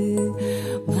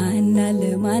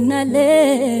ማናለ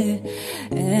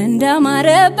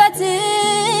እንዳማረበት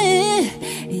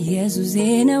ኢየሱስ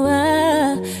ነው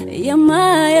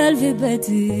የማያልፍበት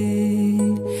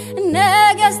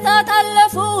ነገስታት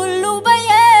አለፉ ሁሉ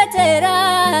በየተራ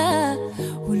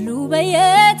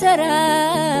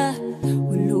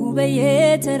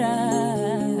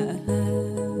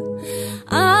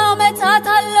አመታት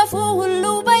አለፉ ሁሉ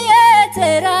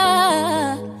በየተራ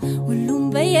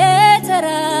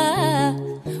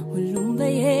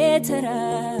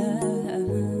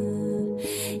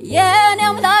የኔ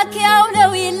አምላክ ያው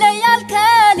ነው ይለያል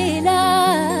ከሌላ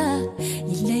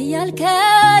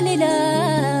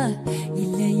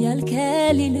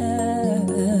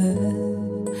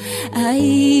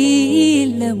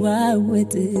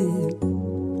አይለዋወጥም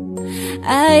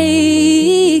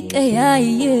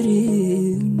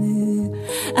አይቀያየርም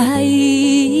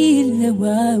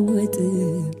አይለዋወጥም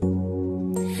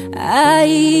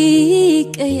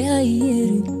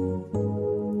አይቀያየርም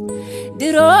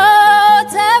ድሮ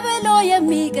ተብሎ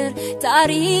የሚቀር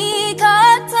ታሪክ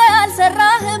አንተ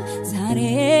አልሰራህም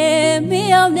ዛሬም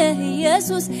ያው ነህ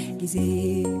ኢየሱስ ጊዜ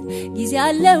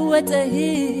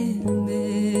አልለወጠህም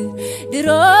ድሮ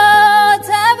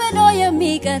ተብሎ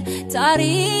የሚቀር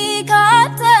ታሪክ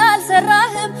አንተ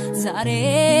አልሰራህም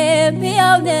ዛሬም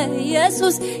ያው ነህ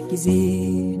ኢየሱስ ጊዜ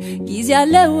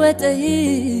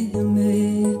አልለወጠህም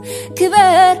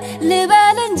ክበር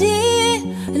ልበል እንጂ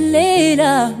ሌላ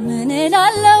ምን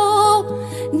እላለሁ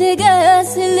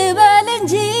ንገስ ልበል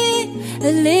እንጂ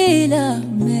ሌላ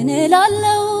ምን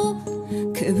እላለሁ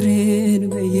ክብርን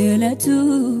በየለቱ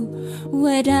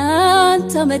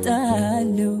ወዳንተ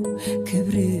መጣለው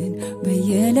ክብርን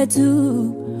በየለቱ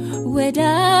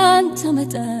ወዳንተ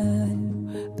መጣለው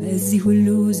በዚህ ሁሉ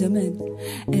ዘመን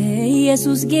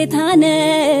ኢየሱስ ጌታ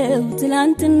ነው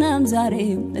ትላንትናም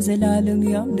ዛሬም ለዘላለም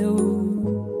ያው ነው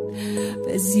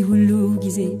በዚህ ሁሉ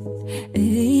ጊዜ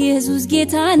ኢየሱስ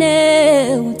ጌታ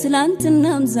ነው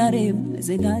ትላንትናም ዛሬም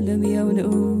ለዘላለም ያው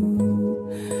ነው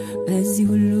በዚህ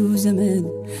ሁሉ ዘመን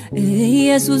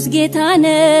ኢየሱስ ጌታ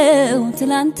ነው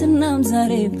ትላንትናም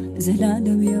ዛሬም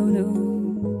ለዘላለም ያው ነው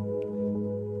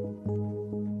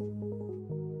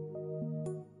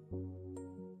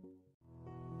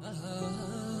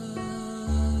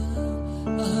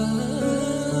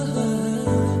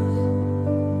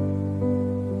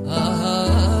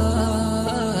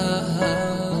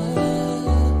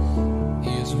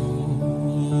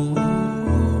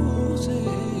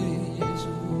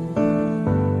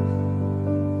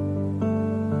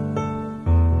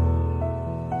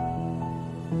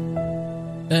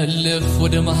እልፍ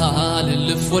ወደ መሃል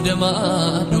እልፍ ወደ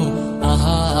ማዶ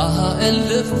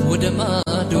እልፍ ወደ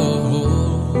ማዶ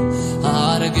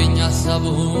አረገኝ ሐሳቡ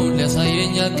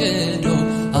ሊያሳየኝ አቅዶ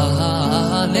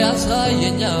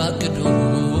ሊያሳየኝ አቅዶ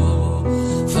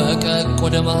ፈቀቅ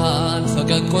ወደ መሃል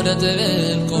ፈቀቅ ወደ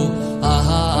ጥልቁ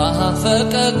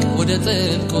ፈቀቅ ወደ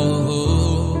ጥልቁ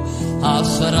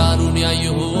አሰራሩን ያዩ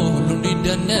ሁሉ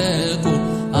እንዲደነቁ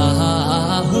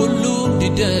ሁሉ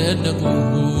እንዲደነቁ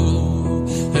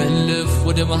እልፍ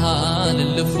ወደ መሃል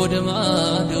እልፍ ወደ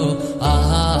ማዶ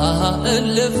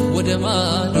እልፍ ወደ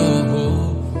ማዶ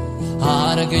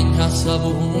አረገኝ ሐሳቡ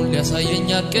ሊያሳየኝ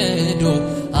አቅዶ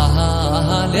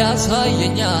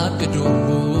ሊያሳየኝ አቅዶ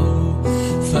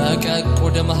ፈቀቅ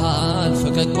ወደ መሃል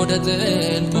ፈቀቅ ወደ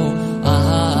ጥልቁ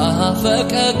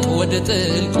ፈቀቅ ወደ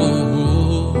ጥልቁ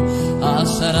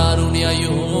አሰራሩን ያዩ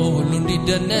ሁሉ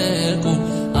እንዲደነቁ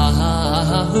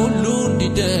ሁሉ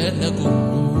እንዲደነቁ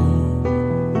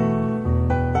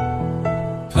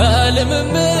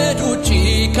ከልምምድ ውጪ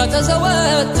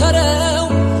ከተዘወተረው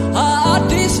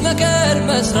አዲስ ነገር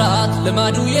መስራት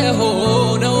ልማዱ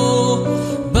የሆነው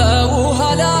በውሃ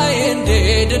ላይ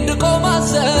እንዴት እንድቆም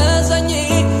አዘዘኝ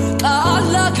ቃል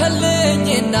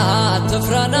ላከልኝና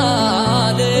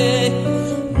አትፍራናለኝ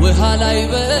ውሃ ላይ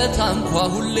በታንኳ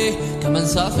ሁሌ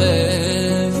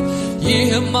ከመንሳፈፍ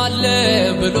ይህም አለ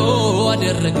ብሎ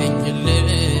አደረገኝ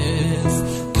ልፍ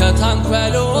ከታንኳ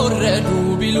ያልወረዱ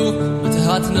ቢሉ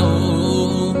ምትሃት ነው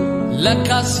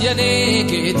ለካስ የኔ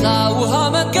ጌታ ውሃ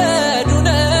መንገዱ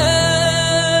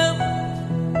ነው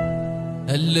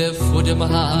እልፍ ወደ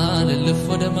መሃል እልፍ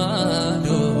ወደ ማዶ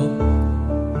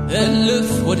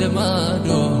እልፍ ወደ ማዶ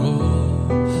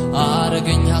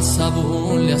አረገኝ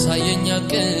ሐሳቡን ሊያሳየኝ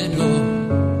አቅዶ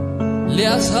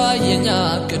ሊያሳየኝ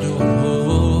አቅዶ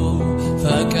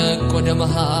ፈቀቅ ወደ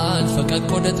መሃል ፈቀቅ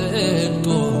ወደ ጥልቁ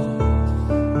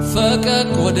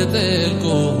ፈቀቅ ወደ ጥልቁ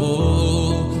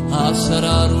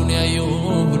አሰራሩን ያዩ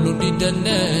ሁሉ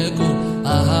እንዲደነቁ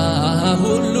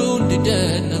ሁሉ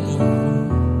እንዲደነቁ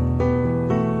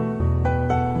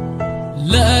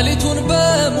ሌሊቱን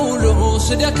በሙሉ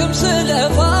ስደክም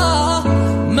ስለፋ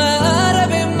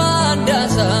መረቤም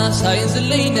አንዳሳ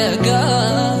ሳይዝልኝ ነጋ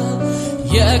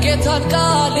የጌታን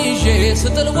ቃል ይዤ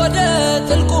ስጥል ወደ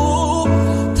ጥልቁ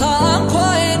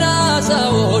ታንኳዬን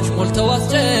አሳዎች ሞልተው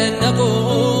አስጨነቁ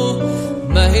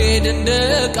መሄድ እንደ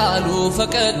ቃሉ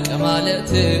ፈቀቅ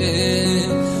ማለት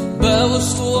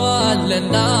በውስጡ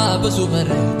አለና ብዙ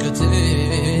በረከት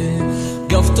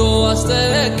ገፍቶ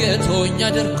አስጠግቶኝ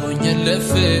አድርጎኝ ልፍ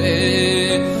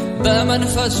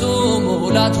በመንፈሱ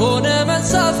ሙላት ሆነ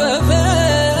መንሳፈፍ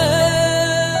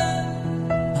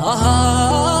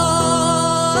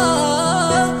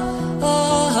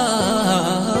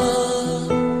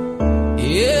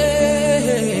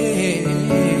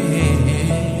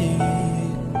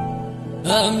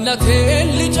እምነቴን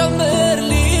ሊጨምር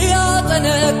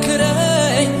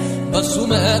ሊያጠነክረኝ በሱ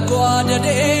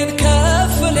መጓደዴን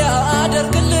ከፍ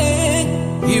ሊያደርግልኝ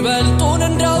ይበልጡን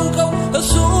እንዳውቀው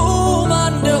እሱ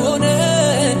ማን እንደሆነ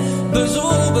ብዙ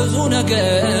ብዙ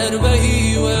ነገር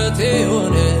በሕይወቴ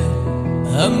ሆነ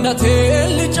እምነቴን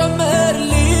ሊጨምር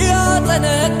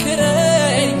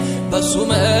ሊያጠነክረኝ በሱ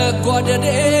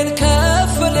መጓደዴን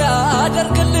ከፍ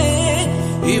ሊያደርግልኝ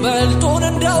ይበልጡን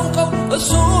እንዳውቀው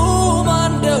እሱ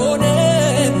ማን እንደሆነ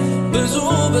ብዙ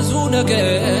ብዙ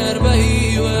ነገር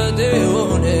በሕይወቴ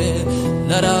ሆነ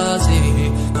ለራሴ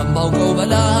ከማውቀው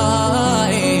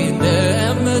በላይ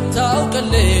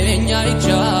እንደምታውቅልኝ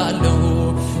አይቻለሁ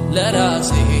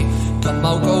ለራሴ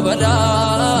ከማውቀው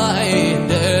በላይ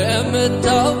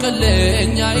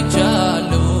እንደምታውቅልኝ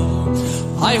አይቻለሁ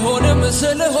አይሆንም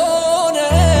ስለሆነ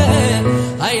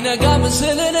አይነጋም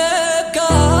ስለነጋ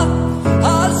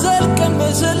አልዘልቅም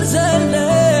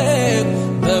ስልዘለቅ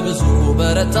በብዙ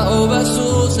በረታው በሱ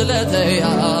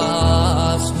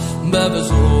ስለተያዝ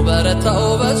በብዙ በረታው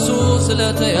በሱ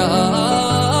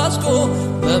ስለተያዝኩ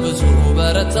በብዙ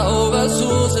በረታው በሱ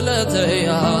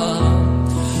ስለተያዝ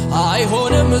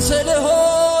አይሆንም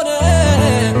ስለሆነ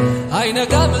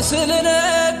አይነጋም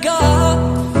ስለነጋ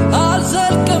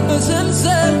አልዘልቅም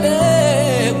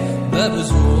ስልዘለቅ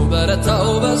በብዙ በረታው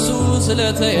በሱ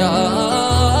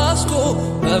ስለተያዝኩ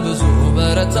በብዙ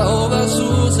በረታው በሱ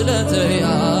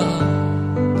ስለተያዝ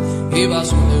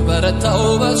ይባሱን በረታው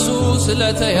በሱ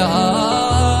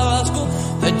ስለተያዝኩ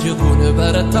እጅጉን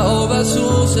በረታው በሱ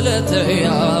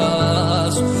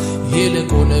ስለተያዝ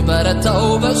ይልቁን በረታው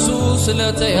በሱ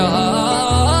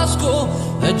ስለተያዝኩ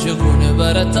እጅጉን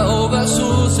በረታው በሱ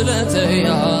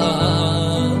ስለተያዝ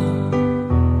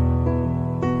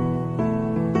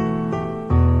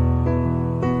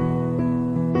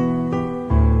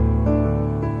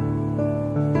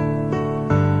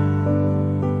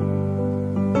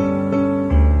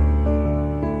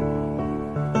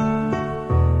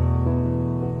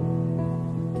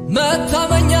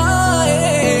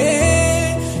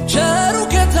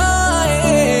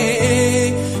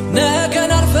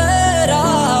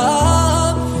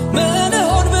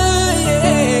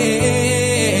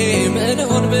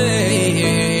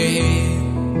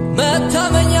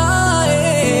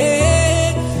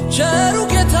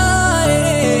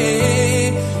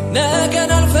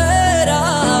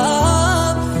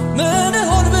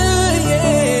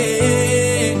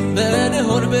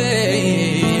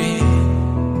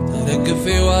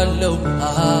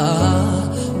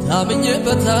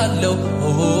ታምኜበታለሁ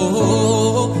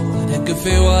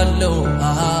ተደግፌዋለሁ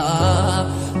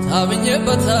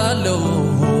ታምኜበታለሁ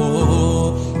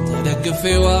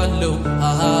ተደግፌዋለሁ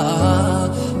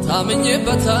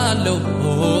ታምኜበታለሁ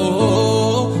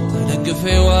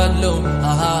ተደግፌዋለሁ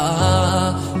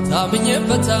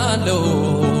ታምኜበታለሁ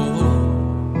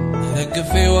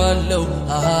ተደግፌዋለሁ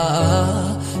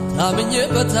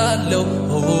ታምኜበታለሁ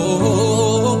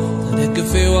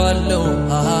ተደግፌዋለሁ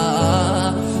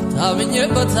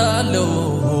ታምኜበታለሁ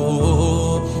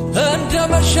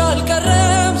እንደመሻል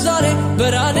ቀረም ዛሬ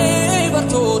ብርሃኔ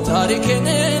በርቶ ታሪኬን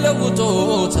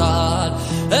ለውጦታል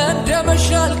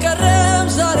እንደመሻል ቀረም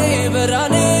ዛሬ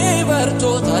ብርሃኔ በርቶ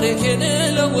ታሪኬን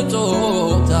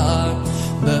ለውጦታል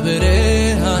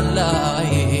በብርሃን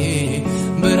ላይ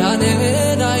ብርሃንን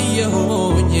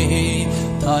አየሁኝ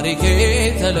ታሪኬ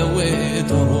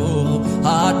ተለውጦ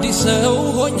አዲስ ሰው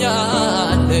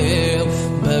ሆኛለሁ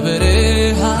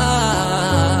በብርሃን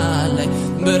ላይ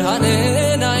ብርሃንን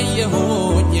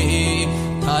አየሁኝ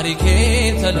ታሪኬ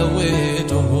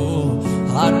ተለውጦ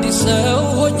አዲስ ሰው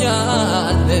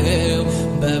ሆኛለሁ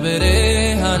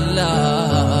በብርሃን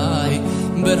ላይ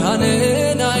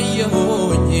ብርሃንን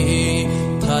አየሁኝ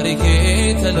ታሪኬ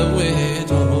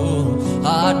ተለውጦ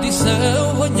አዲስ ሰው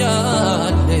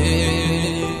ሆኛለሁ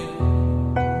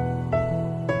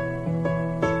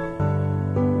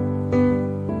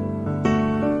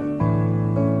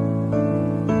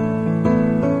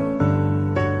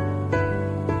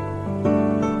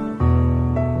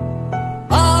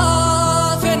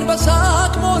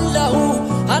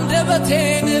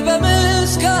አንደበቴን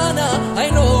በምስጋና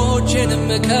አይኖቼንም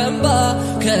ከእንባ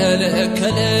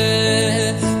ከለከለ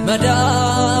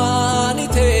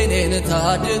መድኃኒቴን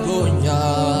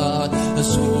ታድጎኛል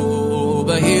እሱ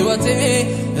በሕይወቴ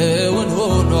እውን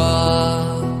ሆኗል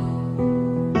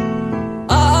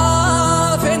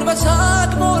አፌን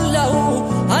በሳቅ ሞላው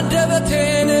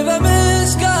አንደበቴን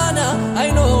በምስጋና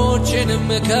አይኖቼንም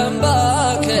ከእንባ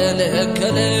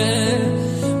ከለከለ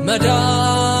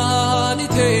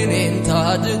መድኃኒቴን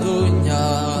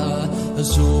ታድጎኛል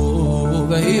እሱ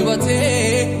በሕይወቴ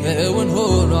እውን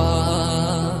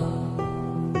ሆኗል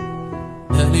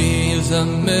ለኔ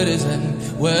ዘምር ዘንድ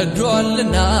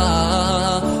ወዷልና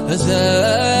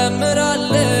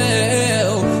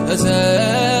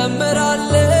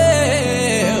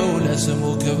እዘምራለሁ ለስሙ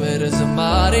ክብር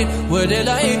ዝማሬን ወደ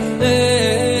ላይ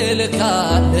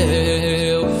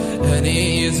እልካለሁ እኔ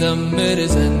ዘምር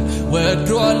ዘንድ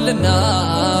ወዷልና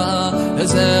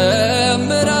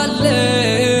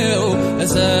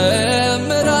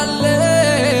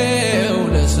እዘምራለሁ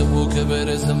ለስሙ ክብር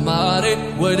ዝማሬ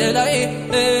ወደ ላይ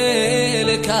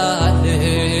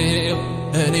እልካለሁ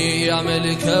እኔ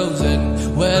አመልከው ዘንድ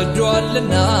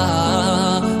ወዷልና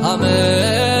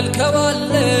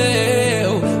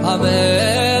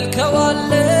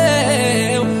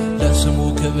አመልከዋለሁ ለስሙ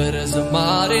ክብር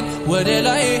ዝማሬ ወደ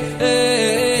ላይ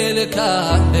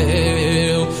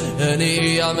እልካለሁ እኔ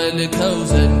አመልከው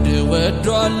ዘንድ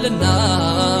ወዷልና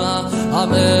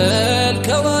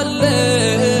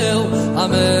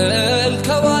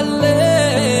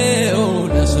አመልከዋለሁ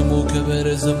ለስሙ ክብር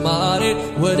ዝማሬ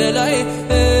ወደ ላይ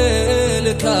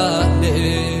እልካለሁ